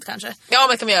permanent kanske. Ja,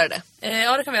 men kan vi göra det?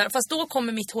 Ja, det kan vi göra. Fast då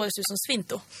kommer mitt hår se ut som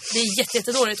svinto. Det är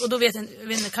jättedåligt. Och då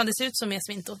kan det se ut som mer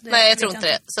svinto. Nej, jag tror inte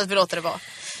det. Så att vi låter det vara.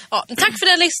 Ja, tack för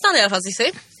den listan i alla fall,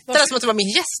 Cissi. Det är som att du var min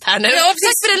gäst här nu. Ja,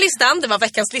 tack för den listan. Det var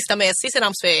veckans lista med Cissi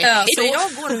Ramsby. Ja, så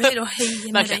jag går nu då.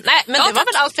 Hej med dig. Nej, men det var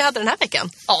väl allt vi hade den här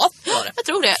veckan. Ja, var det. Jag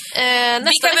tror det.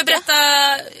 Vi kan väl berätta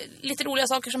lite roliga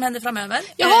saker som händer framöver.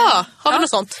 Ja, har vi något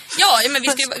sånt? Ja, men vi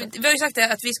har ju sagt det,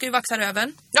 att vi ska ju vaxa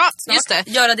röven. Ja, snart. Just det.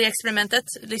 Göra det experimentet,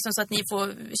 liksom så att ni får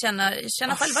känna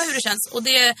själva hur det känns. Och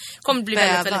det kommer bli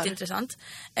väldigt, väldigt intressant.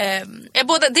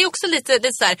 Det är också lite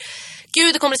så här,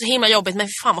 gud, det kommer bli så himla jobbigt, men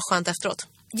fan vad skönt efteråt.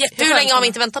 Hur länge har vi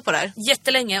inte väntat på det här?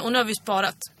 Jättelänge, och nu har vi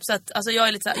sparat. Så att, alltså, jag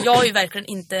är lite så här, jag har ju verkligen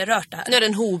inte rört det här. Nu är det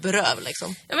en hoberöv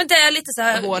liksom. Ja, men det är lite så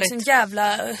här liksom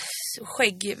jävla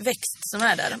skäggväxt som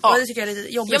är där. Ja. Och det tycker jag är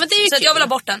lite jobbigt. Ja, men det är ju så att jag vill ha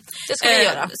bort den. Det ska vi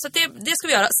göra. Så det ska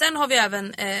vi göra. Sen har vi även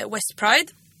West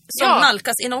Pride som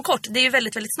nalkas inom kort. Det är ju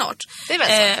väldigt, väldigt snart. Det är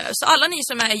väldigt snart. Så alla ni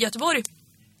som är i Göteborg,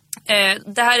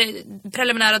 det här är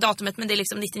preliminära datumet, men det är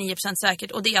liksom 99%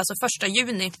 säkert. Och det är alltså 1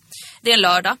 juni. Det är en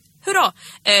lördag. Hurra!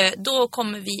 Då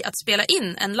kommer vi att spela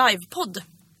in en livepodd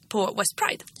på West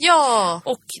Pride. Ja!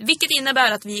 Och vilket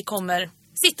innebär att vi kommer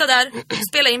sitta där,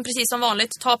 spela in precis som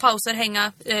vanligt, ta pauser,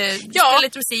 hänga, spela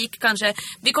lite musik kanske.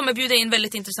 Vi kommer bjuda in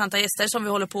väldigt intressanta gäster som vi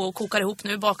håller på och kokar ihop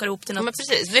nu, bakar ihop till något. Men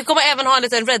precis. Vi kommer även ha en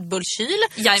liten Red Bull-kyl.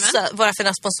 Våra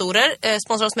fina sponsorer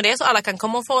sponsrar oss med det, så alla kan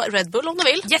komma och få Red Bull om de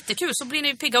vill. Jättekul, så blir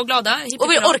ni pigga och glada.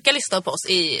 Och vi orkar lyssna på oss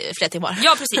i flera timmar.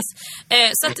 Ja, precis.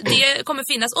 Så att det kommer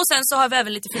finnas. Och sen så har vi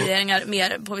även lite funderingar mer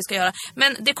på vad vi ska göra.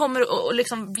 Men det kommer att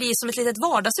liksom bli som ett litet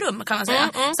vardagsrum, kan man säga.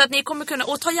 Så att ni kommer kunna,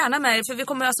 och ta gärna med er, för vi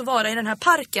kommer alltså vara i den här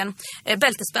parken,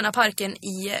 Bältespännarna parken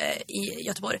i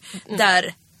Göteborg,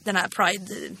 där den här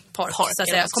Pride Park så att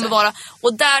säga, kommer vara.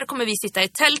 Och där kommer vi sitta i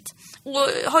tält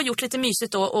och ha gjort lite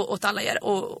mysigt då åt alla er.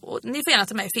 Och ni får gärna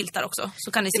ta med filtar också,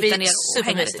 så kan ni sitta ner och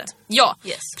hänga lite. Ja,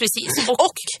 precis.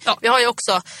 Och vi har ju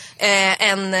också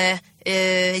en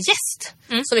gäst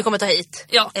som vi kommer ta hit.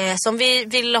 Som vi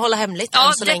vill hålla hemligt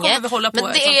än så länge. Kommer vi hålla på.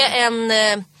 Men det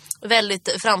är väldigt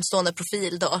framstående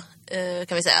profil då,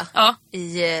 kan vi säga. Ja.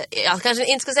 Jag kanske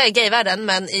inte ska säga i gayvärlden,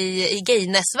 men i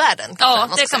gayness-världen. Ja,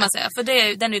 det kan man säga. För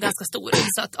den är ju ganska stor.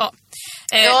 Så att,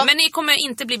 men ni kommer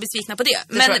inte bli besvikna på det.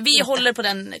 Men vi håller på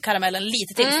den karamellen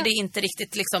lite till. För det är inte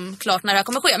riktigt liksom klart när det här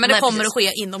kommer ske. Men det kommer att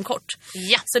ske inom kort.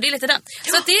 Ja. Så det är lite den.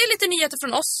 Så att det är lite nyheter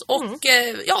från oss.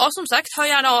 Och som sagt, hör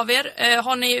gärna av er.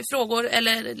 Har ni frågor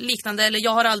eller liknande, eller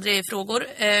jag har aldrig frågor.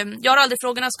 Jag har aldrig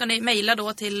frågorna, ska ni mejla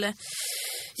då till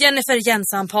Jennifer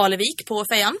Jensan Palevik på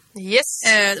Fejan. Yes.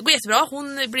 Det går jättebra.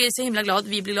 Hon blir så himla glad.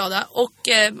 Vi blir glada. Och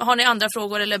har ni andra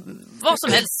frågor eller vad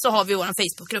som helst, så har vi vår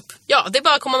Facebookgrupp. Ja, det är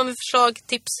bara att komma med förslag,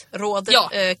 tips, råd,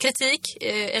 kritik.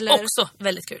 Eller också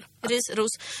väldigt kul.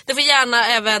 Ros. Du får gärna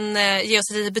även ge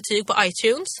oss ett litet betyg på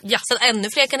iTunes. Ja. Så att ännu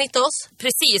fler kan hitta oss.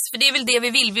 Precis, för det är väl det vi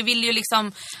vill. Vi vill ju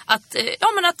liksom att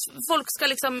folk ska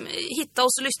liksom hitta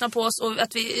oss och lyssna på oss. Och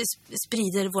att vi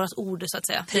sprider vårt ord, så att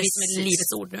säga. Det är vi som är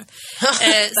livets ord nu.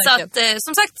 Så att,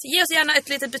 som sagt, ge oss gärna ett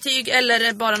litet betyg.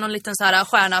 Eller bara någon liten så här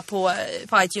stjärna på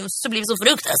iTunes. Så blir vi så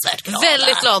fruktansvärt glada.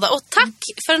 Väldigt glada. Och tack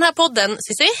för den här podden,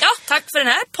 Cissi. Ja, tack för den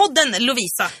här podden,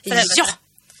 Lovisa. Ja.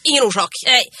 Ingen orsak.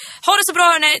 Nej. Ha det så bra,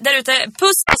 hörni, där ute.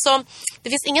 Puss. Alltså, det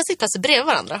finns inga sittplatser bredvid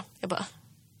varandra. Jag bara,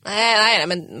 nej,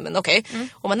 men okej.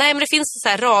 Och man, nej, men det finns så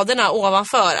här raderna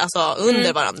ovanför, alltså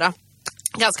under varandra.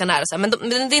 Ganska nära så här, men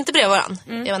det är inte bredvid varandra.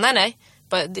 Jag bara, nej.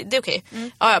 Bara, det är okej.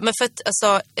 Ja, men för att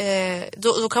alltså,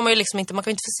 då kan man ju liksom inte, man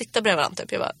kan ju inte få sitta bredvid varandra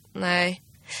typ. Jag bara, nej.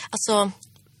 Alltså,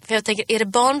 för jag tänker, är det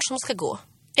barn som ska gå?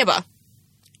 Jag bara,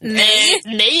 nej,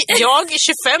 jag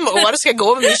 25 år ska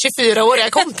gå med min 24-åriga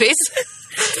kompis.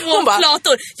 Hon bara,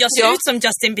 plator. Jag ser ut som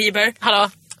Justin Bieber. Hallå.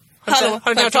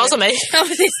 Har du hört talas om mig? Ja,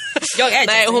 precis. Jag är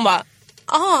nej, hon bara,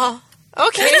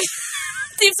 okej.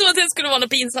 Typ som att det skulle vara något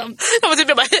pinsamt. Ja, men typ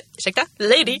jag bara, ursäkta,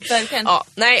 lady. Verkligen. Ja,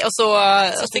 nej, och så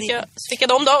fick jag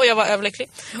dem då och jag var överlycklig.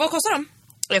 Vad kostar de?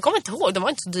 Jag kommer inte ihåg, de var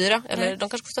inte så dyra. Eller de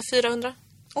kanske kostar 400.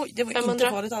 Oj, det var 500. Inte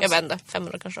farligt alls. Jag vet inte,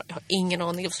 500 kanske. Jag har ingen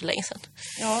aning, det var så länge sedan.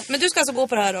 Ja, men du ska alltså gå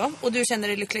på det här då? Och du känner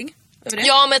dig lycklig över det?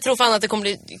 Ja, men jag tror fan att det kommer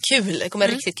bli kul. Det kommer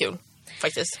bli riktigt kul,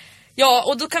 faktiskt. Ja,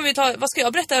 och då kan vi ta, vad ska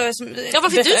jag berätta? Ja,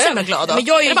 varför är du så himla glad då? Men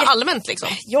jag är bara allmänt liksom.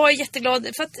 Jag är jätteglad,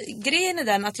 för att grejen är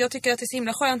den att jag tycker att det är så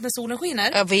himla skönt när solen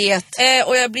skiner. Jag vet.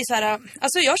 Och jag blir så här,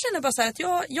 alltså jag känner bara så här att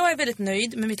jag är väldigt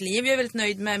nöjd med mitt liv. Jag är väldigt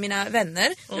nöjd med mina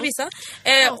vänner, vissa.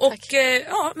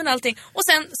 Men allting. Och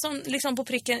sen som liksom på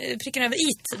pricken över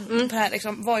it på det här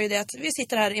liksom, var ju det att vi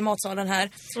sitter här i matsalen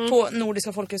här på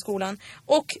Nordiska folkhögskolan.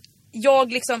 Och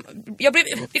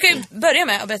vi kan ju börja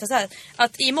med att berätta så här,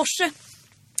 att i morse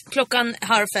klockan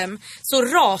 4:30 så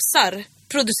rasar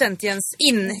producent Jens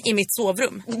in i mitt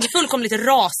sovrum. Fullkomligt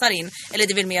rasar in. Eller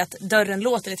det är väl med att dörren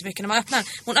låter lite mycket när man öppnar.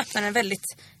 Hon öppnar den väldigt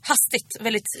hastigt,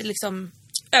 väldigt liksom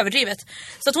överdrivet.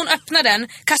 Så att hon öppnar den,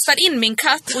 kastar in min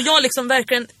katt och jag liksom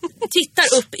verkligen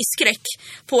tittar upp i skräck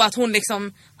på att hon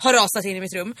liksom har rasat in i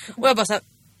mitt rum. Och jag bara så här,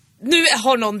 nu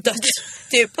har någon dött.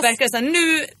 Typ verkligen så här,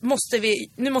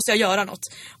 nu måste jag göra något.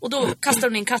 Och då kastar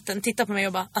hon in katten, tittar på mig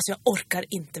och bara, alltså jag orkar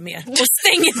inte mer. Och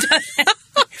stänger dörren.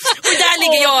 Och där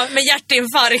ligger jag med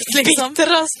hjärtinfarkt liksom.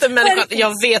 Bittraste människan.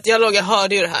 Jag vet, jag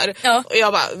hörde ju det här. Ja. Och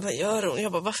jag bara, vad gör hon?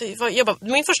 Jag bara,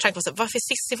 min första tanke var så här, varför är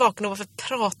Cissi vaken och varför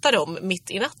pratar de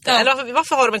mitt i natten? Ja. Eller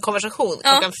varför har de en konversation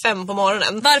klockan 5 på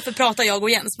morgonen? Varför pratar jag och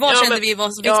Jens? Vad kände vi var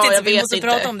så viktigt så vi måste inte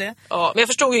prata om det? Ja, men jag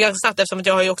förstod ju ganska snabbt eftersom att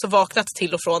jag har ju också vaknat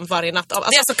till och från varje natt. Alltså,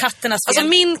 det är alltså katternas fel. Alltså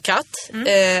min katt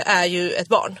är ju ett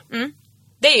barn.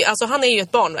 Det är ju, alltså han är ju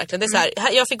ett barn verkligen. Det är så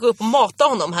här, jag fick gå upp och mata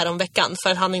honom här om veckan för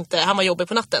att han var jobbig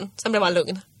på natten. Sen blev han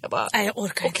lugn. Jag bara, nej, jag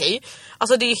orkar inte. Okej.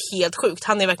 Alltså det är ju helt sjukt.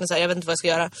 Han är verkligen så här, jag vet inte vad jag ska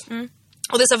göra.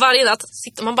 Och det är så här, varje natt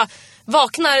sitter man bara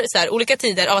vaknar så här olika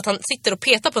tider av att han sitter och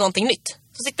petar på någonting nytt.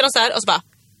 Så sitter han så här och så bara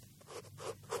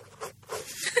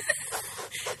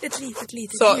ett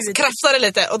litet så ljud. krafsar det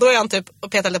lite och då är han typ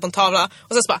och petar lite på en tavla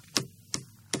och sen så bara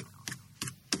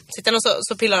sitter han och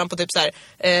så pillar han på typ så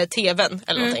här tvn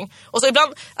eller någonting. Och så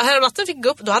ibland, här om natten fick gå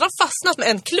upp, då hade han fastnat med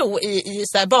en klo i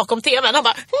så här bakom tvn. Han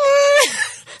bara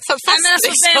så fast, men alltså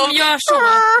liksom. Vem gör så?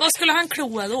 Vad skulle han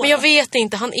kloa då? Men jag vet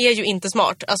inte, han är ju inte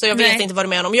smart. Alltså jag vet inte vad det är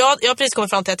med honom. Jag har precis kommit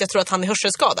fram till att jag tror att han är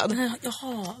hörselskadad.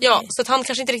 Jaha. Ja, så att han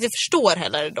kanske inte riktigt förstår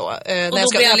heller då när jag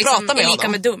ska liksom prata med honom. Lika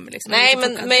med dum liksom. Nej,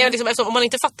 men jag liksom, eftersom, om man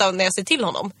inte fattar när jag säger till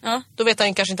honom, då vet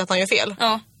han kanske inte att han gör fel.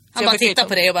 Ja. Han bara tittar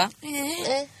på dig och bara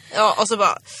ja, och så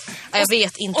bara jag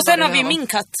vet inte. Och sen har vi min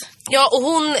katt. Ja, och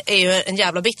hon är ju en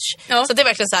jävla bitch. Så det är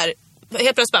verkligen så här,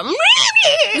 helt plötsligt bara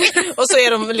och så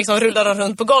är de liksom rullar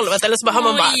runt på golvet eller så bara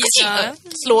man bara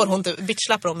slår hon typ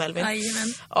bitchlappar om Melvin.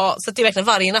 Ja, så det är verkligen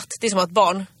varje natt. Det är som att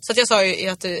barn. Så att jag sa ju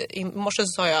att i morse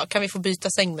så sa jag, kan vi få byta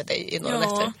säng med dig i några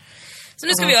nätter? Så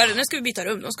nu ska vi göra det. Nu ska vi byta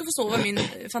rum. De ska få sova i min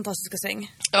fantastiska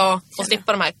säng. Ja, och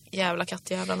slippa de här jävla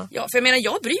kattjävlarna. Ja, för jag menar,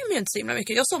 jag bryr mig inte så himla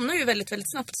mycket. Jag somnar ju väldigt,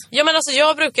 väldigt snabbt. Ja, men alltså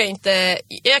jag brukar inte...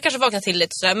 Jag kanske vaknar till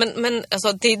lite sådär. Men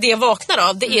alltså, det jag vaknar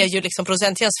av, det är ju liksom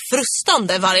producent Jens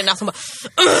frustande varje natt. Som bara...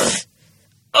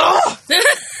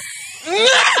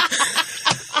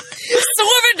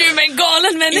 Sover du med en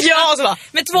galen människa? Ja, och så bara...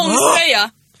 Med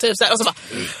tvångströja. Typ såhär, och så bara...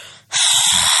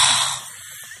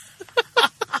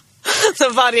 Så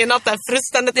varje natt är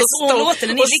frustandet och stånk. Det är så låter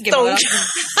när ni ligger med varandra.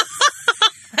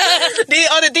 Det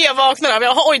är det jag vaknar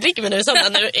av. Oj, dricker vi nu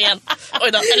sömnen nu igen?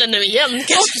 Oj då, eller nu igen.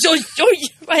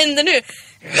 Oj, vad händer nu?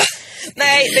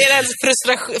 Nej, det är den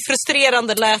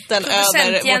frustrerande läten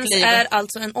över vårt liv. är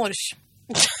alltså en ors.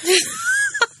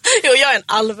 Jo, jag är en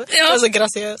alv. Ja. Jag är så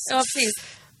graciös. Ja, precis.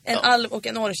 En alv och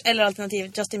en ors. Eller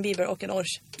alternativ Justin Bieber och en ors.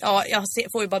 Ja, jag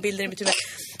får ju bara bilder i mitt huvud.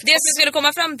 Det som jag skulle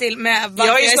komma fram till med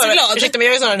varför jag är så glad. Ursäkta, men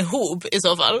jag är snarare en hob i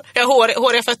så fall. Jag har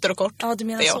håriga fötter och kort. Ja, du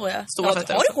menar så, ja. Stora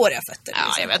fötter. Har du håriga fötter?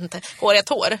 Ja, jag vet inte. Håriga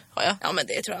tår har jag. Ja, men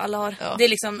det tror jag alla har. Ja. Det är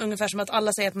liksom ungefär som att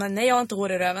alla säger att nej, jag har inte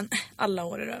hår i röven. Alla har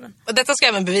hår i röven. Och detta ska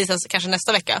även bevisas kanske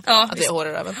nästa vecka. Ja, att vi har hår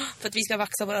i röven. För att vi ska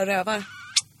vaxa våra rövar.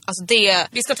 Alltså det...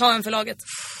 Vi ska ta en för laget.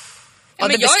 Ja,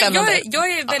 men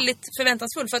jag är väldigt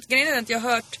förväntansfull. För att grejen är att jag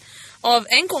har hört av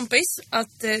en kompis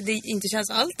att det inte känns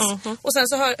allt. Och sen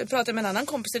så pratade jag med en annan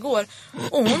kompis igår.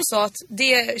 Och hon sa att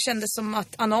det kändes som att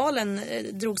analen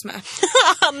drogs med.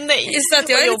 Nej. Så att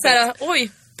jag är lite såhär,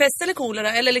 oj, pest eller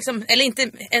kolera. Eller liksom, eller inte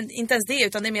ens det,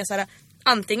 utan det är mer såhär,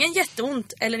 antingen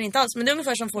jätteont eller inte alls. Men det är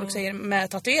ungefär som folk säger med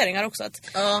tatueringar också.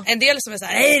 Att en del som är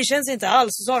såhär, nej det känns inte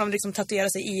alls. Så har de liksom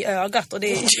tatuerat sig i ögat. Och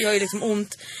det gör ju liksom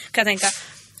ont, kan jag tänka.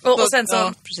 Och sen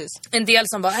så en del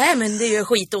som bara, nej men det är ju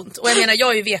skitont. Och jag menar,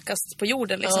 jag är ju vekast på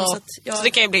jorden liksom, så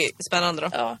det kan ju bli spännande då.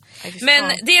 Ja.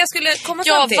 Men det jag skulle komma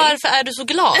fram till... Ja, varför är du så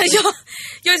glad? Ja,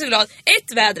 jag är så glad.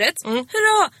 Vädret.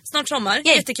 Hurra, snart sommar.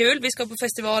 Jättekul, vi ska på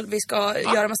festival. Vi ska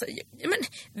göra massa... Men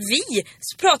vi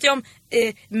pratar ju om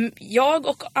jag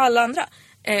och alla andra.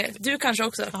 Du kanske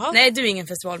också. Aha. Nej, du är ingen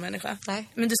festivalmänniska. Nej.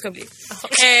 Men du ska bli.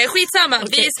 Skitsamma,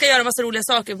 vi ska göra massa roliga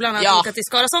saker. Bland annat åka till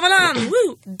Skara Sommarland.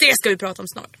 Woo! Det ska vi prata om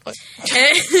snart.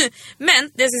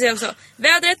 Men, det ska jag säga också.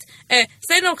 Vädret.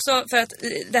 Sen också för att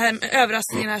det här med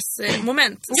överraskningarnas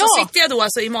moment. Så sitter jag då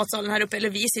alltså i matsalen här uppe. Eller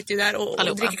vi sitter ju där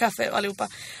och dricker kaffe allihopa.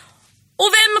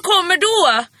 Och vem kommer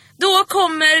då? Då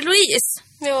kommer Louise.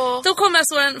 Ja. Då kommer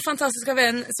alltså en fantastiska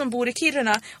vän som bor i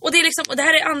Kiruna. Och det är liksom, och det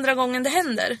här är andra gången det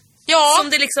händer. Ja. Som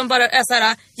det liksom bara är så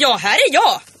här, ja, här är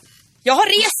jag. Jag har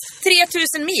rest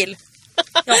 3000 mil.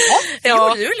 Jaha, det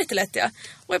gjorde du lite lätt, ja.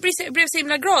 Och jag blev så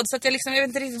himla glad så att jag liksom, jag vet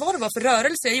inte riktigt vad det var för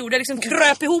rörelse jag gjorde. Jag liksom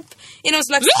kröp ihop i någon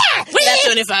slags...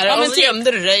 Lätt ungefär, ja, och så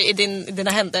gömde du dig i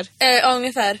dina händer. Ja,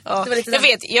 ungefär. Ja. Det var lite jag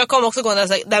vet, jag kom också gående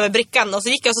där med brickan. Och så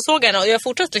gick jag och så såg jag henne och jag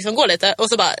fortsatte liksom gå lite. Och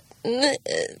så bara,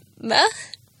 va?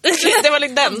 Det var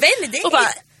liksom den. Vem är det? Och bara...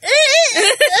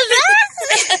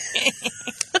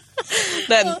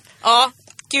 Men, ja,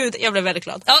 gud, jag blev väldigt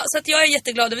glad. Ja, så att jag är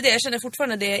jätteglad över det. Jag känner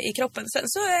fortfarande det i kroppen. Sen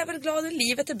så är jag väl glad att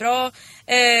livet är bra.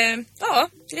 Ja,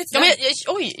 lite så. Ja,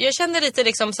 men jag känner lite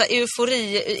liksom så här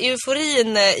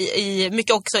euforin i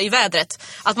mycket också i vädret.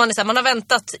 Att man är så här, man har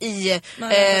väntat i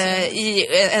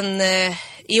en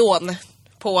eon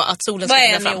på att solen ska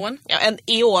komma fram. Vad är en eon? Ja, en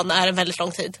eon är en väldigt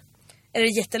lång tid. Är det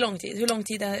jättelång tid? Hur lång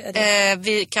tid är det?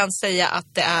 Vi kan säga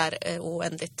att det är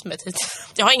oändligt med tid.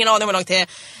 Jag har ingen aning om hur lång tid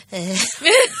det är.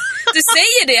 Du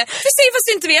säger det! Du säger fast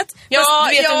du inte vet. Ja,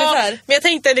 du vet ungefär. Men jag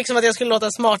tänkte liksom att jag skulle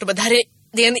låta smart och bara,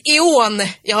 det är en eon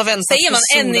jag har väntat. Säger man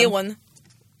en eon?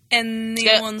 En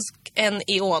eon? En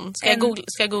eon. Ska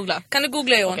jag googla? Kan du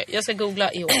googla eon? Okay, jag ska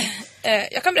googla eon.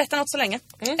 Jag kan berätta något så länge.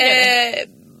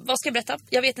 Vad ska jag berätta?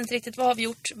 Jag vet inte riktigt, vad har vi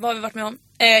gjort? Vad har vi varit med om?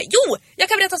 Jo, jag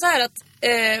kan berätta så här att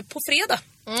på fredag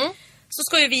så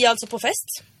ska ju vi alltså på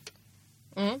fest.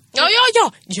 Ja,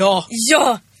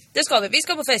 det ska vi. Vi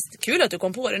ska på fest. Kul att du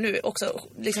kom på det nu också.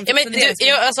 Liksom, ja, men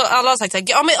alltså, alla har sagt så här,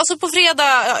 ja men alltså på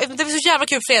fredag, det var så jävla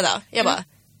kul fredag. Jag bara,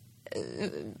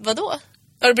 vadå?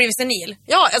 Har du blivit senil?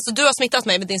 Ja, alltså du har smittat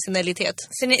mig med din senilitet.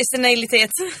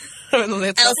 Senilitet.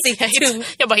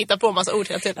 Jag bara hittar på en massa ord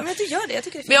hela tiden. Ja, men du gör det, jag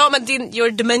tycker det är fint. Ja, men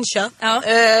your dementia. Ja.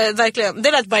 Verkligen.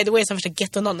 Det lät by the way som första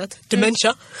gettonamnet.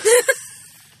 Dementia.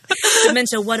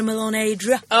 Dementia watermelon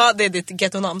Adria. Ja, det är ditt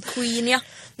gettonamn. Queen, ja.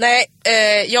 Nej,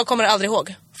 jag kommer aldrig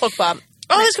ihåg. Folk bara,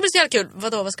 det ska bli så jävla kul.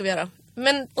 Vadå, vad ska vi göra?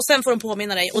 Men, och sen får de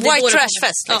påminna dig. Och White Trash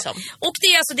Fest liksom. Ja. Och det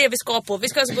är alltså det vi ska på. Vi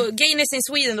ska alltså på Gayness in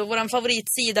Sweden då, våran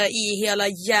favoritsida i hela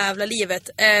jävla livet.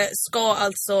 Ska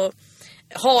alltså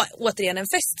ha återigen en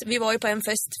fest. Vi var ju på en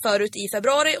fest förut i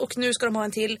februari och nu ska de ha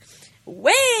en till.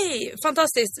 Way!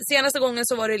 Fantastiskt. Senaste gången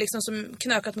så var det liksom som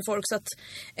knökat med folk, så att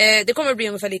det kommer att bli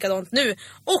ungefär likadant nu.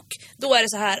 Och då är det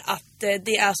så här att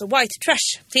det är alltså white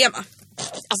trash tema.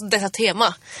 Alltså detta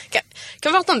tema.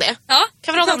 Kan vi prata om det? Ja.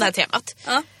 Kan vi prata om det här temat?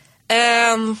 Ja.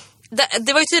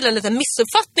 Det var ju tydligen en liten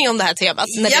missuppfattning om det här temat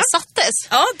när det sattes.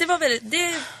 Ja, det var väldigt...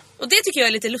 Och det tycker jag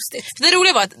är lite lustigt. Det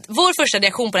roliga var att vår första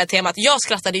reaktion på det här temat, jag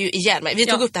skrattade ju ihjäl mig. Vi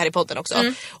tog upp det här i podden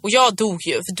också. Och jag dog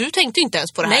ju, för du tänkte ju inte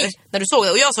ens på det här när du såg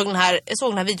det. Och jag såg den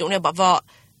här videon och jag bara,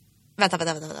 vänta.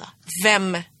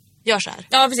 Vem gör så här?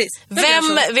 Ja, precis.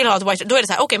 Vem vill ha ett white? Då är det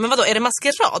så här, okej, men vadå, är det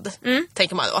maskerad?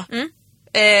 Tänker man då.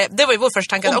 Det var ju vår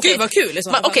första tanke. Gud vad kul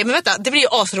liksom. Okej, men vänta, det blir ju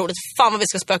asroligt. Fan vad vi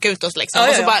ska spöka ut oss liksom.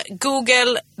 Och så bara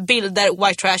Google bilder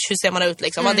white trash, hur ser man ut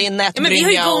liksom? Det är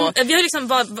nätbrynja. Vi har liksom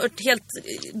bara varit helt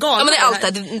galna. Ja, men det är allt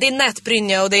det. Det är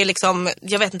nätbrynja och det är liksom,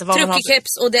 jag vet inte vad man har.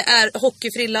 Truckerkeps och det är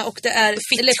hockeyfrilla och det är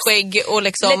fittskägg och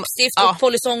liksom läppstift och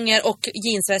polisonger och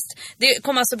jeansväst. Det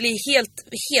kommer alltså bli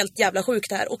helt jävla sjukt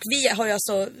det här. Och vi har ju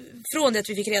alltså, från det att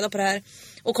vi fick reda på det här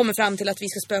och kommer fram till att vi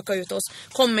ska spöka ut oss,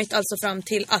 kommit alltså fram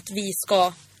till att vi ska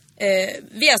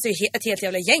vi är alltså ett helt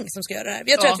jävla gäng som ska göra det här.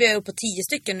 Jag tror att vi är uppe på 10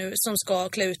 stycken nu som ska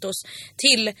klä ut oss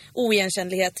till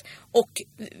oigenkännlighet. Och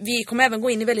vi kommer även gå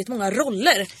in i väldigt många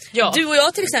roller. Du och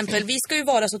jag till exempel, vi ska ju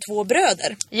vara så 2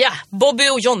 bröder. Ja, Bobby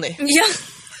och Johnny. Ja.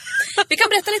 Vi kan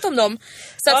berätta lite om dem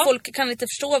så att folk kan lite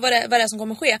förstå vad det är som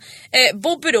kommer ske.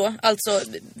 Bobby då, alltså,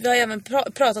 vi har även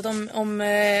pratat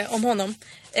om honom.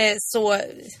 Så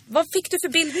vad fick du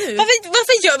för bild nu?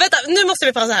 Vänta, nu måste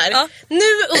vi pausa här.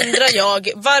 Nu undrar jag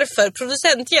varför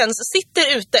producent Jens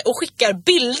sitter ute och skickar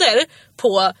bilder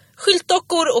på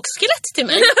skyltdockor och skelett till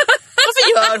mig. Varför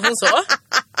gör hon så?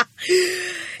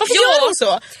 Varför gör hon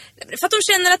så? För att hon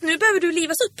känner att nu behöver du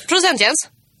livas upp. Producent Jens,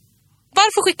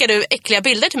 varför skickar du äckliga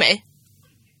bilder till mig?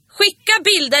 Skicka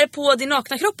bilder på din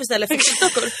nakna kropp istället för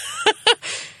skyltdockor.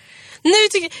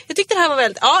 Jag tyckte det här var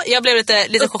väldigt... Ja, jag blev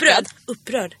lite chockad.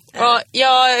 Upprörd. Ja,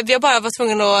 jag bara var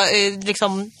tvungen att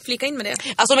liksom... flika in med det.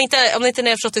 Alltså om ni inte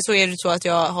har förstått det, så är det så att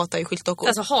jag hatar ju skyltdockor.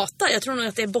 Alltså hatar? Jag tror nog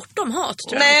att det är bortom hat.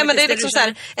 Tror Nej, jag, men det är liksom så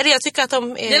här... Jag tycker att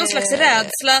de är... Det är någon slags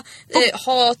rädsla,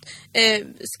 hat,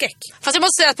 skräck. Fast jag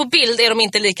måste säga att på bild är de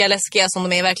inte lika läskiga som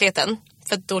de är i verkligheten.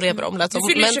 För då lever de lätt som...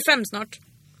 Du fyller 25 snart.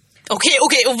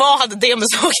 Okej, och vad hade det med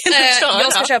saken att göra?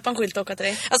 Jag ska köpa en skyltdocka till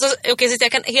dig. Alltså, så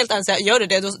jag kan helt ärligt säga, gör du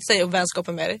det, då säger jag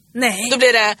vänskapen med dig. Nej. Då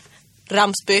blir det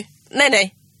Ramsby.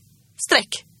 Nej.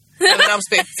 Streck. Över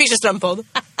Ramsby. Fischerströmpodd.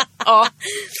 Ja.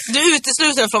 Du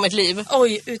utesluter från mitt liv.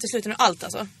 Oj, utesluter nu allt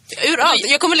alltså. Ur allt.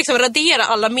 Jag kommer liksom radera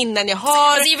alla minnen jag har.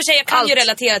 Alltså, i och för sig, jag kan ju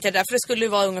relatera till det där. För det skulle ju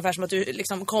vara ungefär som att du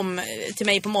liksom kom till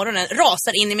mig på morgonen,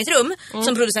 rasar in i mitt rum,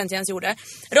 som producent Jens gjorde.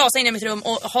 Rasar in i mitt rum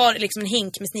och har liksom en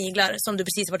hink med sniglar som du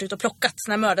precis har varit ute och plockat.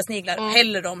 Såna här mördarsniglar.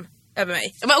 Häller dem över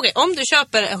mig. Men okej, om du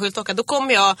köper en skyltdocka, då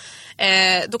kommer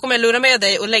jag lura med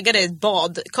dig och lägga dig i ett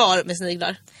badkar med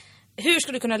sniglar. Hur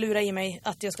skulle du kunna lura i mig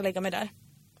att jag ska lägga mig där?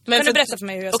 Kan du berätta för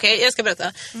mig hur jag ska... Okej, jag ska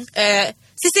berätta.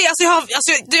 Cici,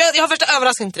 jag har värsta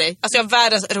överraskning till dig. Alltså jag har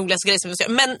världens roligaste grej som du ska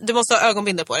göra. Men du måste ha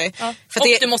ögonbindel på dig. Ja.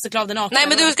 För du måste klä av dig naken. Nej,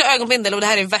 men du ska ha ögonbindel och det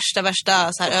här är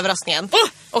värsta så här överraskningen.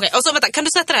 Okej, och så vänta, kan du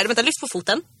sätta det här? Vänta, lyft på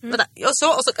foten. Vänta, och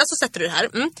så sätter du det här.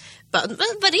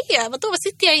 Vad är det? Vad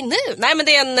sitter jag i nu? Nej, men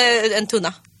det är en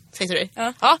tunna. Säger du?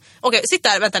 Ja. Okej, sitt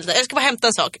där, vänta lite. Jag ska bara hämta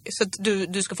en sak så att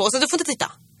du ska få. Så du får inte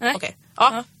titta. Okej.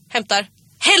 Ja, hämtar.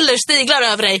 Häller stiglar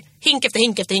över dig. Hink efter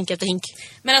hink efter hink efter hink.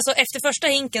 Men alltså efter första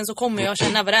hinken så kommer jag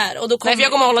känna vad det är. Och då kommer... Nej, för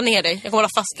jag kommer hålla ner dig. Jag kommer hålla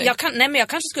fast dig. Jag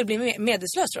kanske skulle bli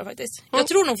medvetslös, tror jag faktiskt. Jag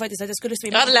tror nog faktiskt att jag skulle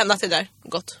svimma. Jag hade lämnat det där.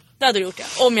 Gott. Det hade du gjort,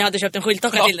 ja. Om jag hade köpt en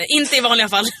skyltdocka till dig. Inte i vanliga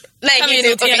fall. Nej,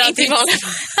 inte i vanliga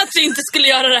fall. Att vi inte skulle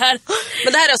göra det här.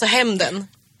 Men det här är alltså hämnden.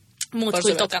 Mot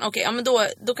skyltdockan. Okej, ja, men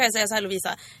då kan jag säga så här,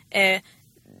 Lovisa.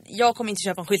 Jag kommer inte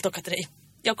köpa en skyltdocka till dig.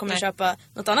 Jag kommer köpa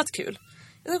något annat kul.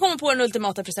 Jag ska komma på den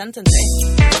ultimata presenten till dig.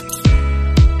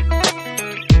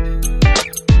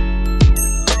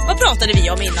 Vad pratade vi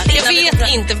om innan? Jag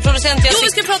vet inte. Producent, vi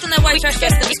skulle prata om den här White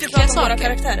Trash-festen. Vi skulle prata om våra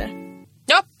karaktärer.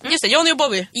 Ja, just det. Johnny och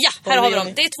Bobby. Ja, här har vi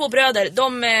dem. Det är 2 bröder.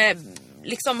 De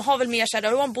liksom har väl mer så här.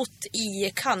 De har bott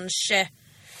i kanske...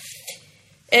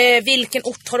 vilken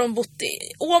ort har de bott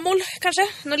i? Åmål kanske?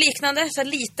 Något liknande. Så här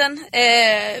liten.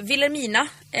 Vilhelmina.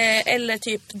 Eller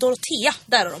typ Dorotea.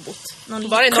 Där har de bott.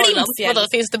 Bara i Norrland. Vadå,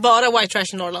 finns det bara white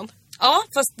trash i Norrland? Ja,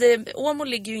 fast Åmål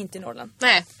ligger ju inte i Norrland.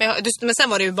 Nej, men sen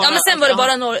var det ju bara... Ja, men sen var det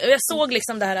bara jag såg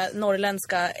liksom det här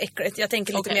norrländska äcklet. Jag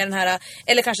tänker lite mer den här...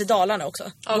 Eller kanske Dalarna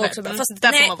också. Också fast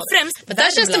där främst... Men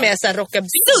där känns det mer såhär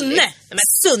rockabilly.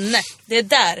 Sunne! Det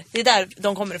är där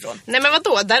de kommer ifrån. Nej, men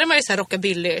vadå? Där är man ju såhär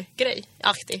rockabilly-grej.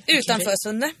 Aktiv. Utanför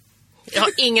Sunne. Jag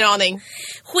har ingen aning.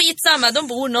 Skitsamma, de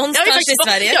bor någonstans i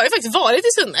Sverige. Jag har ju faktiskt varit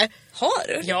i Sunne. Har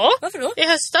du? Ja. Varför då? I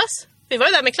höstas. Vi var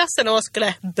ju där med klassen och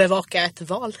skulle bevaka ett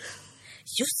val.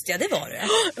 Just det var det.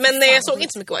 Men jag såg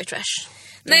inte så mycket white trash.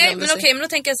 Nej, men okej, men då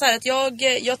tänker jag så här att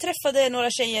jag träffade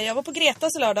några tjejer. Jag var på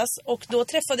Gretas i lördags och då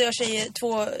träffade jag tjejer,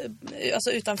 två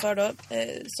alltså utanför då,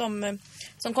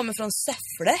 som kommer från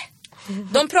Säffle.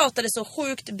 De pratade så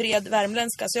sjukt bred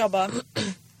värmländska så jag bara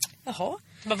jaha.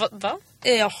 Va?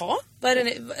 Jaha. Vad är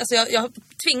det? Alltså jag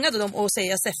tvingade dem att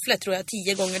säga Säffle tror jag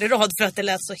 10 gånger i rad för att det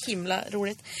lät så himla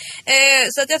roligt.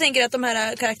 Så att jag tänker att de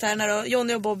här karaktärerna då,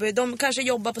 Johnny och Bobby, de kanske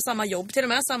jobbar på samma jobb till och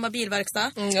med, samma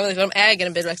bilverkstad. Jag vet inte, de äger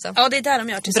en bilverkstad. Ja, det är där de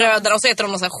gör tillsammans. Bröder, och så heter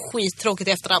de något så här skittråkigt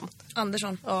i efternamn.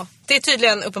 Andersson. Ja. Det är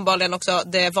tydligen uppenbarligen också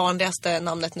det vanligaste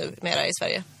namnet nu mera i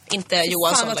Sverige. Inte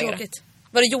Johansson fan vad längre. Tråkigt.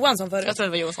 Var det Johansson förut? Jag tror det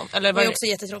var Johansson. Eller var det är också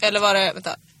jättetråkigt. Eller var det,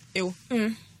 vänta, jo.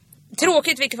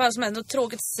 Tråkigt vilket fall som helst. Och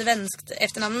tråkigt svenskt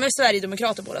efternamn. Men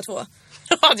Sverigedemokrater båda två.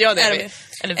 Ja, det är vi.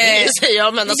 Eller vi säger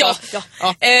jag, men alltså.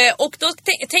 Ja. Och då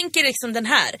tänker liksom den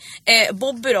här.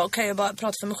 Bobby då, kan jag bara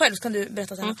prata för mig själv så kan du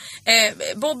berätta sen.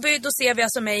 Bobby, då ser vi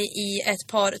alltså mig i ett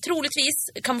par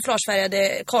troligtvis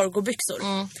kamouflagefärgade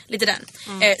cargobyxor. Lite den.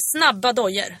 Snabba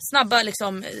dojer. Snabba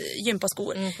liksom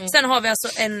gympaskor. Sen har vi alltså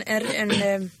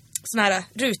en sån här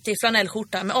rutig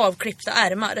flanellskjorta med avklippta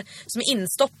ärmar som är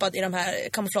instoppad i de här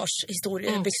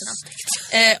kamouflagehistoriebyxorna.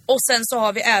 Och sen så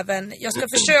har vi även, jag ska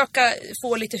försöka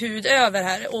få lite hud över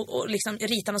här och liksom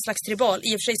rita någon slags tribal.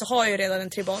 I och för sig så har jag ju redan en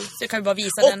tribal så jag kan ju bara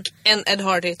visa den. Och en Ed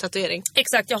Hardy-tatuering.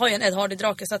 Exakt, jag har ju en Ed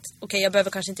Hardy-drake så att okej, jag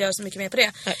behöver kanske inte göra så mycket mer på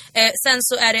det. Sen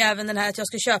så är det även den här att jag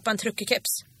ska köpa en truckerkeps.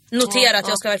 Notera att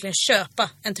jag ska verkligen köpa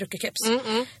en truckerkeps.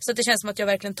 Så att det känns som att jag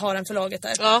verkligen tar en för laget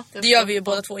där. Ja, det gör vi ju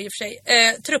båda två i och för sig.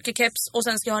 Truckerkeps och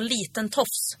sen ska jag ha en liten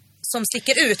tofs som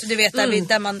sticker ut. Du vet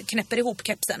där man knäpper ihop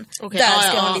kepsen. Okay. Där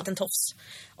ska jag ha en liten tofs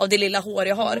av det lilla hår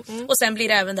jag har. Och sen blir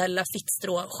det även det här lilla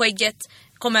fittstrå-skägget.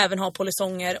 Kommer även ha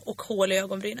polisonger och hål i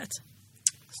ögonbrynet.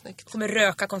 Snyggt. Kommer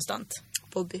röka konstant.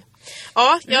 Bobby.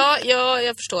 Ja,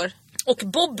 jag förstår. Och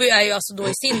Bobby är ju alltså då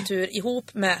i sin tur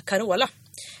ihop med Carola.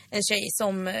 En tjej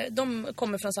som, de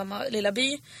kommer från samma lilla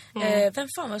by. Vem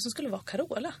fan var det som skulle vara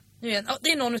Carola? Nu igen. Ja, det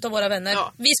är någon av våra vänner.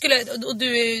 Ja. Vi skulle, och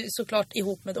du är såklart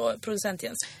ihop med då producent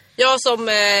Jens. Ja,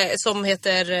 som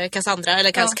heter Cassandra,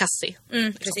 eller kallas Cassie.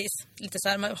 Precis. Lite så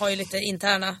här, man har ju lite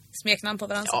interna smeknamn på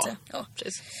varandra. Ja,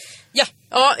 precis. Ja.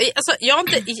 Ja, alltså jag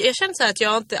känner så här att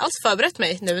jag inte alls förberett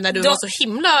mig nu när du var så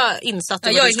himla insatt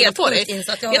i vad du skulle på dig.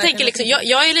 Jag tänker liksom,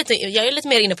 jag är lite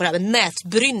mer inne på det här med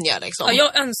nätbrynja liksom.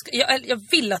 Ja, jag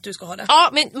vill att du ska ha det. Ja,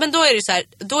 men då är det så här,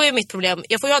 då är mitt problem,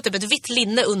 jag får ju ha typ ett vitt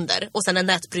linne under och sen en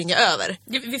nätbrynja över.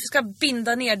 Vi ska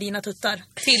binda ner dina tuttar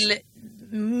till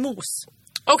mos.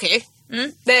 Okej.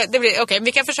 Det blir okej,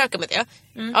 vi kan försöka med det.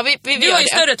 Ja, vi du har ju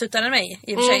större tuttar än mig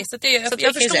i och för sig så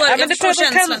jag förstår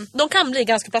känslan. De kan bli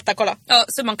ganska platta, kolla. Ja,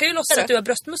 så man kan ju låtsas att du har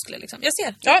bröstmuskler liksom. Jag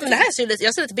ser. Ja, men det här ser lite,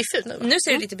 jag ser lite biff ut nu. Nu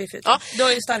ser du lite biff ut. Ja. Du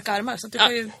har ju starka armar så att du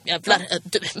kan ju jävlar,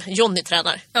 Johnny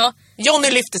tränar. Ja.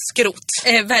 Johnny lyfter skrot.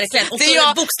 Verkligen. Och det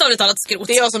är bokstavligt talat skrot.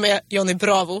 Det är jag som är Johnny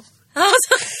Bravo.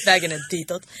 Alltså, vägen är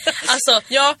ditåt. Alltså,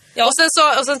 ja.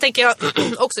 Och sen tänker jag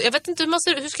också, jag vet inte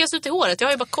hur ska jag se ut i håret? Jag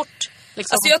har ju bara kort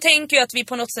liksom. Alltså jag tänker ju att vi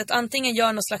på något sätt antingen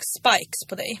gör någon slags spikes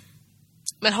på dig.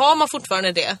 Men har man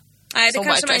fortfarande det? Nej, det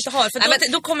kanske man inte har.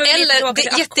 För då kommer vi eller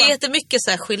det är jättemycket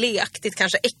så här geléaktigt,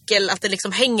 kanske äckel. Att det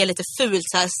liksom hänger lite fult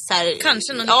så här.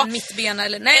 Kanske någon mittbena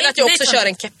eller... Nej, eller att jag också kör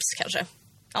en keps kanske.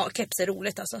 Ja, keps är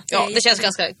roligt alltså. Det känns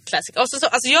ganska classic. Och så,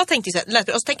 alltså jag tänkte ju så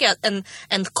här, och så tänker jag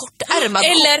en kortärmad,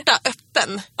 korta,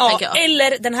 öppen. Ja,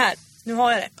 eller den här. Nu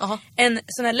har jag det. En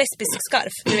sån här lesbisk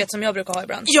scarf, du vet som jag brukar ha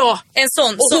ibland. Ja. En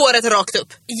sån. Och håret rakt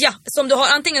upp. Ja, som du har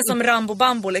antingen som Rambo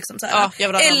Bambo liksom så här. Ja,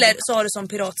 eller Rambo. Så har du som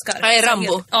piratscarf. Ja,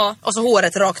 Rambo. Ja. Och så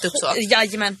håret rakt upp så.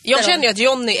 Jajamän. Jag känner ju att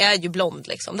Johnny är ju blond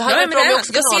liksom. Det här är bra om jag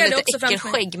också kan ha lite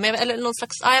äckelskägg med, eller någon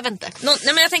slags, jag vet inte. Nej,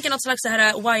 men jag tänker något slags så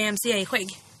här YMCA-skägg.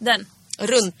 Den.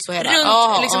 Runt så är det.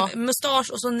 Runt, liksom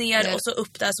mustasch och så ner och så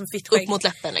upp där som fittskägg. Upp mot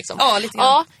läppen liksom. Ja, lite grann.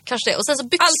 Ja, kanske det. Och sen så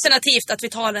alternativt att vi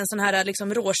tar en sån här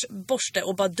liksom rougeborste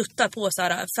och bara duttar på så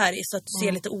här färg så att det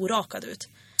ser lite orakad ut.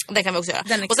 Det kan vi också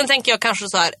göra. Och sen tänker jag kanske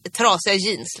så här trasiga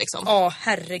jeans liksom. Ja,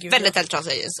 herregud. Väldigt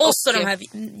trasiga jeans. Och så de här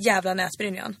jävla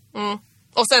nätbrynjan.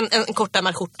 Och sen en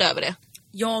kortärmad skjorta över det.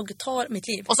 Jag tar mitt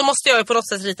liv. Och så måste jag ju på något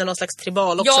sätt rita någon slags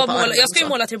tribal också. Jag ska ju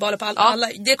måla tribaler på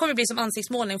alla. Det kommer bli som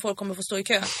ansiktsmålning. Folk kommer få stå i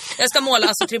kö. Jag ska måla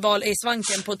alltså tribal i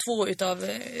svanken på 2 utav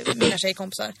mina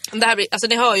tjejkompisar. Det här blir, alltså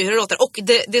ni hör ju hur det låter. Och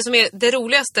det som är det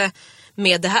roligaste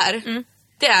med det här,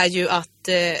 det är ju att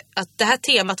det här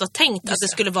temat var tänkt att det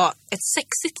skulle vara ett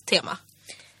sexigt tema.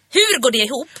 Hur går det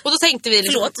ihop? Och då tänkte vi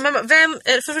liksom,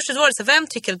 för första var det så, vem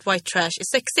tycker att white trash är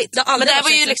sexigt? Men det här var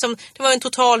ju liksom, det var en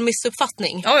total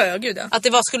missuppfattning. Ja, gud ja. Att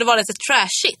det skulle vara lite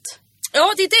trashigt.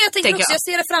 Ja, det är det jag tänker också. Jag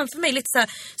ser det framför mig, lite så här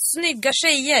snygga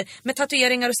tjejer med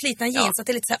tatueringar och slitna jeans. Att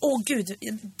det är lite så här, åh gud,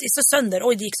 det är så sönder.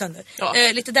 Oj, det gick sönder. Ja.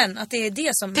 Lite den, att det är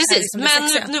det som precis, är liksom det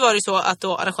sexiga. Men nu var det så att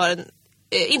då arrangören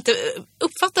inte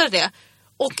uppfattade det.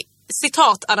 Och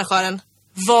citat arrangören,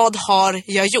 vad har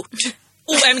jag gjort?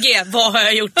 OMG, vad har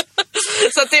jag gjort?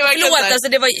 Så att det var förlåt, alltså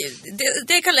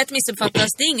det kan lätt missuppfattas.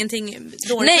 Det är ingenting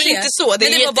dåligt. Nej, inte så.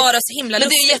 Det var bara så himla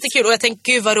lustigt. Men det är jättekul och jag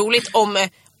tänkte, gud vad roligt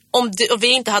om vi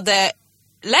inte hade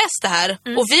läst det här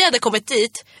och vi hade kommit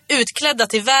dit utklädda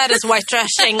till världens white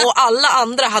trash-gäng och alla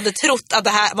andra hade trott att det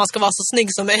här, man ska vara så snygg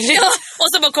som möjligt. Ja, och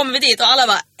så bara kommer vi dit och alla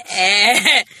bara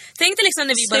Tänk dig liksom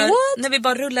när vi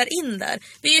bara rullar in där.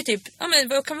 Vi är ju typ,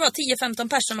 vad kan vi vara, 10-15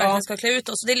 personer som verkligen ska klä ut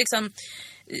oss. Det är liksom,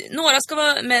 några ska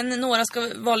vara män, några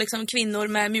ska vara liksom kvinnor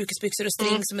med mjukisbyxor och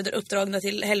string som är uppdragna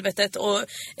till helvetet och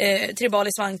tribal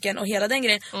i svanken och hela den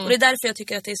grejen. Och det är därför jag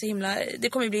tycker att det är så himla, det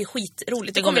kommer bli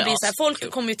skitroligt. Det kommer bli så här,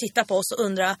 folk kommer ju titta på oss och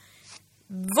undra,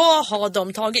 vad har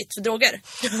de tagit för droger?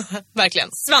 Verkligen.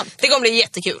 Svamp. Det kommer bli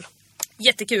jättekul.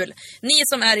 Jättekul. Ni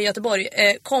som är i Göteborg,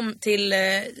 kom till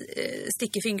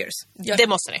Sticky Fingers. Det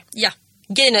måste ni. Ja.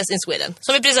 Gayness in Sweden.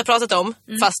 Som vi precis har pratat om,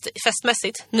 fast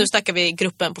festmässigt. Nu snackar vi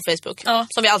gruppen på Facebook. Ja.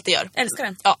 Som vi alltid gör. Älskar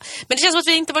den. Ja. Men det känns som att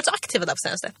vi inte varit så aktiva där på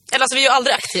senaste. Eller alltså vi är ju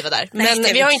aldrig aktiva där. Nej,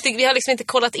 men vi har liksom inte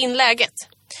kollat in läget.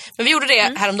 Men vi gjorde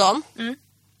det häromdagen.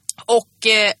 Och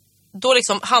då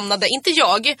liksom hamnade, inte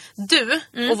jag, du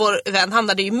och vår vän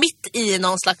hamnade ju mitt i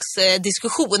någon slags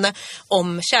diskussion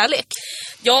om kärlek.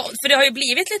 Ja, för det har ju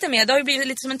blivit lite mer, det har ju blivit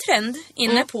lite som en trend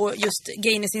inne på just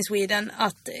Gayness in Sweden,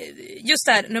 att just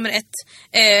där, nummer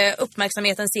 1,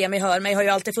 uppmärksamheten, se mig, hör mig, har ju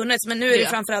alltid funnits, men nu är det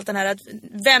framförallt den här att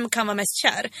vem kan vara mest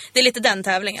kär? Det är lite den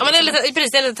tävlingen. Ja, men det är lite,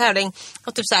 det är lite tävling.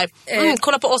 Och typ så här,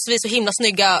 kolla på oss, vi är så himla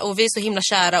snygga och vi är så himla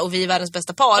kära och vi är världens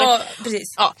bästa par. Ja,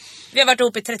 precis. Ja. Vi har varit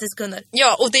ihop i 30 sekunder.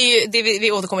 Ja, och det är ju det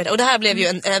vi återkommer till. Och det här blev ju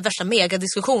en värsta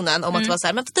megadiskussionen om att det var så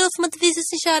här, men då får man inte visa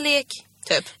sin kärlek.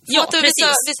 Typ. Ja,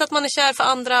 visa att man är kär för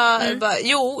andra. Bara,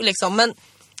 jo, liksom. Men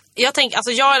jag tänker,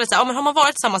 alltså jag är lite så här, men har man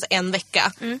varit tillsammans en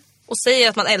vecka och säger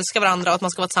att man älskar varandra och att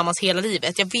man ska vara tillsammans hela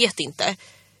livet, jag vet inte.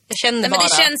 Jag känner bara. Men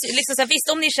det känns liksom så här, visst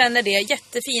om ni känner det,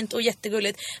 jättefint och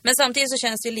jättegulligt. Men samtidigt så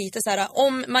känns det lite så här,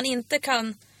 om man inte kan,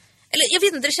 eller jag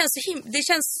vet inte, det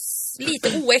känns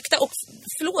lite oäkta och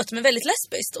förlåt, men väldigt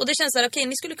lesbiskt. Och det känns så här, okej,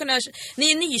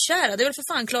 ni är nykära. Det är väl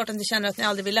för fan klart att ni känner att ni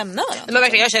aldrig vill lämna varandra. Men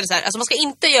verkligen, jag känner så här, alltså man ska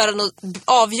inte göra något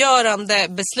avgörande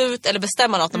beslut eller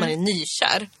bestämma något när man är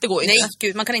nykär. Det går ju inte. Nej,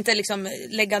 gud, man kan inte liksom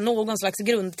lägga någon slags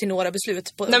grund till några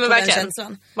beslut på den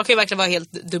känslan. Man kan ju verkligen vara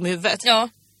helt dum i huvudet. Ja.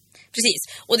 Precis.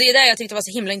 Och det är där jag tyckte var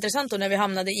så himla intressant då, när vi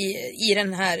hamnade i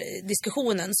den här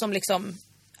diskussionen som liksom,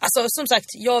 alltså som sagt,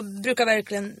 jag brukar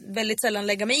verkligen väldigt sällan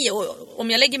lägga mig i, och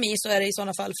om jag lägger mig i så är det i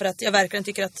sådana fall för att jag verkligen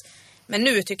tycker att, men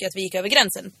nu tycker jag att vi gick över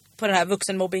gränsen på den här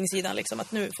vuxenmobbing-sidan liksom,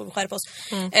 att nu får vi skärpa oss.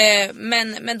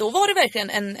 Men då var det verkligen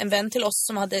en vän till oss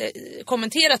som hade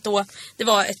kommenterat då, det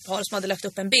var ett par som hade lagt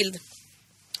upp en bild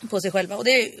på sig själva och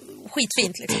det är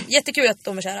skitfint liksom. Jättekul att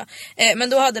de är kära. Men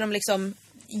då hade de liksom,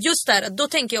 just där, då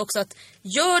tänker jag också att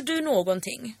gör du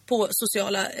någonting på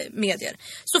sociala medier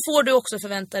så får du också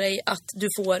förvänta dig att du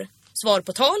får svar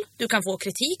på tal, du kan få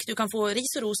kritik, du kan få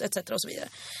ris och ros etc. och så vidare.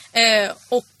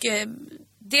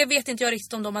 Det vet inte jag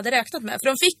riktigt om de hade räknat med. För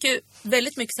de fick ju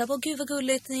väldigt mycket så här, åh gud vad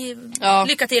gulligt,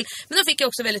 lycka till. Men de fick ju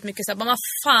också väldigt mycket så här, vad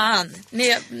fan,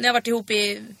 ni har varit ihop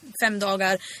i 5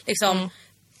 dagar liksom.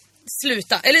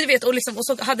 Sluta, eller du vet, och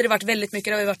så hade det varit väldigt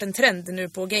mycket, det har ju varit en trend nu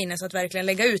på Gayness att verkligen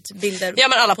lägga ut bilder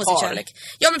på sin kärlek.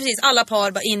 Ja men precis, alla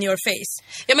par bara in your face.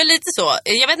 Ja men lite så,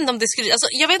 jag vet inte om det är alltså,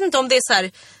 jag vet inte om det är så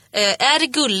här, är det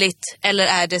gulligt eller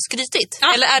är det skrytigt?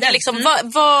 Ja, eller är det liksom,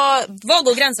 vad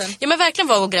går gränsen? Ja men verkligen,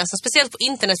 vad går gränsen, speciellt på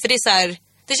internet, för det är så här,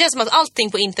 det känns som att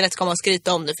allting på internet ska man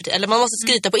skryta om nu för, eller man måste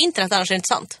skryta på internet, annars är det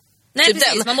inte sant. Nej typ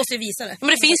precis, man måste ju visa det. Men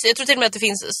det finns, jag tror till och med att det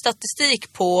finns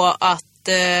statistik på att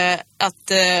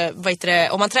vad heter det,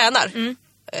 om man tränar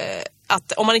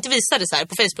att om man inte visar det så här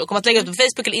på Facebook, om man lägger upp det på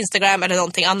Facebook eller Instagram eller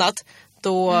någonting annat,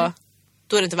 då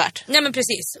är det inte värt. Ja men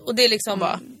precis, och det är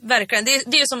liksom verkligen,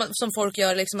 det är som folk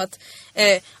gör liksom att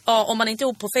om man inte är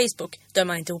ihop på Facebook, då är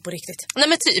man inte ihop på riktigt. Nej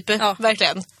men typ,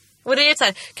 verkligen. Och det är så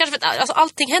här, kanske för att alltså,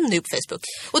 allting händer ju på Facebook.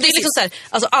 Och det är liksom så här,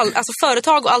 alltså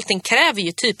företag och allting kräver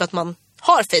ju typ att man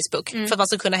har Facebook för att man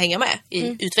ska kunna hänga med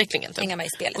i utvecklingen. Typ. Hänga med i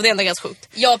spelet. Och det är ändå ganska sjukt.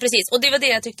 Ja, precis. Och det var det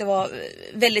jag tyckte var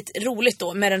väldigt roligt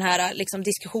då med den här liksom,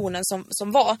 diskussionen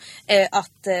som var.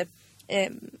 Att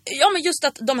ja, men just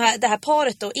att det här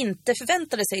paret då inte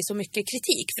förväntade sig så mycket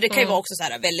kritik. För det kan ju vara också så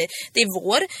här det är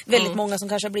vår. Väldigt många som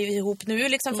kanske har blivit ihop nu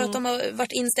liksom, för att de har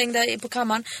varit instängda på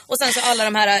kammaren. Och sen så alla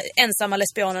de här ensamma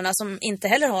lesbianerna som inte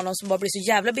heller har någon, som bara blir så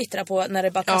jävla bittra på när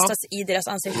det bara kastas i deras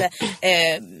ansikte.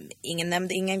 Ingen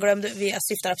nämnde, ingen glömde. Jag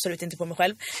syftar absolut inte på mig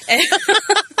själv.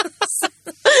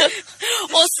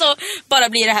 Och så bara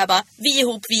blir det här bara, vi är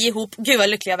ihop, gud vad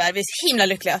lyckliga vi är himla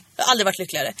lyckliga, jag har aldrig varit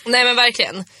lyckligare. Nej men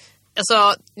verkligen.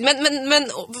 Alltså, men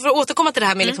för att återkomma till det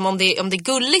här med liksom, om det är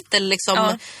gulligt eller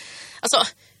liksom, alltså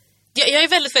jag är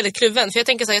väldigt, väldigt kluven. För jag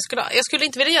tänker så här, jag skulle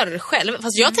inte vilja göra det själv.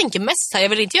 Fast jag tänker mest här, jag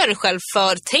vill inte göra det själv.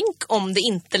 För tänk om det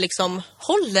inte liksom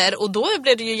håller. Och då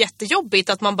blir det ju jättejobbigt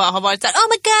att man bara har varit så här: oh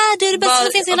my god, du är det bästa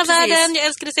som finns i hela världen. Jag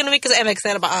älskar det så mycket. Så en vecka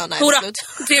senare bara, nej, slut.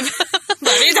 Det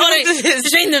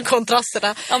försvinner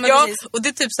kontrasterna. Ja, och det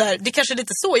är typ så här, det är kanske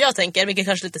lite så jag tänker. Vilket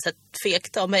kanske lite så här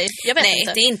fegt av mig. Jag vet inte.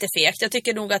 Nej, det är inte fegt. Jag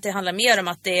tycker nog att det handlar mer om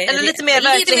att det är... Eller lite mer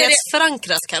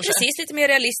verklighetsförankras kanske. Precis, lite mer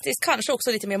realistiskt. Kanske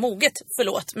också lite mer moget.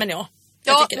 Förlåt, men ja.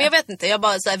 Men jag vet inte, jag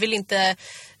bara så här, vill inte.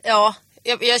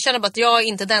 Jag känner bara att jag är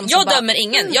inte den som jag dömer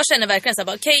ingen. Jag känner verkligen så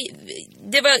här,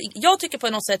 jag tycker på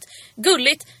något sätt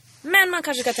gulligt, men man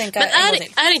kanske ska tänka.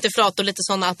 Men är inte Frato lite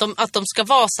såna att de ska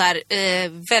vara så här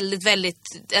väldigt, väldigt,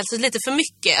 alltså lite för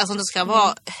mycket, alltså de ska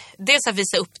vara dels att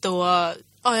visa upp då.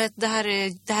 Det här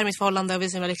är mitt förhållande och vi är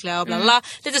så himla lyckliga och bla bla.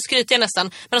 Lite skrytiga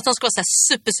nästan. Men att de ska vara så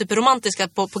här super romantiska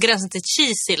på gränsen till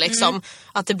cheesy liksom.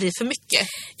 Att det blir för mycket.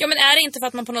 Ja, men är det inte för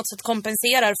att man på något sätt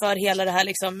kompenserar för hela det här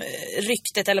liksom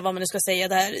ryktet, eller vad man nu ska säga,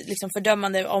 det här liksom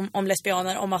fördömande om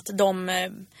lesbianer, om att de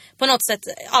på något sätt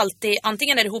alltid,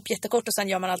 antingen är det ihop jättekort och sen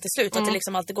gör man alltid slut, att det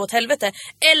liksom alltid går åt helvete.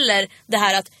 Eller det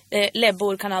här att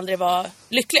lebbor kan aldrig vara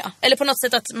lyckliga. Eller på något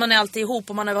sätt att man är alltid ihop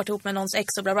och man har varit ihop med någons ex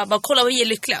och bla bla. Bara kolla, vi är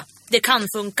lyckliga. Det kan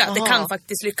funka, det kan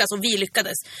faktiskt lyckas, och vi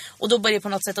lyckades. Och då börjar det på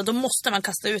något sätt, och då måste man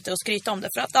kasta ut det och skryta om det.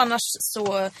 För att annars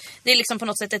så, det är liksom på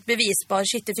något sätt ett bevis bara,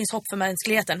 shit, det finns hopp för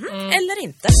mänskligheten. Eller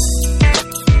inte.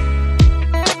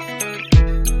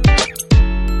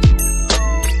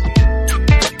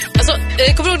 Alltså,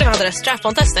 kommer du ihåg när vi hade det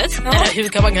strap-on-testet? Hur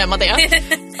kan man glömma det?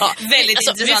 Ja. Väldigt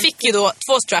intressant. Vi fick ju då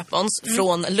 2 strap-ons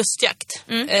från lustjakt.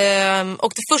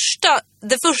 Och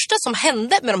det första som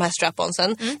hände med de här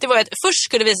strap-onsen, det var att först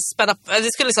skulle vi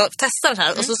skulle liksom testa den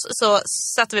här. Och så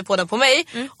satte vi på den på mig.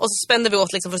 Och så spände vi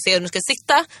åt liksom för att se hur den ska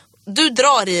sitta. Du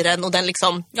drar i den och den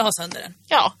liksom... Jag har sönder den.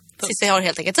 Ja. Sista har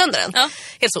helt enkelt sönder den.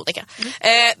 Helt sonika.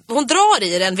 Hon drar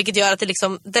i den, vilket gör att det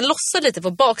liksom, den lossar lite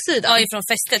på baksidan. Ja, ifrån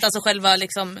fästet, alltså själva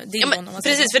liksom dildon. Ja,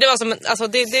 precis, för det var som, alltså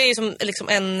det är ju som liksom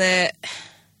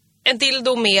en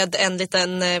dildo med en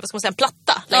liten, vad ska man säga, en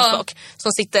platta längst bak,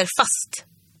 som sitter fast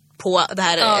på det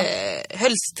här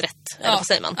hölstret, eller vad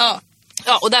säger man?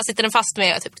 Ja, och där sitter den fast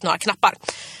med typ några knappar.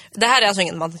 Det här är alltså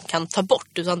ingen man kan ta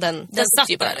bort, utan den satt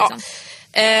ju bara liksom.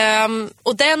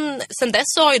 Och sen dess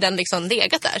så har ju den liksom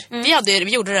legat där.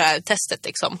 Vi gjorde det här testet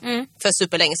liksom för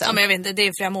superlänge sedan. Ja, men jag vet inte, det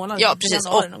är flera månader. Ja, precis.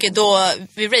 Och då,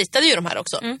 vi ratade ju de här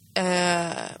också.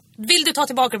 Vill du ta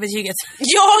tillbaka betyget?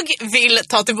 Jag vill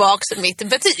ta tillbaka mitt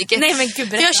betyg. Nej, men gud,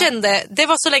 berätta. Jag kände, det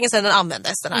var så länge sedan den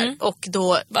användes den här. Och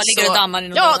då bara ligger och dammar i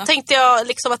någon dag. Tänkte jag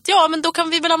liksom att men då kan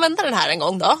vi väl använda den här en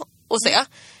gång då. Och se.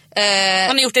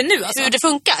 Har ni gjort det nu alltså? Hur det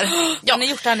funkar. Har ni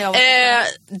gjort det när jag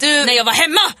var när jag var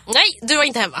hemma? Nej, du var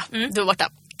inte hemma. Du var borta.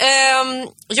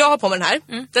 Jag har på mig den här.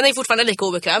 Den är fortfarande lika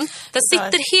obekväm. Den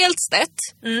sitter helt snett.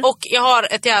 Och jag har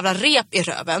ett jävla rep i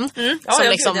röven. Som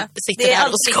liksom sitter där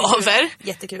och skaver.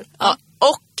 Jättekul. Ja.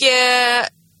 Och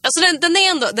alltså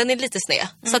den är lite sned.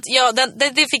 Så att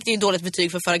det fick det ju dåligt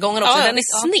betyg för förra gången också. Den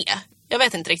är sned. Jag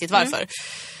vet inte riktigt varför.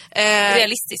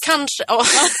 Realistiskt. Kanske.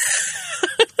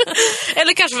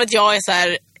 Eller kanske för att jag är så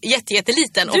här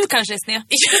jätteliten. Du kanske är sned.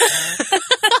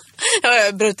 Jag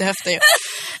har brutit höften ju.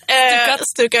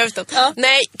 Stukat höften.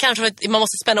 Nej, kanske för att man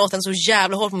måste spänna åt den så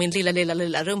jävla hårt på min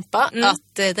lilla rumpa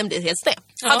att den blir helt sned.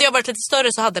 Hade jag varit lite större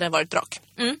så hade den varit rak.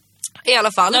 I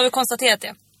alla fall. Nu har vi konstaterat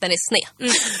det. Den är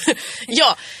sned.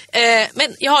 Ja,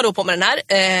 men jag har då på mig den här.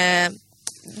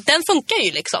 Den funkar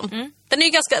ju liksom. Den är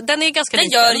ganska den liten.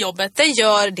 Gör jobbet. Den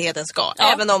gör det den ska,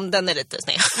 även om den är lite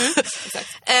sned.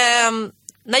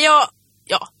 När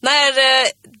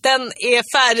den är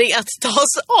färdig att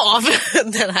tas av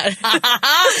den här.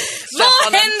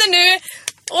 Vad händer nu?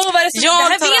 Vad är det som... Det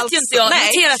här vet ju inte jag.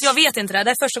 Notera att jag vet inte det här.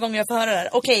 Det är första gången jag får höra det här.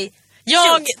 Okej.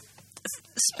 Jag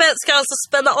ska alltså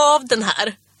spänna av den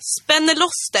här. Spänner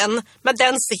loss den, men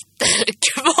den sitter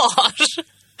kvar.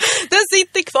 Den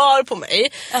sitter kvar på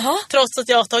mig. Trots att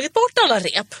jag har tagit bort alla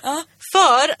rep.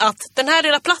 För att den här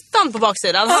lilla plattan på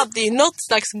baksidan hade ju något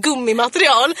slags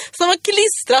gummimaterial som har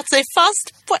klistrat sig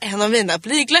fast på en av mina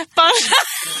blygläppar.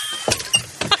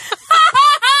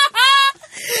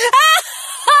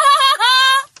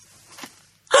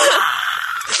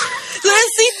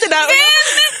 sitter där och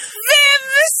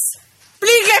Vems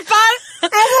blygdläppar?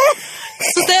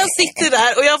 så den sitter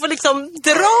där och jag får liksom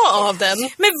dra av den.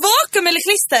 Med vakuum eller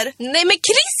klister? Nej, med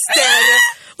klister!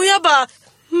 Och jag bara,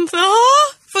 ja,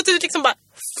 får ut liksom bara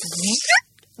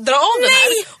dra av den här.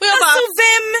 Och jag alltså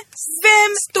bara, vem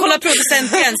kolla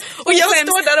producenten. Och jag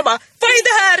står där och bara, vad är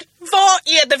det här? Vad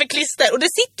är det för klister? Och det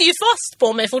sitter ju fast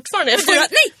på mig fortfarande.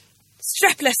 Nej!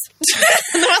 Strapless.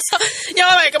 Alltså,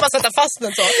 jag kan bara sätta fast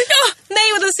den så. Ja.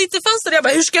 Nej, och den sitter fast och jag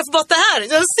bara, hur ska jag få bort det här?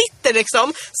 Den sitter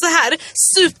liksom så här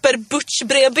super butch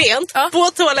bredbent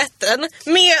på toaletten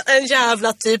med en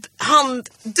jävla typ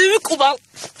handduk och bara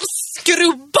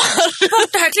skrubbar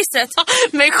bort det här klistret.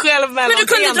 Mig själv mellan men du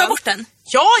kunde benen. dra bort den?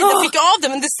 Ja, jag fick av det,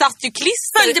 men det satt ju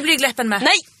klister. Följde blygdläppen med?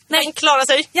 Nej. Den klarade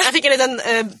sig. Ja. Jag fick en liten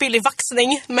billig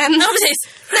vaxning. Men precis.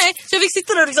 Nej, så jag fick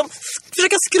sitta där och liksom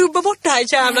försöka skrubba bort det här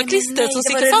jävla klistret som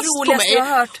sitter fast på mig.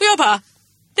 Och jag bara,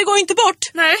 det går inte bort.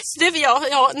 Nej. Så det,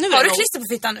 nu har du klister på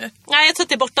fittan nu? Nej, jag tror att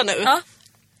det är borta nu. Ja.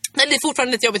 Nej, det är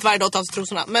fortfarande lite jobbigt varje dag att ta av sig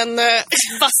trosorna. Men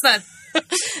fastnar.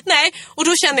 Nej, och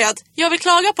då kände jag att jag vill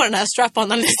klaga på den här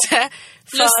strap-onen lite.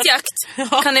 Lustjakt.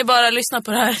 Kan ni bara lyssna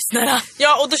på det här, snälla?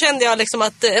 Ja, och då kände jag liksom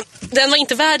att den var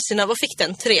inte värd sina, vad fick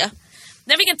den? 3?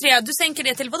 Den fick en 3, du sänker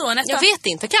det till vadå nästa? Jag vet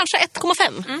inte, kanske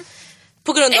 1,5.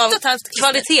 På grund av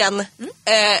kvaliteten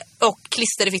och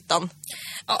klister i fittan.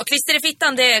 Ja, klister i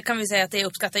fittan, det kan vi säga att det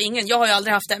uppskattar ingen. Jag har ju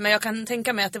aldrig haft det, men jag kan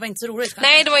tänka mig att det var inte så roligt.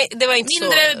 Nej, det var inte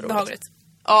mindre så roligt. Behagligt.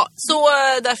 Ja, så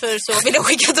därför så vill jag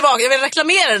skicka tillbaka. Jag vill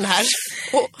reklamera den här.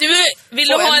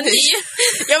 Vill ha en ny?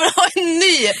 Jag vill ha en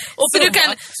ny. Och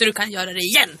så du kan göra det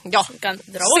igen. Ja, du kan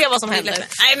dra se vad som händer.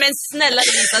 Nej, men snälla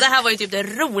Lisa, det här var ju typ det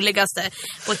roligaste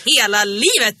på hela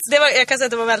livet. Jag kan säga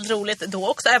att det var väldigt roligt då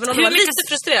också, även om det var lite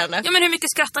frustrerande. Ja, men hur mycket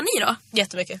skrattar ni då?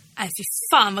 Jättemycket. Nej, fy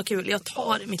fan vad kul. Jag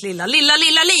tar mitt lilla liv.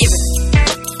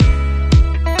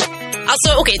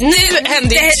 Alltså okej, nu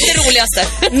hände det roligaste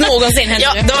någonsin hände.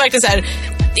 Ja, det var verkligen så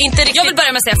här. Inte riktigt... Jag vill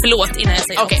börja med att säga förlåt innan jag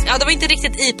säger något. Ja, det var inte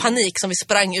riktigt i panik som vi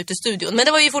sprang ut i studion. Men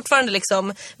det var ju fortfarande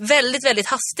liksom väldigt, väldigt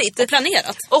hastigt. Och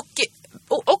planerat.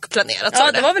 Och planerat.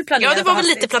 Ja, det var väl planerat. Ja, det var väl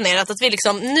lite planerat att vi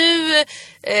liksom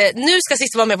nu ska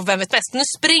Sista vara med på Vem vet mest. Nu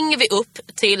springer vi upp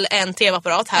till en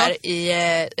tv-apparat här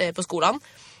på skolan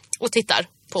och tittar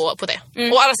på det.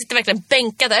 Och alla sitter verkligen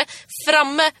bänkade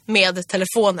framme med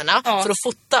telefonerna för att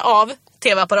fota av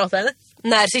tv-apparaten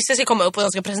när Cissi ska komma upp och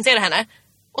de ska presentera henne.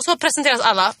 Och så presenteras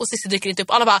alla och Cissi dyker inte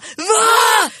upp. Alla bara,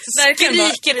 va?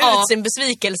 Skriker ut sin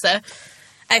besvikelse.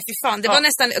 Nej, fy fan. Det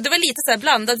var lite så här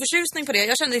blandad förtjusning på det.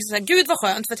 Jag kände liksom så här, gud vad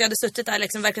skönt, för att jag hade suttit där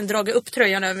liksom verkligen dragit upp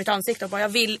tröjan över mitt ansikte och bara, jag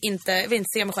vill inte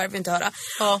se mig själv, vill inte höra.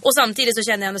 Och samtidigt så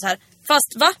kände jag ändå så här,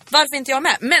 fast va? Varför inte jag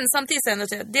med? Men samtidigt sen,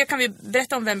 det kan vi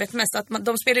berätta om Vem vet mest, att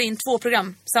de spelar in 2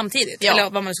 program samtidigt. Eller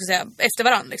vad man ska säga, efter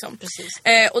varann liksom. Precis.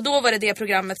 Och då var det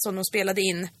programmet som de spelade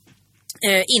in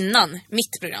innan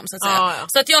mitt program så att säga.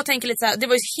 Så att jag tänker lite så här, det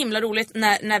var ju så himla roligt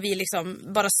när vi liksom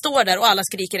bara står där och alla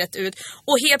skriker rätt ut.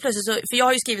 Och helt plötsligt så, för jag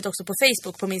har ju skrivit också på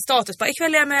Facebook på min status, bara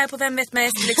ikväll är jag med på Vem vet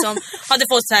mest liksom, hade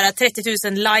fått så här 30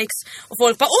 000 likes och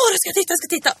folk bara, åh, jag ska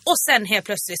titta. Och sen helt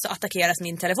plötsligt så attackeras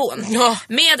min telefon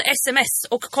med sms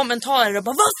och kommentarer och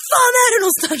bara, vad fan är det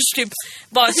någonstans typ?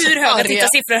 Bara hur höga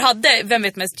tittarsiffror hade Vem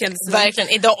vet mest kändes det. Verkligen,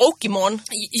 idag och imorgon.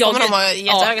 Ja, men de har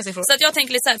jättehöga siffror. Så att jag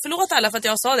tänker lite så här, förlåt alla för att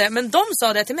jag sa det, men de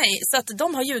sa det till mig, så att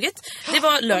de har ljugit. Det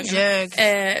var lögn.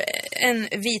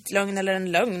 En vit lögn eller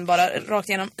en lögn bara rakt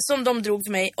igenom som de drog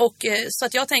för mig. Och så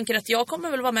att jag tänker att jag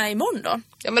kommer väl vara med imorgon då.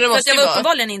 Ja, men det måste för att jag var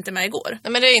uppenbarligen inte med igår.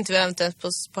 Nej, men det är inte väntat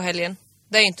på helgen.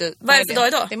 Det är inte. Vad är det för dag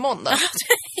idag? Det är måndag.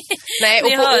 Nej,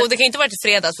 och det kan inte vara till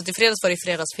fredags, för till fredags var det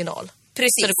fredagsfinal.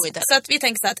 Precis. Så det går inte. Så att vi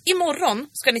tänker så att imorgon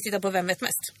ska ni titta på Vem vet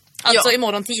mest. Alltså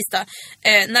imorgon tisdag.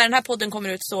 När den här podden kommer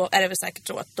ut så är det väl säkert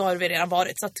så att då har vi redan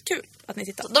varit. Så att kul att ni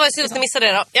tittar. Då var det synd att ni missade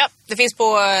det då. Ja, det finns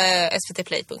på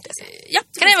svtplay.se. Ja,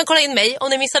 kan ni även kolla in mig om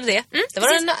ni missade det. Det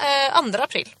var den 2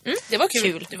 april. Det var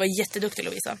kul. Du var jätteduktig,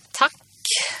 Lovisa. Tack.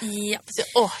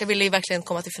 Ja. Jag ville ju verkligen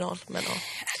komma till final, men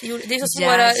det är så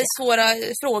svåra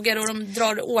frågor och de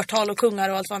drar årtal och kungar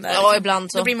och allt vad det är. Ja,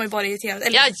 ibland så. Då blir man ju bara irriterad.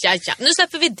 Eller... Ja. Nu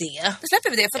släpper vi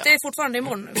det. För att det är fortfarande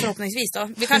imorgon förhoppningsvis då.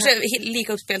 Vi kanske är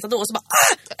lika uppspelta då och så bara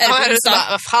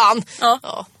vad fan.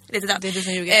 Ja. Lite där. Det är du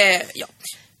som ljuger.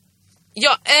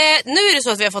 Ja, nu är det så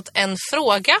att vi har fått en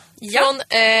fråga från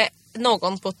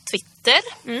någon på Twitter.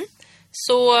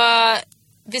 Så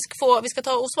vi ska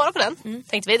ta och svara på den.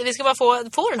 Tänkte vi ska bara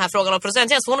få den här frågan av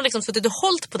producenten. Så hon har liksom suttit och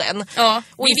hållit på den. Ja,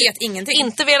 och vi vet ingenting.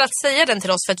 Inte velat säga den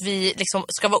till oss för att vi liksom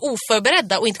ska vara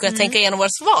oförberedda och inte kunna tänka igenom våra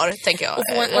svar, tänker jag.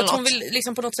 Och att hon vill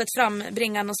liksom på något sätt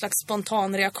frambringa någon slags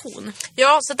spontan reaktion.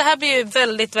 Ja, så det här blir ju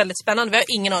väldigt, väldigt spännande. Vi har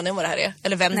ingen aning om vad det här är.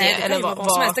 Eller vem det är. Eller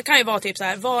vad som helst. Det kan ju vara typ så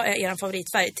här, vad är er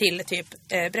favoritfärg till typ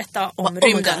berätta om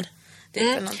rymden.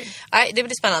 Nej, det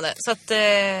blir spännande. Så att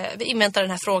vi inväntar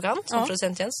den här frågan som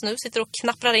producent Jens nu sitter och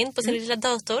knapprar in på sin lilla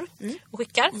dator och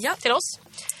skickar till oss.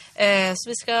 Så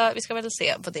vi ska väl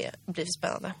se vad det blir för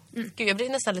spännande. Gud, jag blir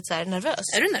nästan lite så här nervös.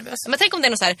 Är du nervös? Men tänk om det är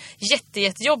något så här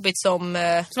jättejobbigt som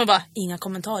bara, inga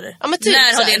kommentarer. Ja, men typ,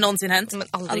 när har det någonsin hänt? Men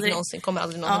aldrig någonsin, kommer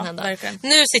aldrig någonsin hända. Verkligen.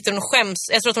 Nu sitter hon och skäms.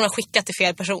 Jag tror att hon har skickat till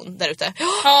fel person där ute.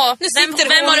 Ja, nu sitter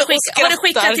vem hon har du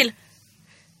skickat till?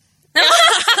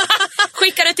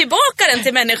 Skickar du tillbaka den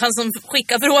till människan som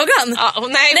skickar frågan? Ja,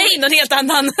 nej, någon helt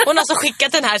annan. Hon har alltså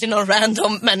skickat den här till någon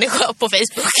random människa på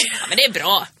Facebook. Ja, men det är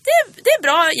bra. Det är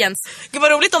bra, Jens. Gud,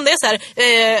 vad roligt om det är så här.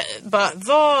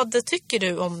 Vad tycker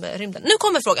du om rymden? Nu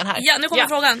kommer frågan här. Ja, nu kommer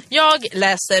frågan. Jag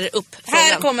läser upp frågan.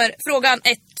 Här kommer frågan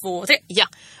 1, 2, 3. Ja.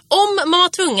 Om man var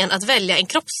tvungen att välja en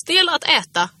kroppsdel att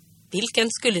äta,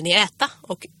 vilken skulle ni äta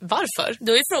och varför?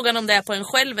 Då är frågan om det är på en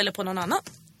själv eller på någon annan.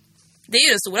 Det är ju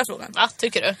den stora frågan. Va,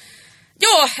 tycker du?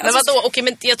 Ja, men vadå? Okej,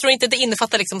 men jag tror inte det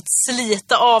innefattar liksom att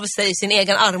slita av sig sin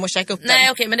egen arm och käka upp den.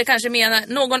 Nej, okej, men det kanske menar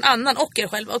någon annan och er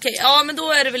själv. Okej, ja, men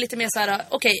då är det väl lite mer så här.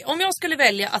 Okej, om jag skulle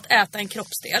välja att äta en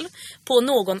kroppsdel på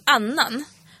någon annan,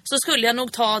 så skulle jag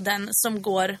nog ta den som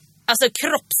går, alltså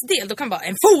kroppsdel, då kan det vara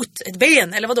en fot, ett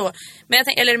ben eller vadå. Men jag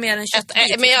tänker, eller mer en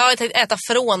köttbit. Men jag har tänkt äta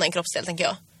från en kroppsdel, tänker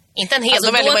jag. Inte en hel,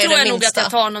 alltså, då tror jag nog att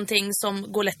jag tar någonting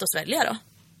som går lätt att svälja då.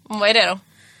 Vad är det då?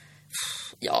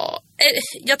 Ja,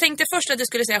 jag tänkte först att jag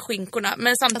skulle säga skinkorna,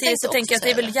 men samtidigt så tänker jag att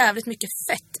det är väl jävligt mycket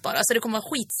fett bara, så det kommer vara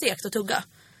skitsekt att tugga,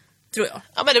 tror jag.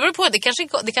 Ja, men det beror på, det kanske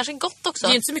är gott också.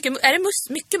 Det är inte så mycket, är det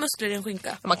mycket muskler i en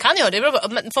skinka? Man kan ju ha det, beror på.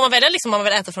 Men får man välja liksom, om man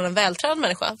vill äta från en vältränad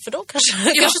människa, för då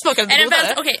kanske smakar lite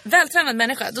godare. Okej, vältränad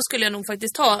människa, då skulle jag nog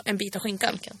faktiskt ta en bit av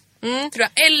skinkan. Tror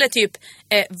jag. Eller typ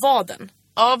vaden.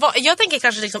 Ja, jag tänker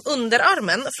kanske liksom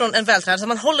underarmen från en vältränad, så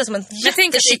man håller som en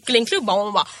jättekycklingklubba och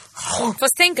man bara...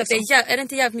 Fast tänk att det är det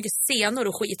inte jävligt mycket senor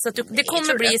och skit, så att det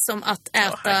kommer bli som att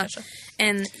äta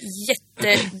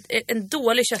en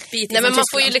dålig köttbit. Nej, men man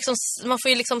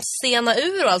får ju liksom sena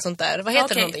ur och allt sånt där. Vad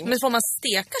heter det någonting? Men får man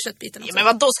steka köttbiten? Ja, men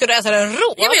vad då ska du äta den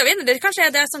rå? Ja, men jag vet inte, det kanske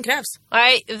är det som krävs.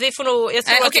 Nej, vi får nog...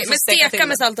 Okej, men steka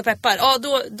med salt och peppar. Ja,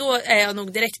 då är jag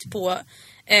nog direkt på...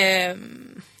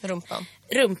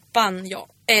 Rumpan, ja.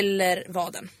 Eller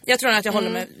vaden. Jag tror att jag håller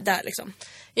mig där liksom.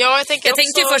 Ja, jag tänkte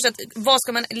ju först att vad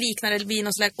ska man likna det vid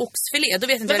någon slags oxfilé? Då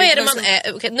vet inte men vad är det man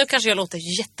äter? Okej, nu kanske jag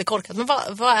låter jättekorkat. Men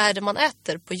vad är det man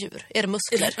äter på djur? Är det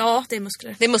muskler? Ja, det är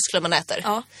muskler. Det är muskler man äter?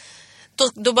 Ja.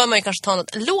 Då bör man ju kanske ta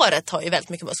något. Låret har ju väldigt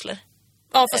mycket muskler.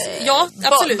 Ja, fast, ja,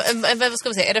 absolut. Vad ska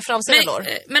vi säga? Är det framsida lår?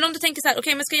 Men om du tänker så här,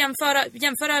 okej, men ska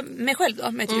jämföra mig själv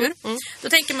då med ett djur. Då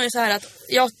tänker man ju så här att,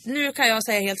 nu kan jag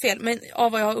säga helt fel, men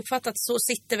av vad jag har uppfattat så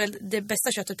sitter väl det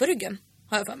bästa köttet på ryggen,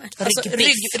 har jag för mig. Alltså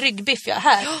ryggbiff, ja,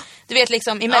 här. Du vet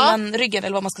liksom emellan ryggen,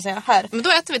 eller vad man ska säga, här. Men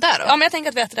då äter vi där då? Ja, men jag tänker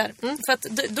att vi äter där. För att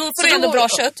då får du ändå bra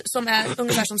kött som är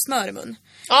ungefär som smör i mun.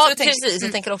 Ja, precis,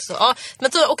 jag tänker också. Ja,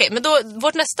 men då, men då,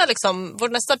 vårt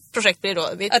nästa projekt blir då,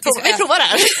 vi provar det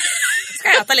här.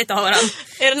 Ska äta lite av varandra.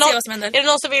 Är det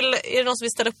någon som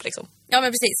vill ställa upp liksom? Ja,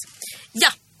 men precis.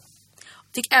 Ja.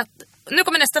 Nu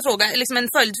kommer nästa fråga, liksom en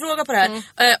följdfråga på det här.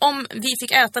 Om vi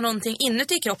fick äta någonting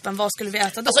inuti kroppen, vad skulle vi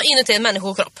äta då? Alltså inuti en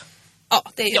människokropp? Ja,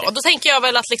 det är ju det. Då tänker jag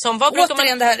väl att liksom...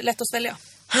 Återigen det här lätt att svälja.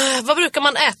 Vad brukar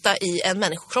man äta i en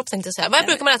människokropp, tänkte jag säga. Vad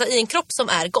brukar man äta i en kropp som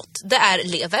är gott? Det är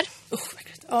lever.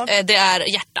 Det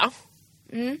är hjärta.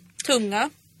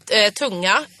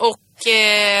 Tunga och...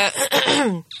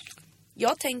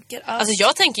 Jag tänker att... Alltså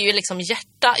jag tänker ju liksom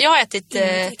hjärta. Jag har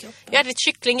ätit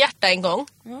kycklinghjärta en gång.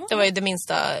 Det var ju det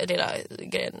minsta lilla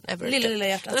grejen ever. Lilla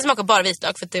hjärta. Det smakade bara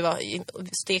vitlök för att det var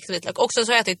stekt vitlök. Och så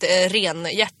har jag ätit ren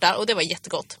hjärta och det var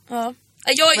jättegott. Ja.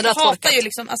 Jag hatar ju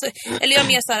liksom, alltså, eller jag är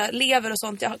mer så här lever och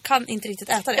sånt. Jag kan inte riktigt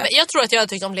äta det. Ja, jag tror att jag har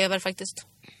tyckt om lever faktiskt.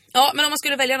 Ja, men om man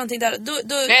skulle välja någonting där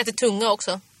då... Jag äter tunga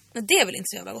också. Men det är väl inte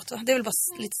så jävla gott, va? Det är väl bara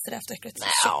lite strävt och äckligt.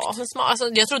 Ja, alltså,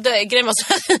 jag trodde grejen var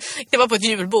så det var på ett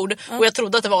julbord och jag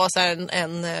trodde att det var så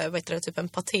här typ en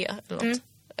paté eller något.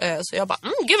 Så jag bara,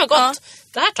 gud vad gott.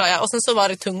 Det här tar jag. Och sen så var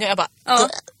det tunga. Jag bara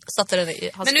satte den i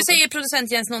halsbotten. Men nu säger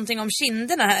producent Jens någonting om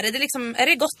kinderna här. Är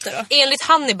det gott då? Enligt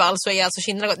Hannibal så är alltså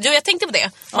kinderna gott. Jo, jag tänkte på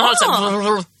det. Man har så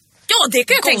ja, det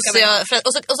kan jag tänka mig.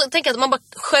 Och så tänker jag att man bara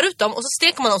skär ut dem och så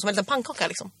steker man dem som en liten pannkaka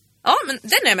liksom. Ja, men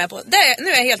den är jag med på. Nu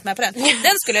är jag helt med på den.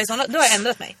 Den skulle jag då har jag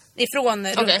ändrat mig. Ifrån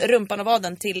rumpan och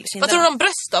vaden till kinderna. Vad tror du om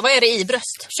bröst då? Vad är det i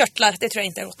bröst? Körtlar, det tror jag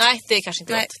inte är gott. Nej, det är kanske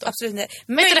inte gott då. Absolut inte.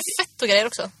 Men är det fett och grejer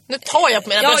också? Nu tar jag på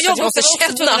mina bröst. Jag måste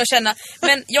känna.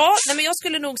 Men men jag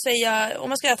skulle nog säga, om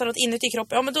man ska äta något inuti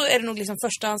kroppen, ja men då är det nog liksom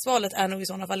förstahandsvalet är nog i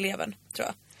sådana fall levern, tror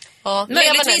jag. Ja,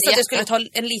 möjligtvis att jag skulle ta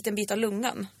en liten bit av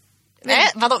lungan.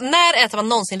 Nej, vadå? När äter man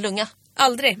någonsin lunga?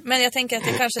 Aldrig, men jag tänker att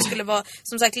det kanske skulle vara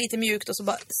som sagt lite mjukt och så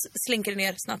bara slinker det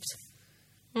ner snabbt.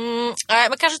 Nej,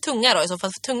 men kanske tunga då i så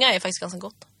fall, för tunga är faktiskt ganska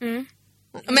gott.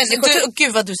 Men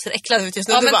gud vad du ser äcklad ut just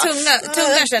nu. Ja, men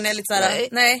tungan känner jag lite såhär.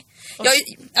 Nej.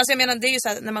 Jag menar, det är ju så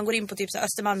här, när man går in på typ så här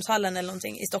Östermalmshallen eller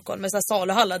någonting i Stockholm med så här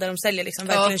saluhallar där de säljer liksom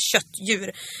verkligen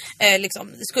köttdjur.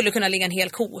 Liksom, det skulle kunna ligga en hel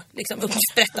ko liksom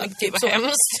uppsprättad typ så. Ja,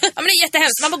 men det är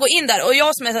jättehemskt. Man bara går in där och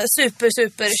jag som är så här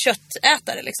super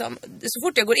köttätare liksom, så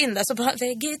fort jag går in där så bara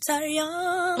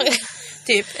vegetarian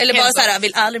typ, eller bara så här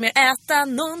vill aldrig mer äta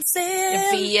någonsin.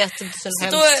 Jag vet, så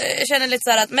då känner jag lite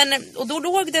så här att och då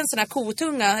låg det en sån här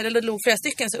kotunga, eller det låg flera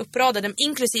stycken så uppradade,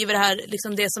 inklusive det här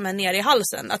liksom det som är nere i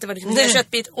halsen, att det var liksom en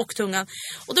köttbit och tungan.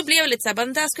 Och då blev jag lite så här,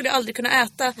 den där skulle jag aldrig kunna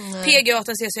äta.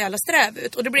 PGA-ten ser så jävla sträv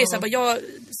ut. Och det blir så här, jag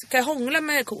ska jag hångla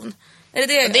med kon? Är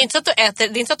det är inte så att du äter,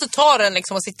 det är inte så att du tar den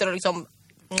liksom och sitter och liksom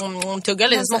tuggar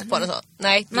lite smått på den så.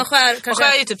 Nej, man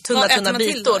skär ju typ tunna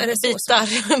bitar.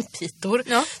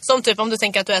 Ja. Som typ om du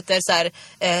tänker att du äter så här,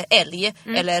 älg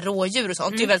eller rådjur och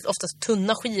sånt. Det är väldigt oftast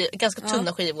ganska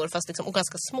tunna skivor fast liksom, och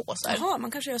ganska små så här. Jaha,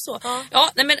 man kanske gör så.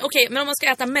 Ja, nej, men okej, men om man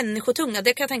ska äta människotunga,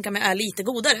 det kan jag tänka mig är lite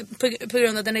godare på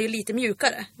grund av att den är ju lite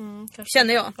mjukare.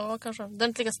 Känner jag. Ja, kanske. Den är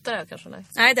inte lika sträv kanske.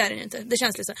 Nej, det är den inte. Det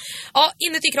känns lite så. Ja,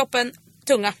 inuti kroppen,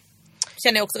 tunga.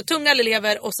 Känner jag också. Tunga eller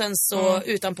lever och sen så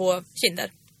utanpå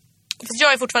kinder. Fast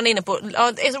jag är fortfarande inne på,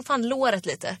 jag tror fan låret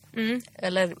lite.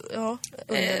 Eller, ja.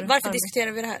 Varför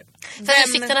diskuterar vi det här? För jag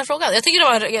fick den här frågan. Jag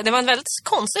tycker det var en väldigt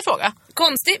konstig fråga.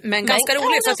 Konstig, men ganska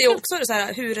rolig. För att det är också så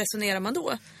här, hur resonerar man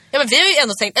då? Ja, men vi har ju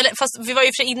ändå tänkt, fast vi var ju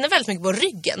för sig inne väldigt mycket på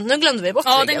ryggen. Nu glömde vi bort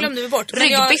ryggen. Ja, den glömde vi bort.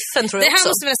 Ryggbiffen tror jag det här också.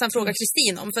 måste vi nästan fråga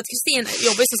Kristin om. För att Kristin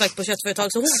jobbar ju som sagt på köttföretag,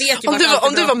 så hon vet ju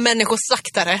om du var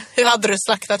människoslaktare, hur hade du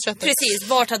slaktat köttet? Precis,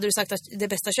 vart hade du sagt att det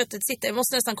bästa köttet sitter? Jag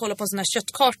måste nästan kolla på en sån här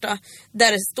köttkarta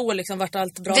där det står liksom vart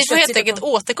allt bra kött sitter. Det får helt enkelt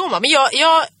återkomma. Men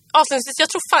avslutningsvis, jag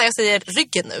tror fan jag säger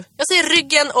ryggen nu. Jag säger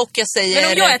ryggen och jag säger...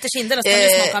 Men om jag äter kinderna så kan du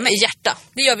smaka mig. Hjärta.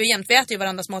 Det gör vi jämt. Vi äter ju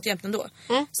varandras mat jämt ändå.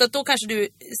 Så att då kanske du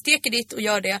steker ditt och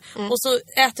gör det. Och så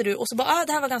äter du och så bara,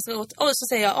 det här var ganska gott. Och så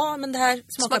säger jag, men det här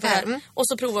smakar på det här. Och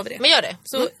så provar vi det. Men gör det.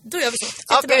 Så då gör vi så.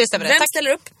 Ja, vi bestämmer det. Vem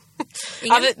ställer upp?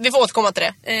 Ja, vi får återkomma till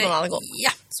det någon annan gång.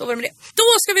 Ja, så var det med det. Då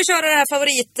ska vi köra den här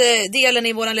favoritdelen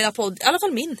i våran lilla podd. I alla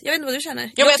fall min. Jag vet inte vad du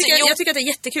känner. Jag tycker att det är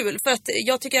jättekul. För att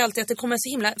jag tycker alltid att det kommer så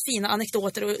himla fina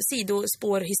anekdoter och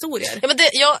sidospårhistorier. Ja, men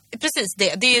precis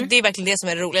det. Det är verkligen det som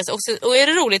är det roligaste. Och är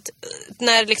det roligt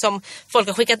när liksom folk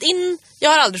har skickat in, jag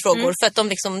har aldrig frågor, för att de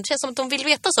liksom, det känns som att de vill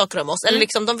veta saker om oss. Eller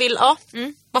liksom de vill,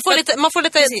 man får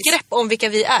lite grepp om vilka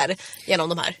vi är genom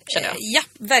de här, känner jag. Ja,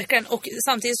 verkligen. Och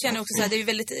samtidigt känner jag också så här, det är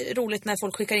väldigt roligt när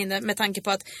folk skickar in det, med tanke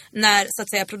på att när så att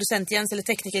säga producent Jens eller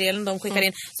tekniker de skickar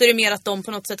in, så är det mer att de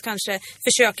på något sätt kanske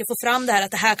försöker få fram det här,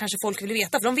 att det här kanske folk vill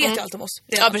veta, för de vet ju allt om oss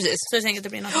redan. Ja, precis. Så jag tänker att det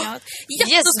blir något annat.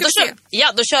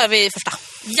 Då kör vi första.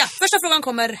 Ja, första frågan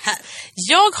kommer här.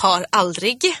 Jag har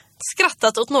aldrig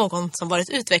skrattat åt någon som varit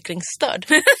utvecklingsstörd.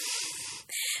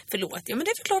 Förlåt, ja men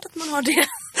det är för klart att man har det.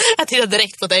 Jag tittar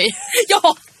direkt på dig.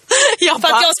 Ja, för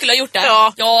att jag skulle ha gjort det.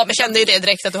 Ja, men kände ju det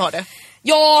direkt att du har det.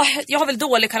 Ja, jag har väl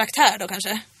dålig karaktär då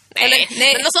kanske. Nej.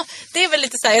 Men alltså, det är väl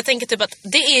lite så här, jag tänker typ att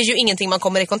det är ju ingenting man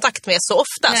kommer i kontakt med så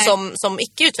ofta som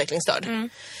icke-utvecklingsstörd.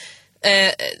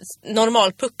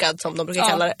 Normalpuckad som de brukar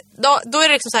kalla det. Då är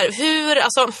det liksom så här, hur,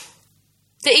 alltså...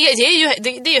 Det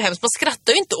är ju hemskt. Man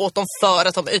skrattar ju inte åt dem för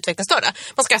att de är utvecklingsstörda.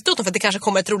 Man skrattar åt dem för att det kanske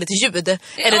kommer ett roligt ljud. Eller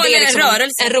det är liksom en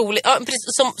rörelse. En rolig,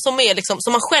 som är liksom,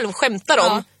 som man själv skämtar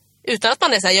om. Utan att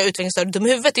man är så här, jag är utvecklingsstörd dum i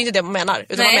huvudet, det är inte det man menar.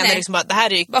 Utan man menar liksom bara, det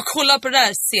här är ju... Bara kolla på det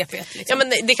där CP liksom. Ja,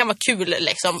 men det kan vara kul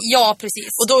liksom. Ja, precis.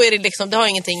 Och då är det liksom, det har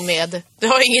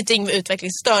ingenting med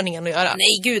utvecklingsstörningen att göra.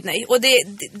 Nej, gud nej. Och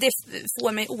det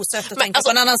får mig osökt att tänka på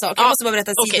en annan sak. Jag måste bara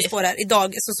berätta ett sidospår här.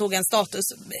 Idag så såg jag en status,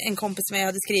 en kompis som jag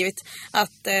hade skrivit,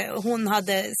 att hon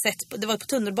hade sett, det var på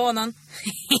tunnelbanan.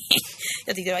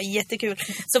 Jag tyckte det var jättekul.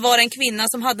 Så var det en kvinna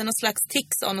som hade någon slags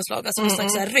tics av något slag, alltså någon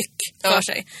slags så här ryck för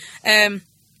sig.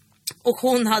 Och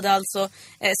hon hade alltså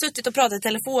suttit och pratat i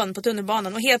telefon på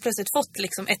tunnelbanan och helt plötsligt fått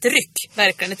liksom ett ryck,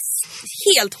 verkligen ett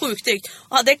helt sjukt ryck,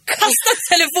 och hade kastat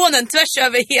telefonen tvärs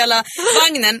över hela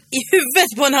vagnen i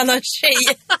huvudet på en annan tjej.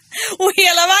 Och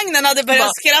hela vagnen hade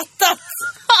börjat skratta.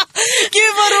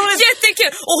 Gud vad roligt.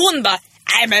 Jättekul. Och hon bara,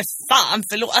 Nej men fan,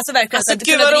 förlåt. Alltså verkligen alltså, att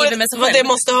kunna driva med sig själv. Det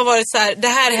måste ha varit så här, det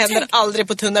här händer aldrig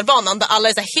på tunnelbanan där alla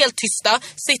är så här helt tysta,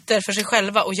 sitter för sig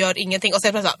själva och gör ingenting och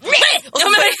sen så här,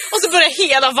 och så börjar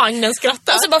hela vagnen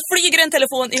skratta. Och så bara flyger en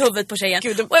telefon i huvudet på tjejen.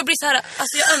 Gud, och jag blir så här,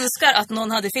 alltså jag önskar att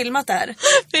någon hade filmat det här.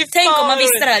 Tänk om man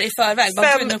visste det här i förväg.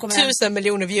 5 000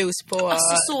 miljoner views på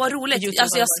alltså så roligt.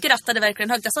 Alltså jag skrattade verkligen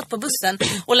högt. Jag satt på bussen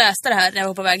och läste det här när jag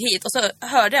var på väg hit och så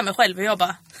hörde jag mig själv och jag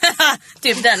bara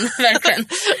typ den, verkligen.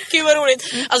 Gud vad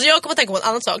roligt. Alltså jag kommer att tänka på en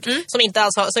annan sak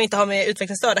som inte har med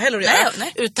utvecklingsstörda heller att göra.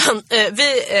 Nej. Utan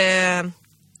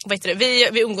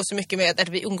vi umgås ju mycket med,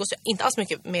 eller vi umgås inte alls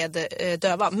mycket med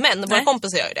döva, men våra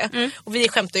kompisar gör ju det. Och vi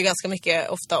skämtar ju ganska mycket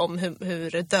ofta om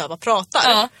hur döva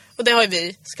pratar. Ja. Och det har ju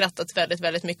vi skrattat väldigt,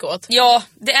 väldigt mycket åt. Ja,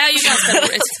 det är ju ganska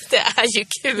roligt. Det är ju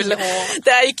kul. Ja.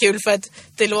 Det är ju kul för att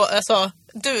det låter, alltså,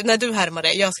 när du härmar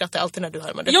det, jag skrattar alltid när du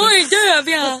härmar det. Jag är döv,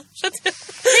 ja. Jag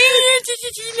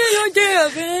är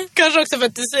döv. Kanske också för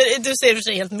att du ser för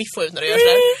sig helt miffo ut när du gör så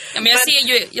här. Ja, men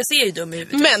jag ser ju dum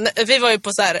ut. Men vi var ju på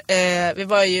så här,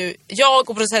 jag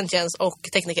och producent Jens och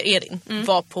tekniker Elin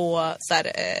var på så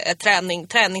här,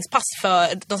 träningspass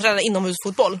för de tränade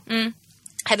inomhusfotboll.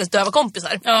 Hennes döva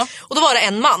kompisar. Ja. Och då var det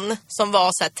en man som var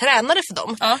så här, tränare för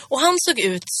dem. Ja. Och han såg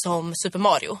ut som Super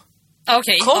Mario.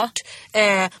 Okay, kort,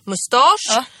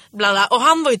 mustasch, bla bla, och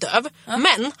han var ju döv.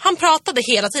 Men han pratade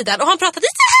hela tiden. Och han pratade så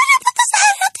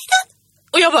här.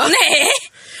 Och jag bara, nej.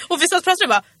 Och vi satt och pratade och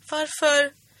bara,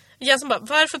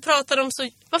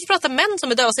 varför pratar män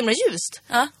som är döva så himla ljust?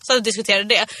 Så att diskuterade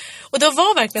det. Och det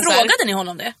var verkligen frågade så här, ni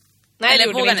honom det? Nej, det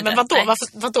gjorde vi inte. Men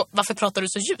vadå? Varför pratar du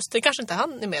så ljust? Det kanske inte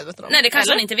han är medveten om. Nej, det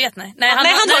kanske han inte vet, nej. Han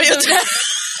har ju inte.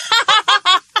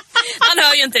 Han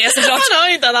hör ju inte det såklart. Han hör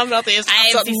ju inte att han pratar just.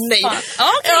 Nej, nej.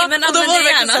 Okej, men och då var det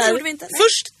gärna. Så här,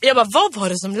 först, jag bara, vad var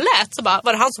det som lät? Så bara,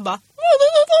 var det han som bara...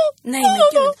 Nej, men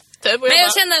gud. Men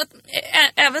jag känner att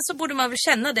även så borde man väl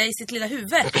känna det i sitt lilla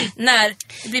huvud när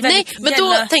det blir väldigt... Nej, men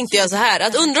då tänkte jag så här,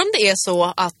 att undrar om det är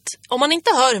så att om man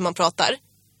inte hör hur man pratar,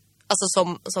 alltså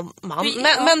som man,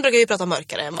 män brukar ju prata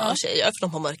mörkare än vad tjejer gör, för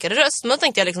de har mörkare röst. Men då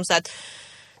tänkte jag liksom så här, att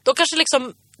då kanske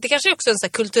liksom, det kanske är också en så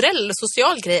här kulturell,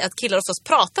 social grej att killar oftast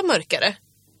pratar mörkare.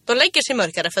 De lägger sig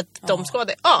mörkare för att de ska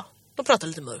det. Ja, de pratar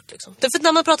lite mörkt liksom. För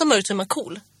när man pratar mörkt så är man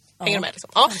cool. Hänger du med liksom?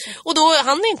 Ja. Och då,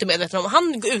 han är inte medveten om,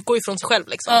 han utgår ifrån sig själv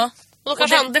liksom. Ja. Och då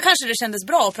kanske det kanske det kändes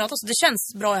bra att prata så. Det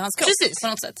känns bra i hans kropp. Precis. På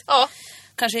något sätt. Ja.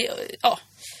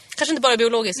 Kanske inte bara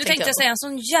biologiskt. Nu tänkte jag säga en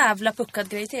sån jävla puckad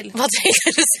grej till. Vad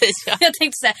tänkte du säga? Jag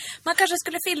tänkte säga, man kanske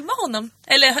skulle filma honom.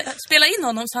 Eller spela in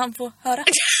honom så han får höra.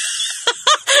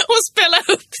 Och spela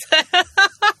upp det.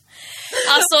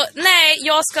 Alltså, nej,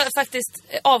 jag ska faktiskt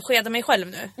avskeda mig själv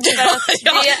nu. För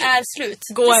att det är slut.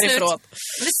 Gå härifrån.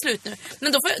 Det är slut nu.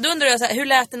 Men då undrar jag så här, hur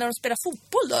lät det när de spelar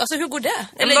fotboll då? Alltså, hur går det?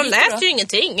 Eller de lät ju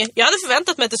ingenting. Jag hade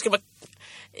förväntat mig att det skulle vara...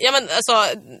 Ja, men alltså,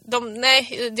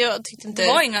 jag tyckte inte... Det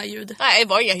var inga ljud. Nej, det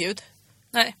var inga ljud.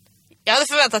 Nej. Jag hade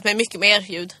förväntat mig mycket mer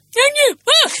ljud.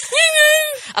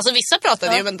 Alltså, vissa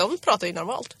pratade ju, men de pratade ju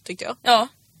normalt, tyckte jag. Ja.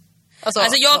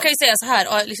 Alltså jag kan ju säga så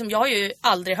här, liksom, jag har ju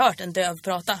aldrig hört en döv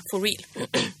prata, for real.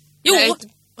 Jo,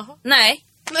 nej.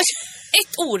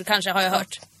 Ett ord kanske har jag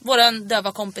hört. Våran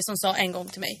döva kompis som sa en gång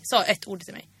till mig, sa ett ord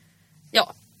till mig.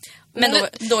 Ja, men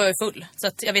då är jag full, så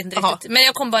att jag vet inte riktigt. Men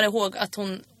jag kom bara ihåg att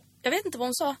jag vet inte vad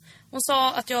hon sa. Hon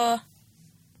sa att jag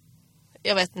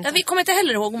vet inte. Jag kommer inte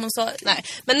heller ihåg om hon sa... Nej,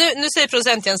 men nu säger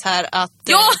producent Jens här att...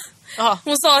 Ja!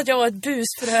 Hon sa att jag var ett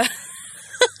busfrö.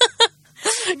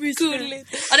 Gulligt.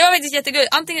 Ja, det var faktiskt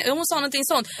jättegulligt. Antingen hon sa någonting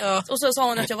sånt och så sa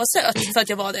hon att jag var söt för att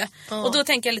jag var det. Och då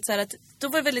tänker jag lite så här att då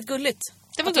var det väldigt gulligt.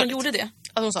 Det var att hon gjorde det.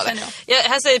 Att hon sa det.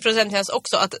 Här säger producenten Jens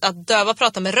också att döva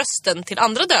pratar med rösten till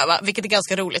andra döva, vilket är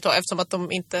ganska roligt då, eftersom att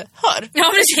de inte hör.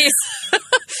 Ja, precis.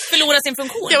 Förlorar sin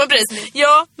funktion. Ja, men precis.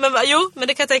 Ja, men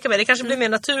det kan jag tänka mig. Det kanske blir mer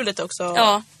naturligt också.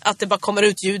 Ja. Att det bara kommer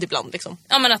ut ljud ibland liksom.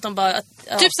 Ja, men att de bara...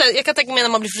 Typ så här, jag kan tänka mig när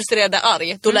man blir frustrerad och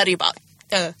arg, då lär det ju bara...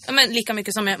 Ja, men lika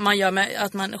mycket som man gör med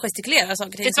att man gestikulerar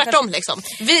saker. Det är tvärtom liksom.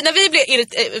 När vi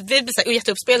blir så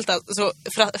jätteuppspelta så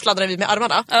fladdrar vi med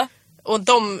armarna. Ja. Och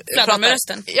de fladdrar med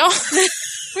rösten. Ja.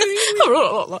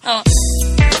 Ja.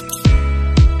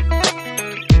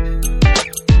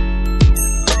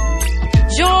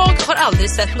 Jag har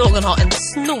aldrig sett någon ha en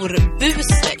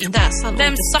snorbuse i näsan.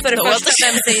 Vem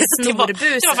säger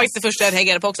snorbuse? Det var faktiskt det första jag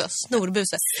reagerade på också.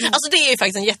 Snorbuse. Alltså det är ju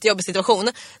faktiskt en jättejobbig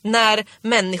situation när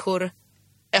människor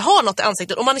har något i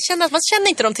ansiktet och man känner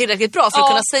inte dem tillräckligt bra för att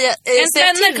kunna säga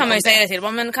vänner kan man ju säga det till.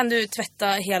 Men kan du tvätta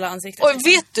hela ansiktet? Och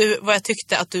vet du vad jag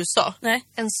tyckte att du sa? Nej.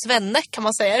 En svenne kan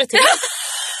man säga det till.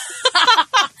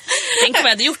 Tänk om jag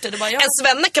hade gjort det. Bara, en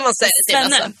svenne kan man säga till.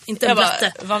 Svenne, inte en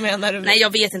blatte. Vad menar du? Nej, jag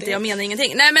vet inte. Jag menar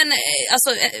ingenting. Nej, men alltså,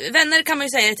 vänner kan man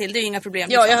ju säga det till. Det är ju inga problem.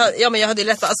 Ja, men jag hade ju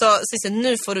lätt. Alltså, Cissi,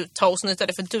 nu får du ta och snyta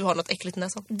det för du har något äckligt i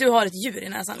näsan. Du har ett djur i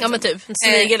näsan. Liksom. Ja, men typ. En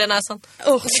snigel i näsan.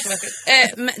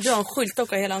 Men du har en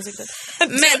skyltdocka i hela ansiktet. Men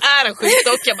du är en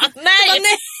skyltdocka. Nej!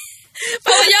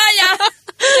 Vad gör jag?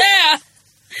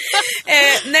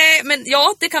 Nej, men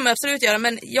ja, det kan man absolut göra.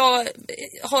 Men jag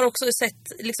har också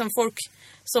sett liksom folk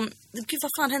som... Gud,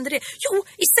 vad fan hände det? Jo,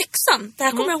 i 6:an. Det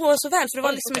här kommer jag ihåg så väl. För det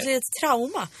var liksom ett litet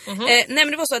trauma. Nej,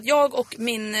 men det var så att jag och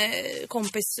min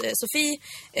kompis Sofie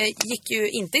gick ju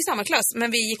inte i samma klass.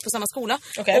 Men vi gick på samma skola.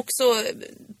 Och så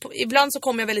ibland så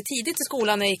kom jag väldigt tidigt till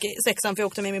skolan när jag gick i 6:an. För jag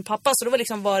åkte med min pappa. Så det var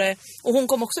liksom och hon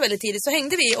kom också väldigt tidigt. Så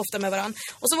hängde vi ofta med varandra.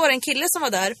 Och så var det en kille som var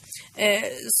där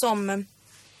som...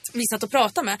 vi satt och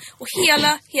pratade med. Och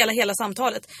hela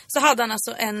samtalet så hade han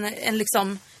alltså en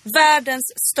liksom världens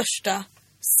största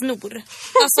snor.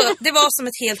 Alltså det var som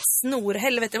ett helt snor,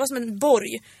 helvete. Det var som en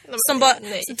borg. Som bara,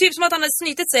 typ som att han hade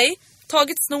snytit sig,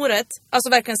 tagit snoret, alltså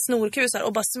verkligen snorkusar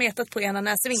och bara smetat på ena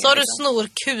näsvingen. Sa du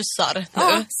snorkusar nu?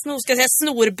 Ja, ska jag säga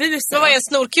snorbus. Men vad är en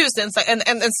snorkus?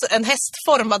 En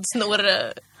hästformad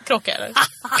snorkrocka eller?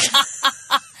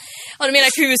 Ja, du menar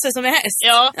kuse som är häst?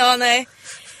 Ja, nej.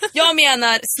 Jag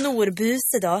menar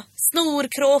snorbuse då.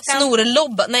 Snorkråkan.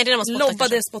 Snorlobba. Nej, det är när man spottar. Lobba,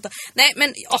 det spottar. Nej, men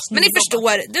ni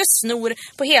förstår. Det är snor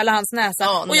på hela hans näsa.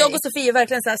 Ja, och jag och Sofie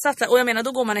verkligen så här satt. Och jag menar,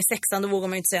 då går man i 6:an. Då vågar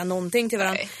man ju inte säga någonting till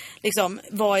varandra. Liksom,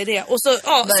 vad är det? Och så,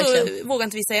 så vågade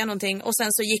inte vi säga någonting. Och sen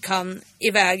så gick han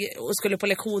iväg och skulle på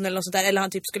lektion eller något sånt där. Eller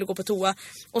han typ skulle gå på toa.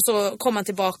 Och så kom han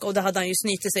tillbaka och då hade han ju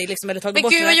snytit sig liksom, eller tagit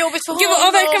bort det. Men gud, vad jobbigt för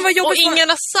honom. Verkligen vad jobbigt. Och ingen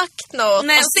har sagt något.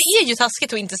 Nej, alltså, det är ju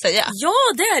taskigt att inte säga. Ja,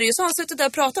 det är det ju. Så han suttit där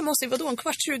och pratat med oss i vadå, en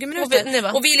kvart, 20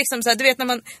 minuter. Och vi liksom så här, du vet när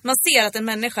man ser att en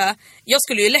människa, jag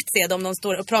skulle ju lätt se det om de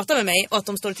står och pratar med mig och att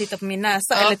de står och tittar på min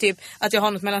näsa eller typ att jag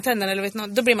har något mellan tänderna eller vet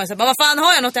något, då blir man så här, vad fan,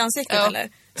 har jag något i ansiktet eller?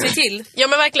 Säg till. Ja,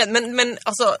 men verkligen, men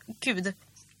alltså gud.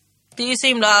 Det är ju så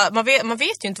himla, man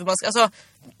vet ju inte vad man ska, alltså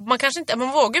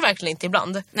man vågar verkligen inte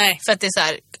ibland. Nej. För att det är så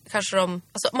här, kanske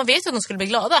man vet ju att de skulle bli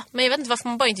glada, men jag vet inte varför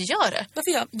man bara inte gör det.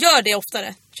 Varför gör det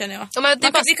oftare, känner jag. Ja, men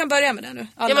vi kan börja med det nu.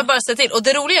 Alla. Ja, men bara se till. Och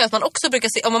det roliga är att man också brukar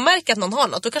se, om man märker att någon har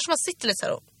något, då kanske man sitter lite så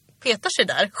här och petar sig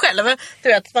där själv. Du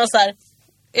vet, man så här...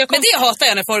 Men det hatar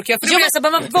jag när folk gör.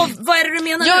 För vad är det du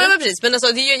menar? Ja, men precis. Men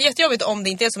alltså, det är ju jättejobbigt om det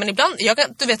inte är så. Men ibland,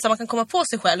 du vet, så man kan komma på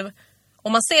sig själv.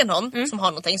 Om man ser någon som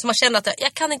har någonting, så man känner att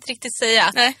jag kan inte riktigt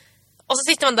säga. Nej. Och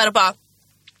så sitter man där och bara...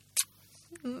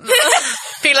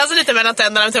 pillar sig lite mellan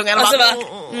tänderna med tungan och alltså, bara...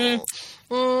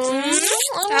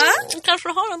 kanske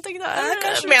du har någonting där.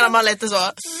 Kanske menar man lite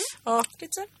så. Ja.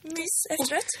 Lite så. Miss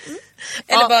efterrätt.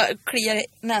 Eller bara kliar i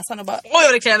näsan och bara...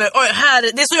 Oj, det kliar nu. Oj, här.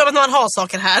 Det är så jobbigt när man har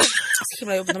saker här. Så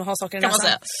himla jobbigt när man har saker i näsan. Kan man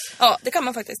säga. Ja, det kan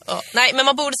man faktiskt. Ja. Nej, men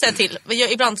man borde säga till.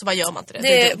 Ibland så bara gör man inte det.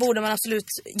 Det borde man absolut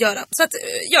göra. Så att,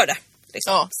 gör det.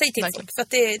 Liksom. Ja, säg till folk, för att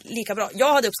det är lika bra.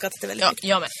 Jag hade uppskattat det väldigt mycket.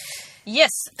 Jag med.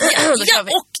 Yes.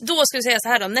 Och då ska vi säga så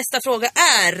här då. Nästa fråga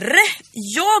är: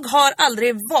 jag har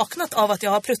aldrig vaknat av att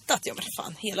jag har pruttat. Ja, men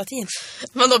fan, hela tiden.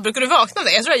 Men då brukar du vakna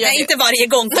det? Jag tror nej, inte varje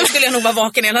gång. Då skulle jag nog vara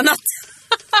vaken hela natt.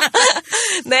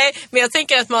 Nej, men jag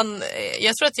tänker att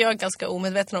jag tror att jag är ganska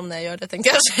omedveten om när jag gör det, tänkte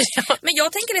jag säga. Men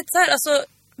jag tänker lite så här, alltså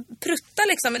prutta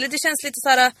liksom, eller det känns lite så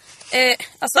här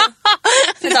alltså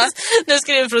nu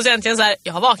skriver producenten så här: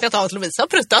 jag har vaknat av att Lovisa har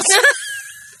pruttat.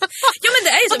 Ja, men det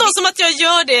är ju så. Som att jag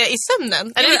gör det i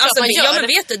sömnen. Eller alltså, ja, men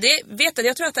vet du,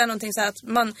 jag tror att det är någonting så här att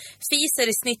man fiser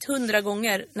i snitt 100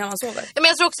 gånger när man sover. Ja, men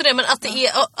jag tror också det, men att det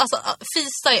är alltså,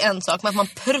 fisa är en sak, men att man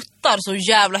pruttar så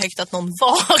jävla högt att någon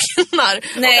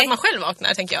vaknar. Nej. Och att man själv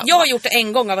vaknar, tänker jag. Jag har gjort det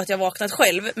en gång av att jag vaknat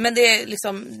själv, men det är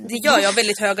liksom, det gör jag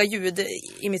väldigt höga ljud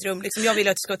i mitt rum liksom. Jag vill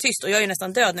att det ska vara tyst och jag är ju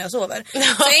nästan död när jag sover.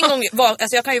 Så en gång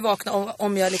alltså jag kan ju vakna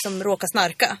om jag liksom råkar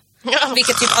snarka. Ja.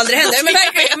 Vilket typ aldrig händer.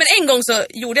 Men en gång så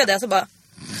gjorde jag det, så bara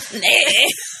nej,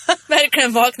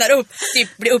 verkligen vaknar upp,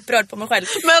 typ blir upprörd på mig själv.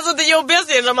 Men alltså det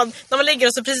jobbigaste är när man ligger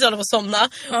och så precis håller på att somna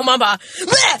och man bara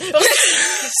och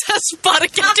så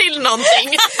sparkar till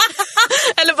någonting.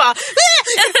 Eller bara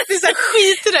det är så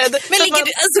skiträdd. Men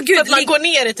att man går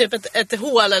ner i typ ett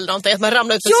hål eller någonting, att man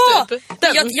ramlar ut för stup.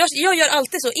 Jag gör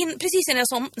alltid så precis innan jag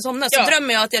somnar så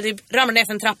drömmer jag att jag typ ramlar ner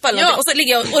för en trappa eller någonting, och så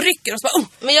ligger jag och rycker och så bara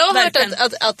Men jag har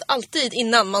hört att alltid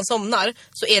innan man somnar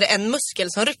så är det en muskel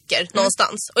som rycker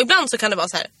någonstans. Och ibland så kan det vara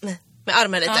så här med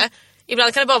armen lite.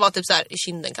 Ibland kan det bara vara typ så här i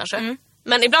kinden kanske.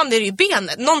 Men ibland är det ju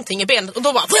benet, någonting i benet. Och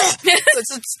då bara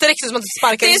så sträcker som att det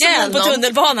sparkar ihjäl. Det är som hon på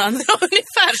tunnelbanan. Ja,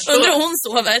 ungefär så. Undrar hon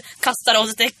sover, kastar av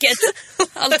täcket.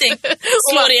 Allting.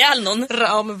 Slår ihjäl någon.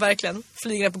 Ja, men verkligen.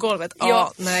 Flyger på golvet.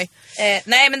 Ja, nej.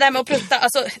 Nej, men det här med att prutta.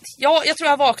 Alltså, jag tror jag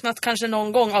har vaknat kanske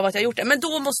någon gång av att jag gjort det. Men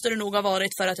då måste det nog ha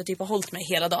varit för att jag typ har hållit mig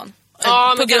hela dagen.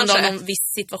 Ja, på grund av någon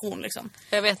viss situation liksom.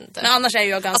 Jag vet inte. Men annars är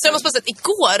jag ganska... Alltså jag måste bara säga att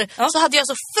igår så hade jag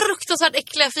så fruktansvärt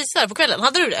äckliga fisar på kvällen.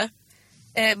 Hade du det?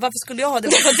 Varför skulle jag ha det?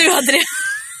 Bara för att du hade det.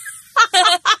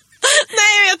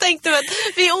 Nej, men jag tänkte att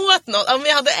vi åt något. Om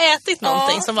vi hade ätit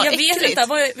någonting som var äckligt. Jag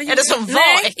vet inte. Eller som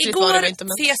var äckligt igår var det inte.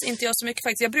 Men... fes inte jag så mycket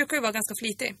faktiskt. Jag brukar ju vara ganska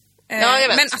flitig. Ja, jag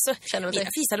vet. Men alltså,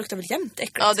 mina fisar luktar väl jämt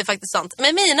äckligt. Ja, det är faktiskt sant.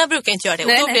 Men mina brukar inte göra det.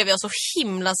 Och då blev jag så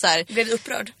himla så här... Blev du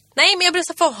upprörd? Nej, men jag blev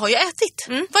så här, vad har jag ätit?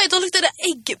 Då luktar det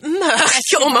äggmök,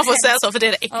 om man får säga så. För det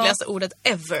är det äckligaste ordet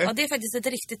ever. Ja, det är faktiskt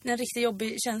en riktigt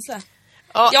jobbig känsla.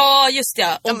 Ja, ja just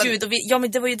det. Gud, och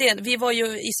men det var ju det. Vi var ju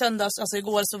i söndags, alltså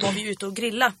igår så var vi ute och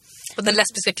grilla. På den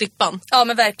lesbiska klippan. Ja,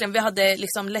 men verkligen. Vi hade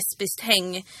liksom lesbiskt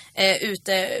häng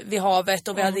ute vid havet.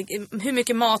 Och vi hade hur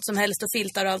mycket mat som helst och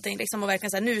filtar och allting. Liksom, och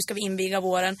verkligen så här, nu ska vi inviga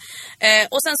våren.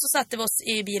 Och sen så satte vi oss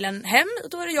i bilen hem. Och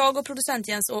då är det jag och producent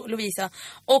Jens och Lovisa.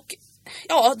 Och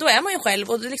ja, då är man ju själv.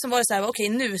 Och det liksom var det så här, okej,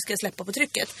 nu ska jag släppa på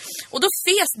trycket. Och då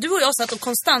du och jag satt och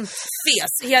konstant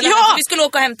fes. Vi skulle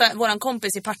åka och hämta våran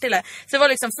kompis i Partille. Så det var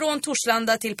liksom från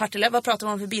Torslanda till Partille. Vad pratar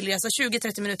man om för bilresa?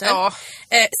 20-30 minuter. Ja.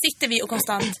 Sitter vi och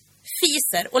konstant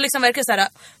fiser. Och liksom verkar så här...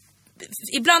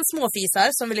 Ibland småfisar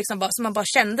som man bara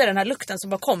kände den här lukten som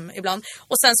bara kom ibland.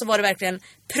 Och sen så var det verkligen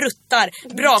pruttar,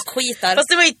 brakskitar. Fast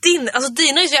det var ju dina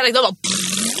är ju så jävla bara...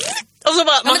 Och så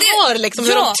bara, man hör liksom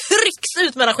hur de trycks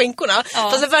ut mellan skinkorna.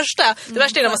 Fast det värsta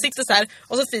är när man sitter så här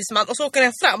och så fiser man och så åker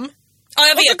den fram. Ja,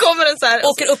 jag vet. Och så kommer den så här.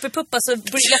 Åker upp i puppa så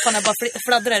läpparna bara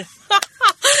fladdrar.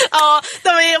 Ja,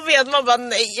 jag vet. Man bara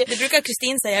nej. Det brukar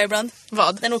Kristin säga ibland.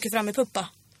 Vad? Den åker fram i puppa.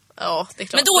 Ja, det är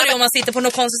klart. Men då är det om man sitter på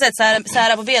något konstigt sätt så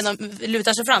här på benen och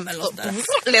lutar sig fram eller något där.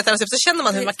 Letar sig upp så känner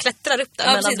man hur man klättrar upp där.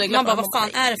 Ja, man bara, vad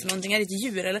fan är det för någonting? Är det ett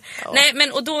djur eller? Ja. Nej,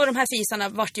 men och då de här fisarna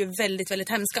vart ju väldigt, väldigt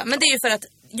hemska. Men det är ju för att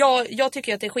jag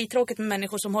tycker att det är skittråkigt med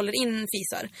människor som håller in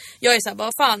fisar. Jag är så här,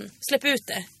 bara fan, släpp ut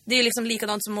det. Det är liksom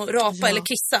likadant som att rapa eller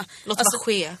kissa. Låt det bara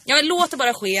ske. Ja, men låt det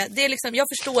bara ske. Det är liksom, jag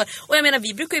förstår. Och jag menar,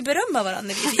 vi brukar ju berömma varandra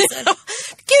när vi fisar.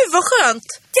 Gud vad skönt.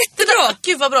 Jättebra.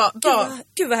 Gud vad bra.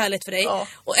 Gud vad härligt för dig. Ja.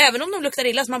 Och även om de luktar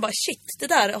illa så man bara, shit, det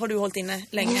där har du hållit inne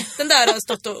länge. Den där har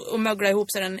stått och möglat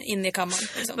ihop sig den inne i kammaren.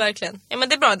 Liksom. Verkligen. Ja, men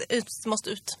det är bra. Det måste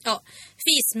ut. Ja.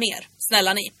 Fis mer,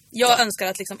 snälla ni. Jag önskar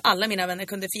att liksom alla mina vänner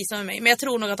kunde fisa med mig. Men jag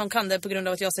tror nog att de kan det på grund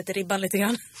av att jag sätter ribban lite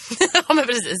grann. Ja, men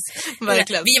precis.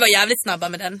 Verkligen. Vi var jävligt snabba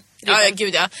med den ribban. Ja,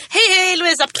 gud ja. Hej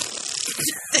Lovisa!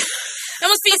 Jag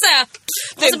måste fisa!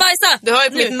 Jag måste bajsa! Du har ju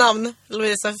mitt namn.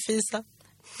 Lovisa Fisa.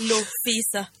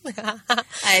 Lovisa.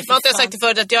 Nej, för att jag har sagt det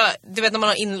förut att du vet när man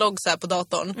har inlogg så här på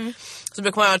datorn så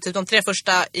brukar man ha typ de 3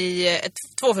 första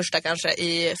två första kanske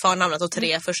i förnamnet och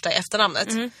 3 första i efternamnet.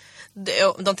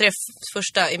 De 3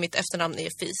 första i mitt efternamn är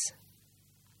Fis.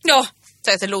 Ja. Så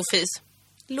jag heter Lofis.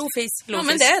 Lofis. Ja,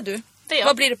 men det är du. Det är jag.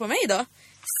 Vad blir det på mig då?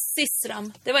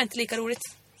 Sisram. Det var inte lika roligt.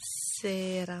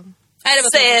 Seram. Nej, det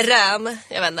var Seram.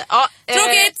 Jag vet inte. Ja,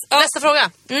 tråkigt. Nästa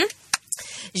fråga.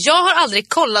 Jag har aldrig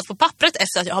kollat på pappret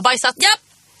efter att jag har bajsat. Ja.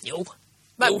 Jo.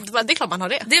 Det är klart man har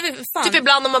det. Det är fan. Typ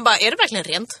ibland om man bara, är det verkligen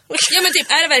rent? Ja, men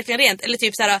typ, är det verkligen rent? Eller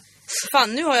typ så här,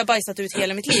 fan, nu har jag bajsat ut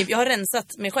hela mitt liv. Jag har rensat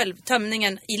mig själv,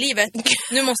 tömningen i livet.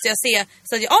 Nu måste jag se,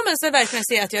 så att jag verkligen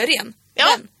se att jag är ren.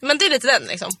 Ja, men det är lite den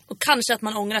liksom. Och kanske att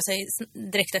man ångrar sig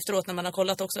direkt efteråt när man har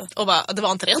kollat också. Och bara, det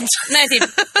var inte rent. Nej, typ,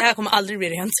 det här kommer aldrig bli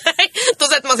rent. Då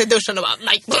sätter man sig i duschen och bara,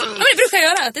 nej. Ja, men det brukar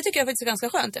jag göra. Det tycker jag faktiskt är ganska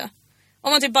skönt, ja.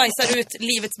 Om man typ bajsar ut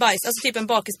livets bajs, alltså typ en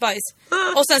bakisbajs.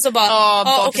 Och sen så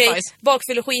bara, okej,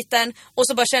 bakfyller skiten. Och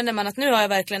så bara känner man att nu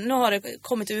har det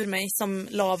kommit ur mig som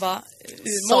lava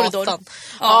ur Mordor.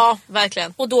 Ja,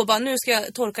 verkligen. Och då bara, nu ska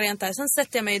jag torka rent där. Sen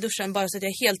sätter jag mig i duschen bara så att jag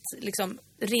är helt liksom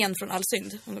ren från all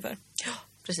synd ungefär. Ja,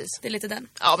 precis. Det är lite den.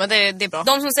 Ja, men det är bra.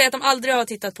 De som säger att de aldrig har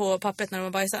tittat på pappret när de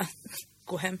har bajsat,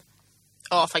 gå hem.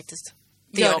 Ja, faktiskt.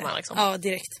 Det gör man liksom. Ja,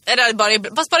 direkt.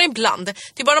 Eller fast bara ibland.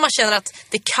 Det är bara när man känner att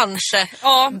det kanske...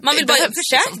 Ja, man vill bara...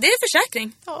 Liksom. Det är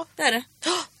försäkring. Ja. Det är det.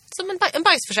 Som en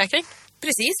bajsförsäkring.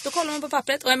 Precis, då kollar man på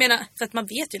pappret. Och jag menar, för att man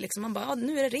vet ju liksom, man bara,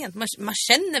 nu är det rent. Man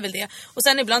känner väl det. Och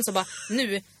sen ibland så bara,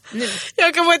 nu.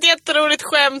 Jag kom på ett jätteroligt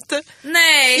skämt.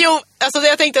 Nej. Jo, alltså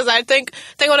jag tänkte så här, tänk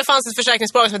om det fanns ett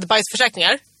försäkringsbolag som heter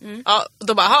bajsförsäkringar. Ja,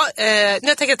 då bara, nu har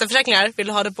jag tänkt försäkringar, vill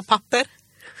du ha det på papper?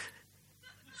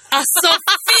 Alltså,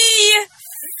 fy!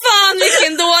 Fan,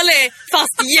 vilken dålig!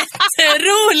 Fast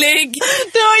jätterolig!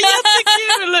 Det var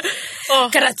jättekul! Ja,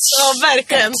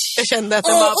 verkligen. Jag kände att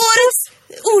det var...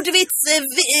 ordvits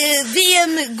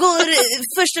VM går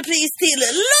första pris till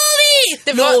Lovi!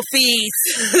 Det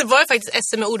var ju faktiskt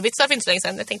SM med ordvitsar för inte så länge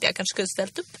sedan. Jag tänkte jag kanske skulle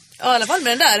ställt upp. Ja, i alla fall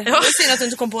med den där. Det är synd att du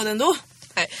inte kom på den då.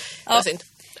 Nej, det var synd.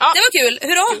 Ja. Det var kul.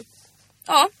 Hurra!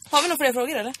 Ja, har vi några fler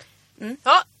frågor eller?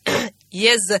 Ja,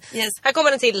 yes. Här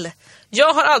kommer den till.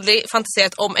 Jag har aldrig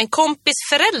fantiserat om en kompis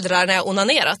föräldrar när jag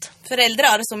onanerat.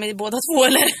 Föräldrar som är båda två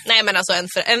eller? Nej, men alltså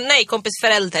nej, kompis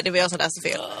förälder, det var jag som läste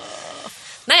fel.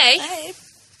 Nej,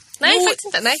 faktiskt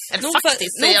inte. Nej, eller nog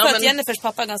faktiskt. Nog för att Jennifers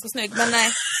pappa är ganska snygg, men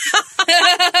nej.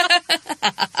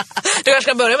 Du kanske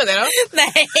ska börja med det då?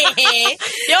 Nej.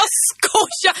 Jag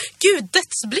skojar. Gud,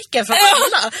 dödsblicken från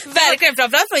alla. Verkligen,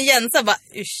 framförallt från Jens. Bara,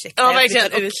 ursäkta. Ja, verkligen.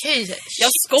 Okej.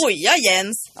 Jag skojar,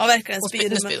 Jens. Ja, verkligen.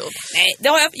 Spydor. Nej, det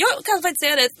har jag kan faktiskt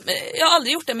säga det. Jag har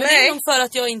aldrig gjort det, men det är nog för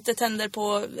att jag inte tänder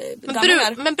på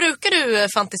dammar. Men brukar du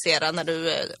fantisera när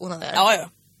du onanerar? Ja,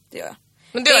 det gör jag.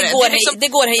 Men det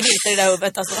går hej vilt i det där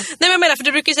huvudet alltså. Nej, men jag menar, för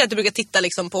du brukar ju säga att du brukar titta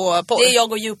liksom på porr. Det är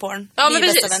jag och YouPorn. Ja, men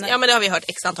precis. Ja, men det har vi hört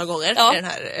x antal gånger i den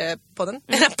här podden.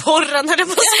 Den här porren hade jag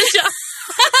på att säga.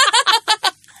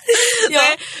 Ja.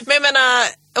 Nej, men jag menar,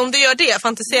 om du gör det,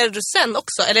 fantiserar du sen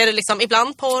också? Eller är det liksom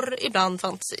ibland porr, ibland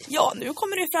fantasi? Ja, nu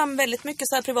kommer det fram väldigt mycket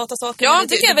så här privata saker. Ja, det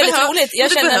tycker jag är väldigt roligt.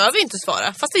 Du behöver inte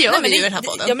svara, fast det gör vi ju i den här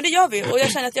podden. Ja, men det gör vi, och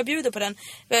jag känner att jag bjuder på den.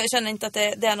 Jag känner inte att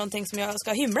det är någonting som jag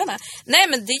ska hymla med. Nej,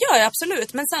 men det gör jag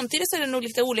absolut. Men samtidigt så är det nog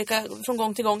lite olika från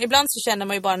gång till gång. Ibland så känner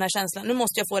man ju bara den här känslan. Nu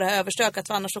måste jag få det här överstökat,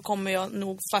 för annars så kommer jag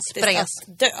nog faktiskt sprängas.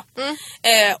 Att dö.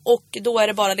 Och då är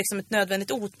det bara liksom ett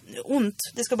nödvändigt ont.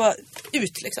 Det ska bara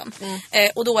ut liksom.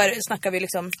 Och då snackar vi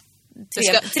liksom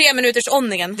 3 minuters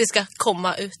åndningen. Det ska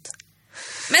komma ut.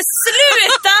 Men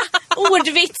sluta!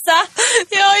 Ordvitsa!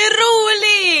 Jag är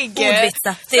rolig!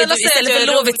 Ordvitsa. Istället för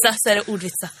lovvitsa så är det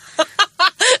ordvitsa.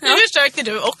 Nu försökte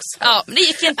du också. Ja, men det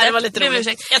gick inte. Det var lite roligt.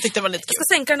 Jag tyckte det var lite kul. Jag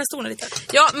ska sänka den här stolen lite.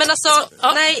 Ja, men alltså,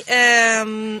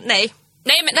 nej.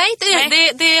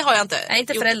 Nej, det har jag inte. Nej,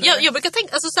 inte föräldrar. Jag brukar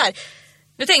tänka, alltså så här.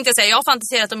 Nu tänkte jag säga, jag har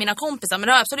fantiserat om mina kompisar, men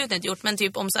det har jag absolut inte gjort. Men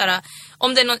typ om så här,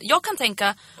 om det är någon, jag kan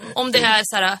tänka om det är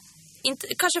så här, inte,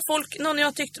 kanske någon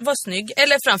jag tyckt var snygg,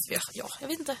 eller framför, jag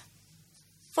vet inte.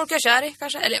 Folk jag kär i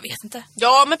kanske, eller jag vet inte.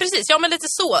 Ja, men precis, ja men lite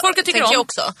så. Folk jag tycker om. Jag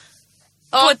också.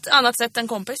 På ett annat sätt än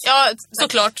kompis. Ja,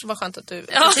 såklart. Vad skönt att du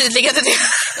tydligade det.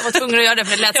 Jag var tvungen att göra det,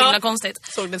 för det lät så himla konstigt.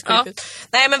 Såg det ut.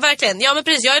 Nej, men verkligen. Ja, men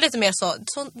precis. Jag är lite mer så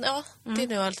ja, det är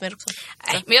nu jag lite mer också.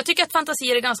 Nej, men jag tycker att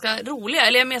fantasier är ganska roliga.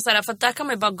 Eller jag är mer så här, för att där kan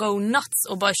man ju bara go nuts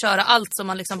och bara köra allt som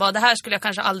man liksom bara, det här skulle jag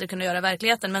kanske aldrig kunna göra i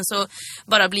verkligheten. Men så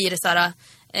bara blir det så här,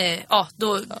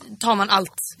 då tar man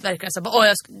allt verkligen så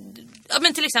bara,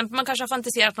 men till exempel, man kanske har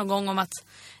fantiserat någon gång om att,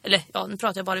 eller nu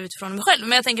pratar jag bara utifrån mig själv,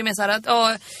 men jag tänker mer så här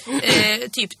att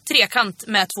typ trekant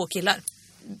med 2 killar.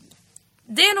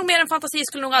 Det är nog mer en fantasi,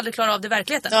 skulle nog aldrig klara av det i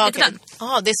verkligheten. Ja, okay.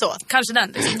 Det är så. Kanske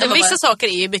den. Liksom. Vissa saker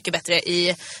är ju mycket bättre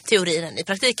i teorin än i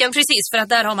praktiken. Precis, för att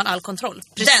där har man all kontroll.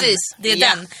 Precis. Det är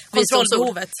den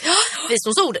kontrollbehovet.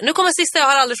 Visdomsord. Nu kommer sista jag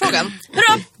har aldrig frågan.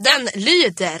 Hurra! Den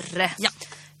lyder. Ja.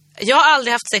 Jag har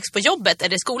aldrig haft sex på jobbet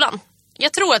eller i skolan.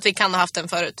 Jag tror att vi kan ha haft den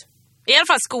förut. I alla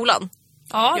fall skolan.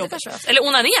 Ja, det kanske vi har haft. Eller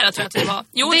onanera tror jag att vi var.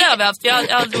 Jo, det har vi haft. Vi har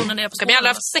aldrig onanerat på skolan. Vi har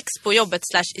aldrig haft sex på jobbet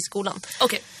 / i skolan.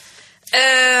 Okej.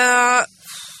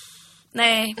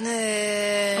 Nej.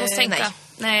 Jag måste tänka.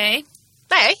 Nej,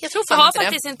 jag tror fan jag har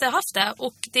faktiskt inte haft det.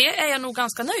 Och det är jag nog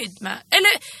ganska nöjd med.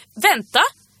 Eller, vänta.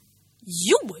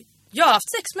 Jo, jag har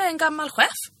haft sex med en gammal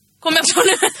chef. Kommer jag på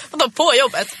nu? Vadå, på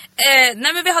jobbet?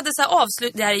 Nej, men vi hade så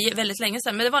här det här är väldigt länge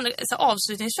sedan, men det var en så här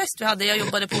avslutningsfest vi hade. Jag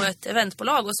jobbade på ett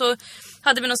eventbolag och så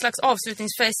hade vi någon slags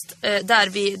avslutningsfest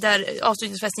där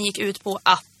avslutningsfesten gick ut på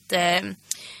att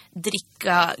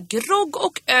dricka grogg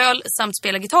och öl samt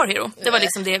spela Guitar Hero. Det var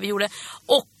liksom det vi gjorde.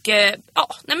 Och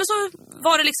men så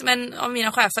var det liksom en av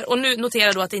mina chefer, och nu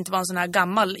noterar då att det inte var en sån här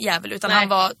gammal jävel, utan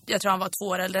jag tror han var 2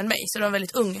 år äldre än mig, så det var en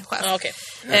väldigt ung chef. Okay.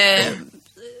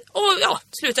 Och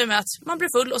slutade med att man blev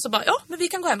full och så bara, men vi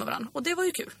kan gå hem med varandra. Och det var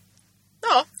ju kul.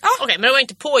 Ja. Okej, men det var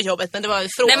inte på jobbet, men det var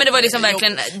från... Nej, men det var liksom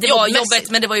verkligen, det var jobbet,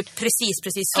 men det var ju precis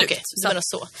slut. Okej,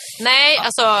 så. Nej,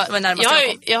 alltså,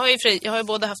 jag har ju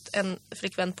både haft en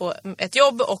flickvän på ett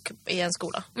jobb och i en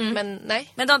skola. Men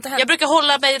nej, men det har inte hänt. Jag brukar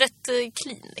hålla mig rätt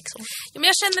clean liksom. Ja, men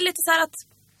jag känner lite så här att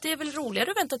det är väl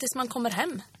roligare att vänta tills man kommer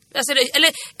hem. Alltså,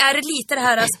 eller är det lite det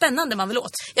här spännande man vill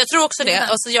åt? Jag tror också det.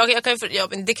 Alltså,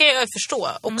 det kan jag förstå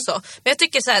också. Men jag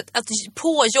tycker så här att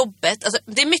på jobbet, alltså,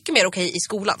 det är mycket mer okej i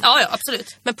skolan. Ja, absolut.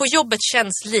 Men på jobbet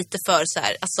känns lite för så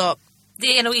här, alltså,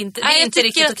 det är nog inte,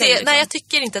 riktigt okej. Liksom. Nej, jag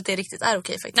tycker inte att det riktigt är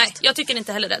okej faktiskt. Nej, jag tycker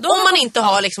inte heller det. Om man inte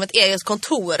har liksom ett eget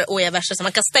kontor och är värsta så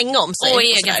man kan stänga om sig. Och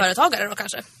egen företagare då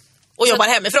kanske. Och jobbar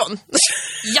hemifrån.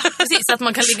 Ja, precis. Så att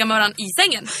man kan ligga med varandra i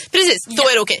sängen. Precis, då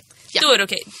är det okej. Då är det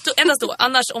okej. Endast då.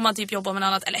 Annars om man typ jobbar med något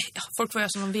annat. Eller folk får göra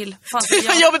som de vill.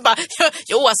 Fan, jobbet bara,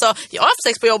 alltså, jag har haft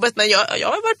sex på jobbet. Men jag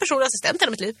har varit personlig assistent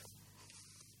hela mitt liv.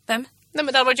 Vem? Nej,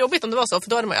 men det hade varit jobbigt om det var så. För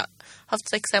då hade man haft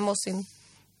sex hemma hos sin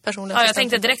personliga assistent. Jag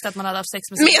tänkte direkt att man hade haft sex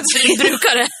med sin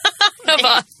brukare. Jag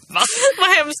bara, va? Vad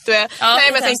hemskt du är.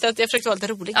 Nej, men jag tänkte att jag försökte vara lite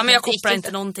rolig. Ja, men jag kopplar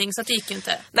inte någonting, så det gick ju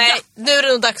inte. Nej, nu är det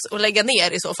nog dags att lägga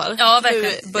ner i så fall. Ja,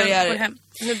 verkligen.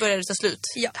 Nu börjar det ta slut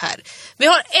här. Vi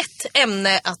har ett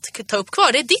ämne att ta upp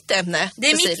kvar. Det är ditt ämne,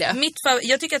 det är Cecilia.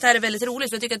 Jag tycker att det här är väldigt roligt.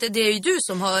 För jag tycker att det är ju du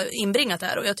som har inbringat det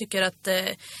här. Och jag tycker att,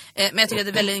 men jag tycker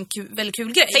att det är väldigt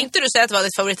kul grej. Tänkte du säga att det var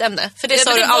ditt favoritämne? För det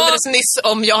sa du alldeles nyss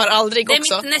om Jag har aldrig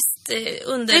också. Det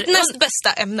är mitt näst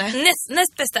bästa ämne.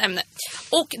 Näst bästa ämne.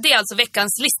 Och det är alltså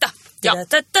veckans lista. Ja.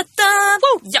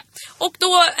 Ja. Och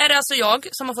då är det alltså jag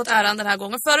som har fått äran den här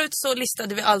gången. Förut så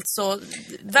listade vi alltså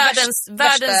världens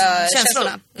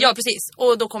känslorna. Ja, precis.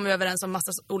 Och då kom vi överens om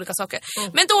massa olika saker.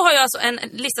 Men då har jag alltså en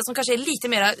lista som kanske är lite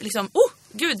mer liksom,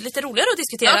 lite roligare att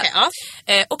diskutera.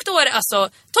 Okay, och då är det alltså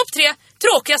topp 3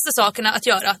 tråkigaste sakerna att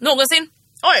göra någonsin.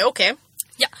 Oj, okej.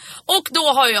 Ja. Och då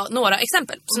har jag några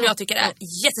exempel som jag tycker är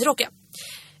jättetråkiga.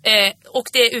 Och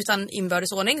det är utan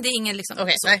inbördesordning. Det är ingen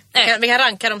liksom... Vi kan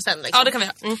ranka dem sen liksom. Ja, det kan vi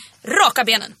göra. Raka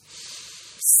benen.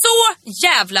 Så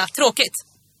jävla tråkigt.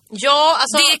 Ja,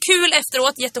 alltså... Det är kul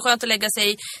efteråt. Jätteskönt att lägga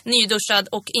sig nyduschad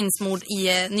och insmord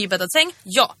i nybäddad säng.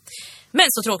 Ja. Men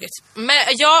så tråkigt. Men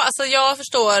jag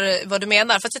förstår vad du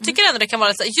menar. För att jag tycker ändå det kan vara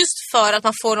lite, just för att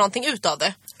man får någonting ut av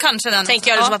det. Kanske den.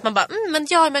 Tänker jag liksom att man bara, men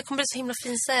jag kommer bli så himla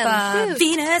fin sen.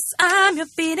 Venus, I'm your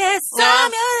Venus,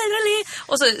 I'm your...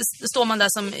 Och så står man där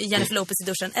som Jennifer Lopez i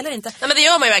duschen, eller inte? Nej, men det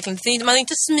gör man ju verkligen inte. Man är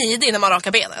inte smidig när man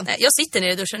rakar benen. Nej, jag sitter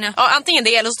nere i duschen, ja. Antingen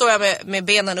det, eller så står jag med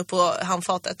benen upp på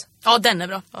handfatet. Ja, den är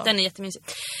bra. Ja. Den är jättemysig.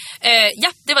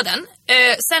 Ja, det var den.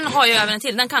 Sen har jag även en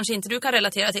till. Den kanske inte du kan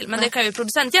relatera till, men det kan ju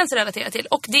producent Jens relatera till.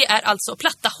 Och det är alltså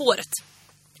platta håret.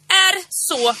 Är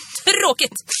så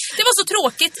tråkigt. Det var så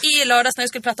tråkigt i lördags när jag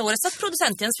skulle platta håret så att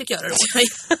producent Jens fick göra det åt mig.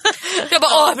 Jag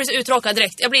bara, jag blir så uttråkad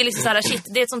direkt. Jag blir liksom så här, shit,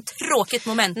 det är ett sånt tråkigt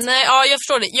moment. Nej, jag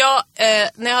förstår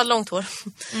det. När jag hade långt hår,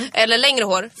 eller längre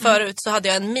hår förut, så hade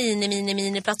jag en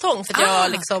mini platång. För att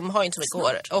jag liksom har inte så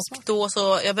mycket hår. Och då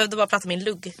så, jag behövde bara platta min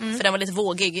lugg. För den var lite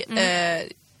vågig.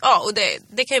 Och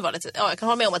det kan ju vara lite, jag kan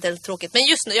hålla med om att det är lite tråkigt. Men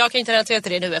just nu, jag kan inte relatera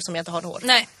till det nu eftersom jag inte har hår.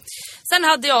 Nej. Sen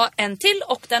hade jag en till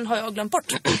och den har jag glömt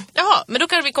bort. Jaha, men då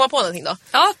kan vi komma på någonting då.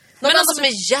 Ja. Men alltså som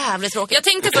är jävligt tråkigt. Jag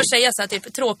tänkte först säga så här,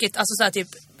 typ tråkigt, alltså så här, typ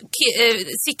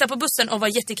sitta på bussen och vara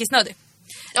jättekissnödig.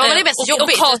 Ja, men det är bäst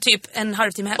jobbigt. Och ha typ en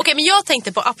halvtimme hem. Okej, men jag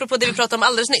tänkte på, apropå det vi pratade om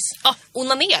alldeles nyss.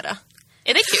 Onanera.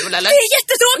 Är det kul eller? Det är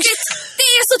jättetråkigt! Det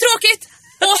är så tråkigt!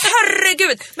 Åh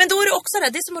herregud! Men då är det också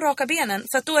det är som att raka benen.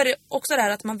 För att då är det också det här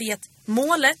att man vet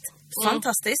målet.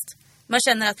 Fantastiskt. Man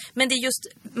känner att, men det är just,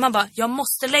 man bara, jag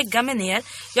måste lägga mig ner.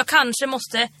 Jag kanske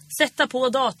måste sätta på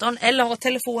datorn eller ha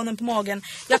telefonen på magen.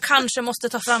 Jag kanske måste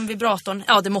ta fram vibratorn.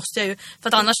 Ja, det måste jag ju. För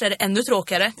att annars är det ännu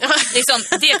tråkigare. Liksom,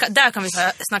 där kan vi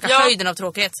snacka höjden av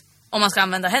tråkighet. Om man ska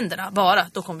använda händerna bara,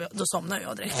 då somnar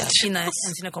jag direkt innan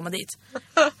jag kommer dit.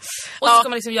 Och så ska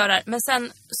man liksom göra det här. Men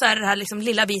sen så är det här liksom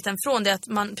lilla biten från det att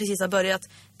man precis har börjat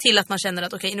till att man känner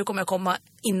att okej, nu kommer jag komma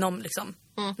inom liksom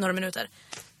några minuter.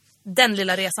 Den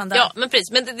lilla resan där. Ja, men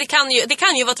precis. Men det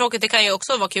kan ju vara tråkigt, det kan ju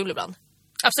också vara kul ibland.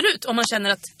 Absolut, om man känner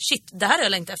att shit, det här är jag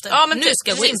längtar efter. Ja, men nu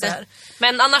ska jag gå in så här.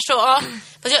 Men annars så,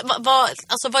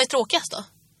 vad är tråkigast då?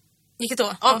 Vilket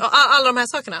då? Alla de här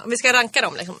sakerna. Om vi ska ranka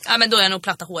dem liksom. Ja, men då är nog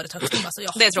platta håret högst upp.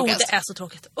 Alltså, det är tråkigast. Det är så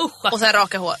tråkigt. Och sen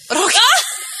raka hår.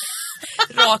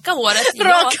 Raka håret.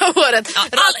 Raka håret. Ja,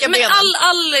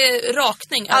 all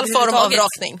rakning. All form av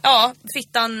rakning. Ja,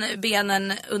 fittan,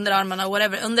 benen, underarmarna,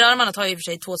 whatever. Underarmarna tar ju i och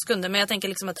för sig 2 sekunder. Men jag tänker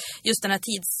liksom att just den här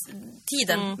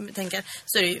tiden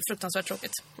så är det ju fruktansvärt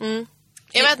tråkigt.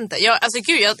 Jag vet inte. Det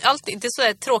är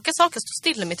sådär tråkiga saker som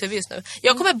står still i mitt huvud just nu.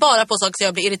 Jag kommer bara på saker som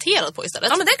jag blir irriterad på istället.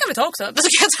 Ja, men det kan vi ta också.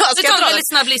 Du tar en väldigt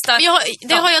snabb lista.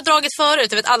 Det har jag dragit förut.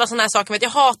 Jag vet alla sådana här saker. Jag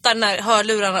hatar när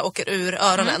hörlurarna åker ur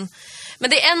öronen. Men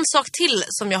det är en sak till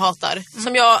som jag hatar.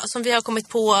 Som vi har kommit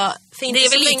på. Det är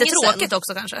väl lite tråkigt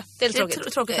också kanske. Det är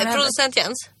tråkigt. Producent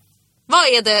Jens, vad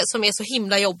är det som är så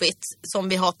himla jobbigt som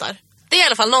vi hatar? Det är i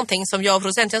alla fall någonting som jag och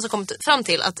producent Jens har kommit fram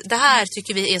till. Att det här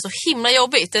tycker vi är så himla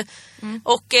jobbigt.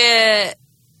 Och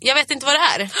jag vet inte vad det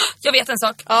är. Jag vet en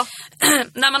sak. Ja.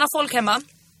 När man har folk hemma.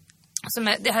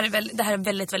 Det här är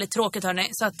väldigt, väldigt tråkigt, hörni.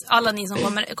 Så att alla ni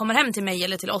som kommer hem till mig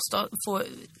eller till oss då får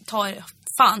ta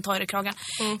er i kragen.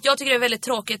 Jag tycker det är väldigt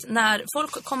tråkigt när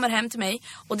folk kommer hem till mig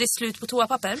och det är slut på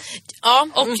toapapper. Ja.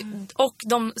 Och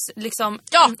de liksom...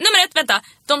 Ja. Nummer 1, vänta.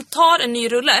 De tar en ny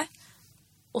rulle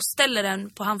och ställer den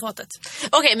på handfatet.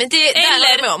 Okej, men det lär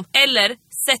jag mig om. Eller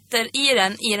sätter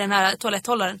i den här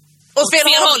toaletthållaren åt fel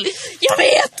håll. Jag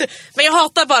vet! Men jag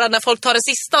hatar bara när folk tar det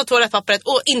sista av toalettpappret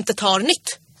och inte tar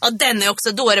nytt. Ja, den är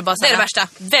också, då är det bara så här. Det är det värsta.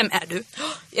 Vem är du?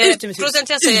 Producent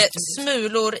jag säger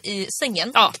smulor i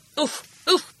sängen. Ja, usch.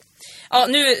 Ja,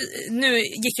 nu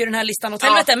gick ju den här listan åt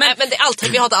helvete. Men det är allt,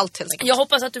 vi har allt helt enkelt. Jag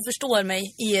hoppas att du förstår mig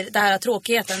i det här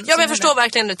tråkigheten. Ja, men jag förstår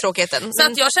verkligen det tråkigheten. Så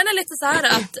att jag känner lite så här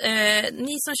att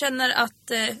ni som känner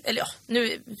att... eller ja,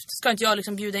 nu ska inte jag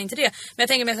liksom bjuda in till det. Men jag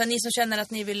tänker mig att ni som känner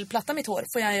att ni vill platta mitt hår,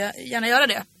 får jag gärna göra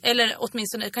det. Eller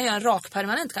åtminstone kan göra en rak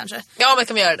permanent kanske. Ja, men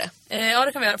kan vi göra det? Ja,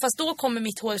 det kan vi göra. Fast då kommer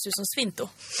mitt hår se ut som svinto.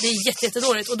 Det är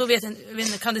jättedåligt. Och då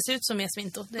kan det se ut som mer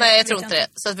svinto. Nej, jag tror inte det.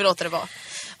 Så att vi låter det vara.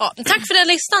 Ja, tack för den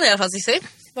listan i alla fall, Cissi.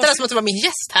 Det är som att du var min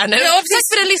gäst här nu. Ja, tack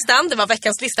för den listan. Det var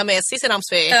veckans lista med Cissi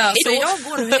Ramsby. Ja, så jag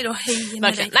går nu hej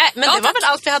med dig. Nej, men det var väl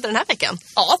allt vi hade den här veckan.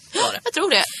 Ja, det var det. Jag tror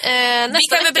det. Vi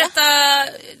kan väl berätta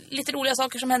lite roliga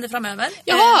saker som händer framöver.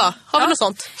 Ja, har vi något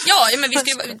sånt? Ja, men vi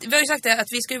har ju sagt det, att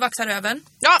vi ska ju vaxa röven.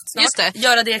 Ja, snart. Just det.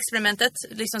 Göra det experimentet,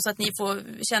 liksom så att ni får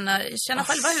känna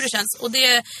själva hur det känns. Och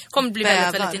det kommer bli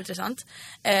väldigt intressant.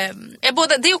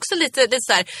 Det är också lite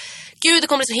så här, gud, det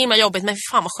kommer bli så himla jobbigt, men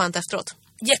fan vad skönt efteråt.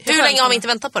 Jätteskönt. Hur länge har vi inte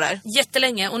väntat på det här?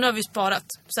 Jättelänge, och nu har vi sparat.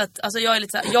 Så att, alltså, jag är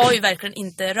lite så här, jag har ju verkligen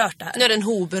inte rört det här. Nu är det en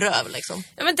hobröv liksom.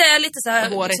 Ja, men det är lite så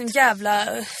här liksom jävla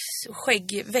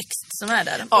skäggväxt som är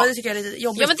där. Och det tycker jag är lite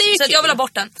jobbigt. Ja, men det är ju så att jag vill ha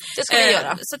bort den. Det ska vi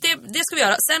göra. Så det ska vi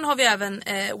göra. Sen har vi även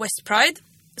West Pride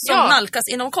som nalkas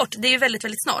inom kort. Det är ju väldigt,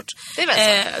 väldigt snart. Det är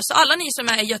väldigt snart. Så alla ni som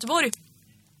är i Göteborg,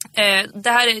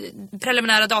 det här är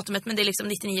preliminära datumet, men det är liksom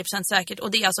 99% säkert.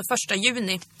 Och det är alltså 1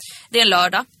 juni. Det är en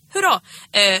lördag. Hurra!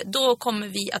 Då kommer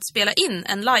vi att spela in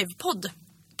en livepodd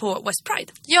på West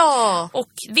Pride. Ja!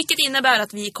 Och vilket innebär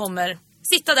att vi kommer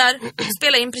sitta där,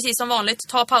 spela in precis som vanligt,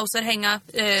 ta pauser, hänga,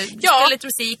 spela lite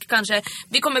musik kanske.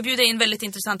 Vi kommer bjuda in väldigt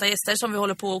intressanta gäster som vi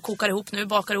håller på och kokar ihop nu,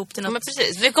 bakar ihop till något. Men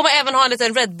precis. Vi kommer även ha en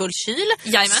liten Red Bull-kyl.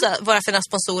 Våra fina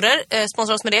sponsorer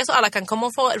sponsrar oss med det, så alla kan komma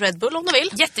och få Red Bull om de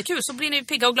vill. Jättekul, så blir ni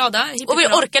pigga och glada. Och vi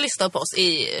orkar lyssna på oss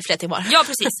i flera timmar. Ja,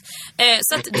 precis.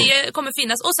 Så att det kommer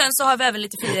finnas. Och sen så har vi även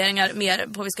lite funderingar mer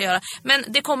på vad vi ska göra. Men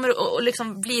det kommer att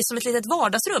liksom bli som ett litet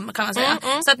vardagsrum, kan man säga.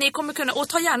 Så att ni kommer kunna, och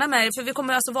ta gärna med er, för vi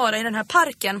kommer alltså vara i den här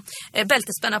parken,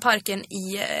 Bältesspänna parken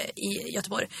i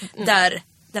Göteborg, där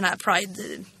den här Pride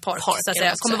Park så att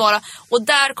säga, kommer vara. Och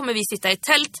där kommer vi sitta i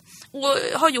tält och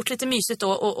ha gjort lite mysigt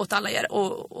då åt alla er.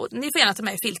 Och ni får gärna ta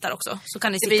med filtar också, så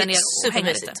kan ni sitta ner och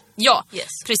hänga lite. Ja,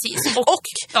 precis. Och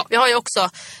vi har ju också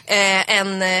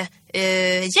en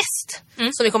gäst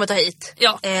som vi kommer ta hit.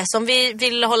 Som vi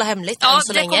vill hålla hemligt än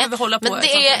så länge. Vi hålla på. Men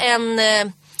det är en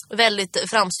väldigt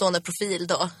framstående profil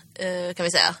då, kan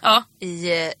vi säga. Ja.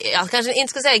 Kanske inte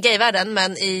ska säga gayvärlden,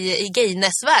 men i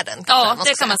gayness-världen. Ja,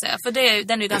 det kan man säga. För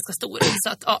den är ju ganska stor. Så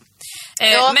att,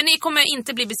 men ni kommer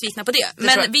inte bli besvikna på det.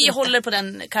 Men vi håller på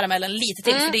den karamellen lite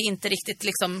till. För det är inte riktigt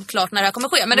liksom klart när det här kommer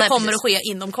ske. Men det kommer att ske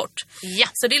inom kort. Ja.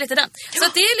 Så det är lite den. Så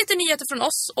att det är lite nyheter från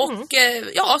oss. Och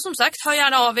som sagt, hör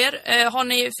gärna av er. Har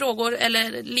ni frågor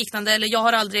eller liknande, eller jag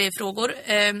har aldrig frågor.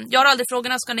 Jag har aldrig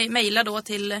frågorna, ska ni mejla då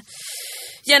till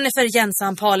Jennifer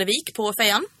Jensan Palevik på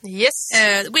Fejan. Yes.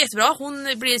 Det går jättebra.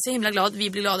 Hon blir så himla glad. Vi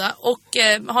blir glada. Och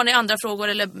har ni andra frågor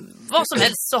eller vad som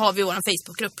helst, så har vi vår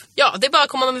Facebookgrupp. Ja, det är bara att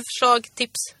komma med förslag,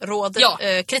 tips, råd,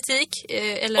 kritik.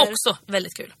 Eller också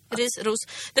väldigt kul. Ros.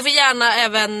 Det får gärna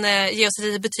även ge oss ett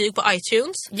litet betyg på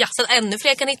iTunes. Ja. Så att ännu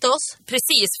fler kan hitta oss.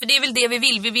 Precis, för det är väl det vi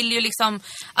vill. Vi vill ju liksom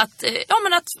att,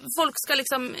 att folk ska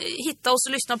liksom hitta oss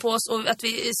och lyssna på oss. Och att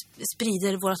vi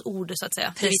sprider vårat ord, så att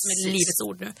säga. Det är som är livets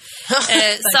ord nu.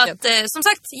 Så att, som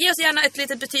sagt, ge oss gärna ett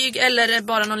litet betyg eller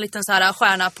bara någon liten så här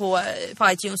stjärna på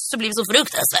iTunes, så blir vi så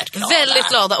fruktansvärt glada. Väldigt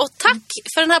glada. Och tack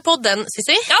för den här podden,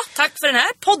 Cissi. Ja, tack för den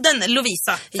här podden,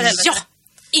 Lovisa. Ja,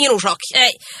 ingen orsak.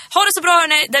 Nej. Ha det så bra,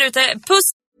 hörni, där ute. Puss!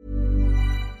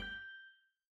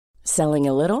 Selling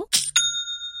a little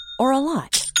or a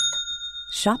lot?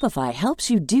 Shopify helps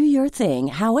you do your thing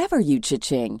however you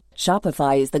cha-ching.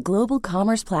 Shopify is the global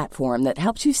commerce platform that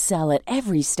helps you sell at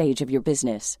every stage of your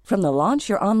business. From the launch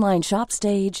your online shop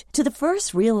stage to the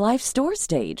first real-life store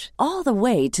stage, all the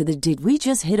way to the did we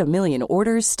just hit a million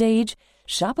orders stage.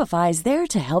 Shopify is there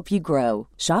to help you grow.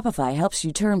 Shopify helps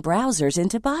you turn browsers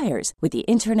into buyers with the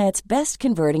internet's best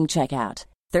converting checkout.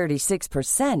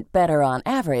 36% better on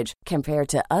average compared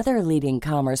to other leading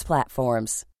commerce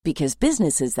platforms. Because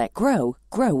businesses that grow,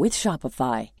 grow with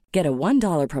Shopify. Get a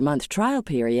 $1 per month trial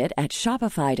period at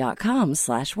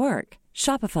shopify.com/work.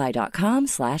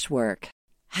 Shopify.com/work.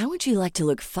 How would you like to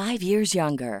look 5 years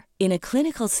younger? In a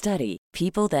clinical study,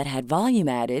 people that had volume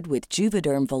added with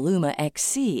Juvederm Voluma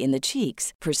XC in the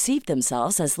cheeks perceived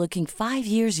themselves as looking 5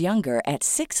 years younger at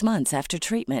 6 months after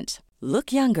treatment.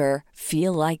 Look younger,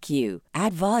 feel like you.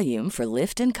 Add volume for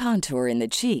lift and contour in the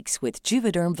cheeks with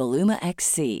Juvederm Voluma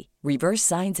XC. Reverse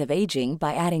signs of aging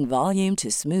by adding volume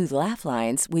to smooth laugh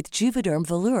lines with Juvederm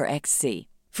Volure XC.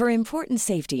 For important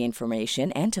safety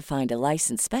information and to find a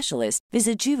licensed specialist,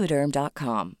 visit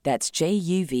Juvederm.com. That's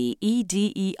JUVEDERM.com.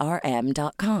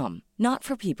 Not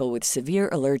for people with severe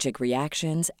allergic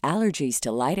reactions, allergies to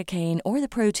lidocaine, or the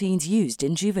proteins used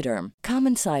in Juvederm.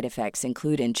 Common side effects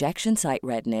include injection site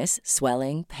redness,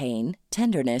 swelling, pain,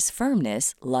 tenderness,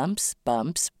 firmness, lumps,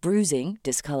 bumps, bruising,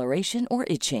 discoloration, or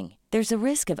itching. There's a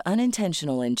risk of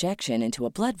unintentional injection into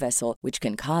a blood vessel, which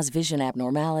can cause vision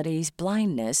abnormalities,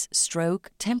 blindness,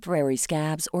 stroke, temporary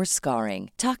scabs, or scarring.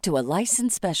 Talk to a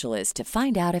licensed specialist to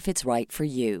find out if it's right for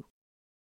you.